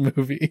in this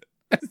movie."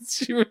 And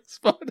she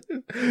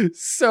responded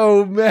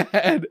so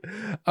mad.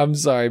 I'm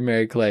sorry,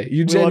 Mary Clay.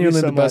 You're We love you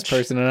genuinely so the best much.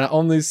 person, and I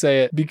only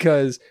say it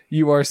because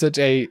you are such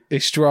a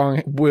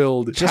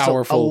strong-willed, Just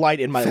powerful, a light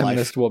in my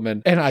feminist life.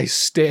 woman, and I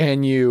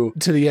stan you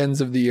to the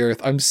ends of the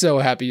earth. I'm so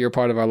happy you're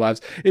part of our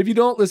lives. If you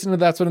don't listen to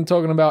That's What I'm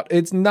Talking About,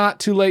 it's not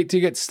too late to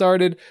get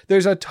started.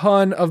 There's a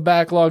ton of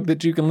backlog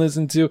that you can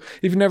listen to. If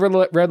you've never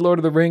read Lord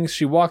of the Rings,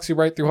 she walks you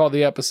right through all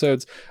the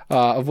episodes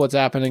of what's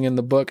happening in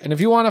the book. And if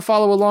you want to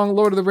follow along,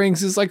 Lord of the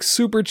Rings is like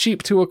super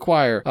cheap to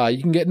acquire. You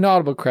can get an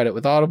Audible credit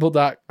with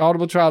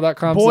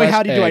audibletrial.com. Boy,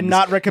 how do I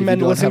not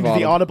recommend don't listening to have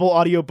the Audible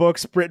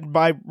audiobooks written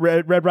by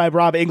Red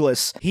Rob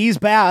Inglis. He's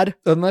bad.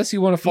 Unless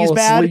you want to fall He's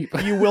bad. asleep.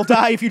 You will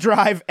die if you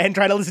drive and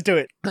try to listen to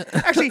it.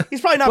 Actually,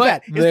 he's probably not But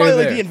bad. It's they're probably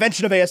like there. the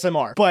invention of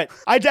ASMR. But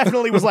I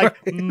definitely was like,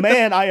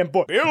 man, I am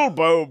bored.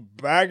 Bilbo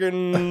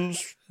Baggins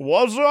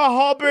was a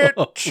hobbit,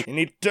 and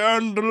he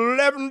turned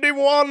 11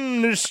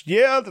 this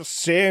year, the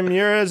same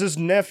year as his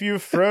nephew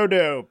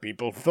Frodo.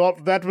 People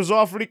thought that was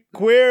awfully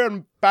queer,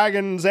 and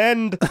Baggins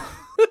end.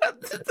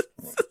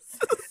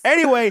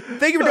 Anyway,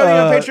 thank you for joining me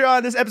on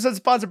Patreon. This episode is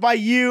sponsored by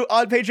you.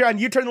 On Patreon,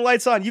 you turn the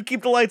lights on, you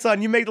keep the lights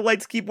on, you make the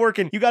lights keep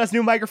working. You got us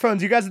new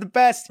microphones. You guys are the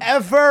best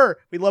ever.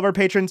 We love our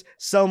patrons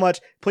so much.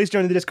 Please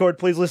join the Discord.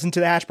 Please listen to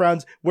the Hash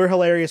Browns. We're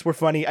hilarious. We're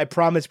funny. I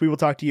promise we will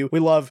talk to you.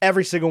 We love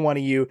every single one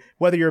of you,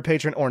 whether you're a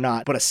patron or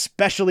not, but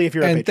especially if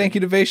you're a patron. And thank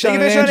you to Vaishon Thank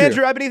you, and Vaishon and Andrew.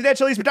 Andrew. I've been Ethan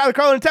Edgehill. He's been Tyler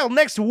Carlin. Until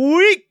next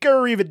week,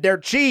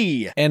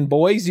 arrivederci. And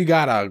boys, you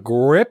gotta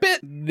grip it,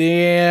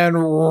 then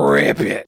rip it.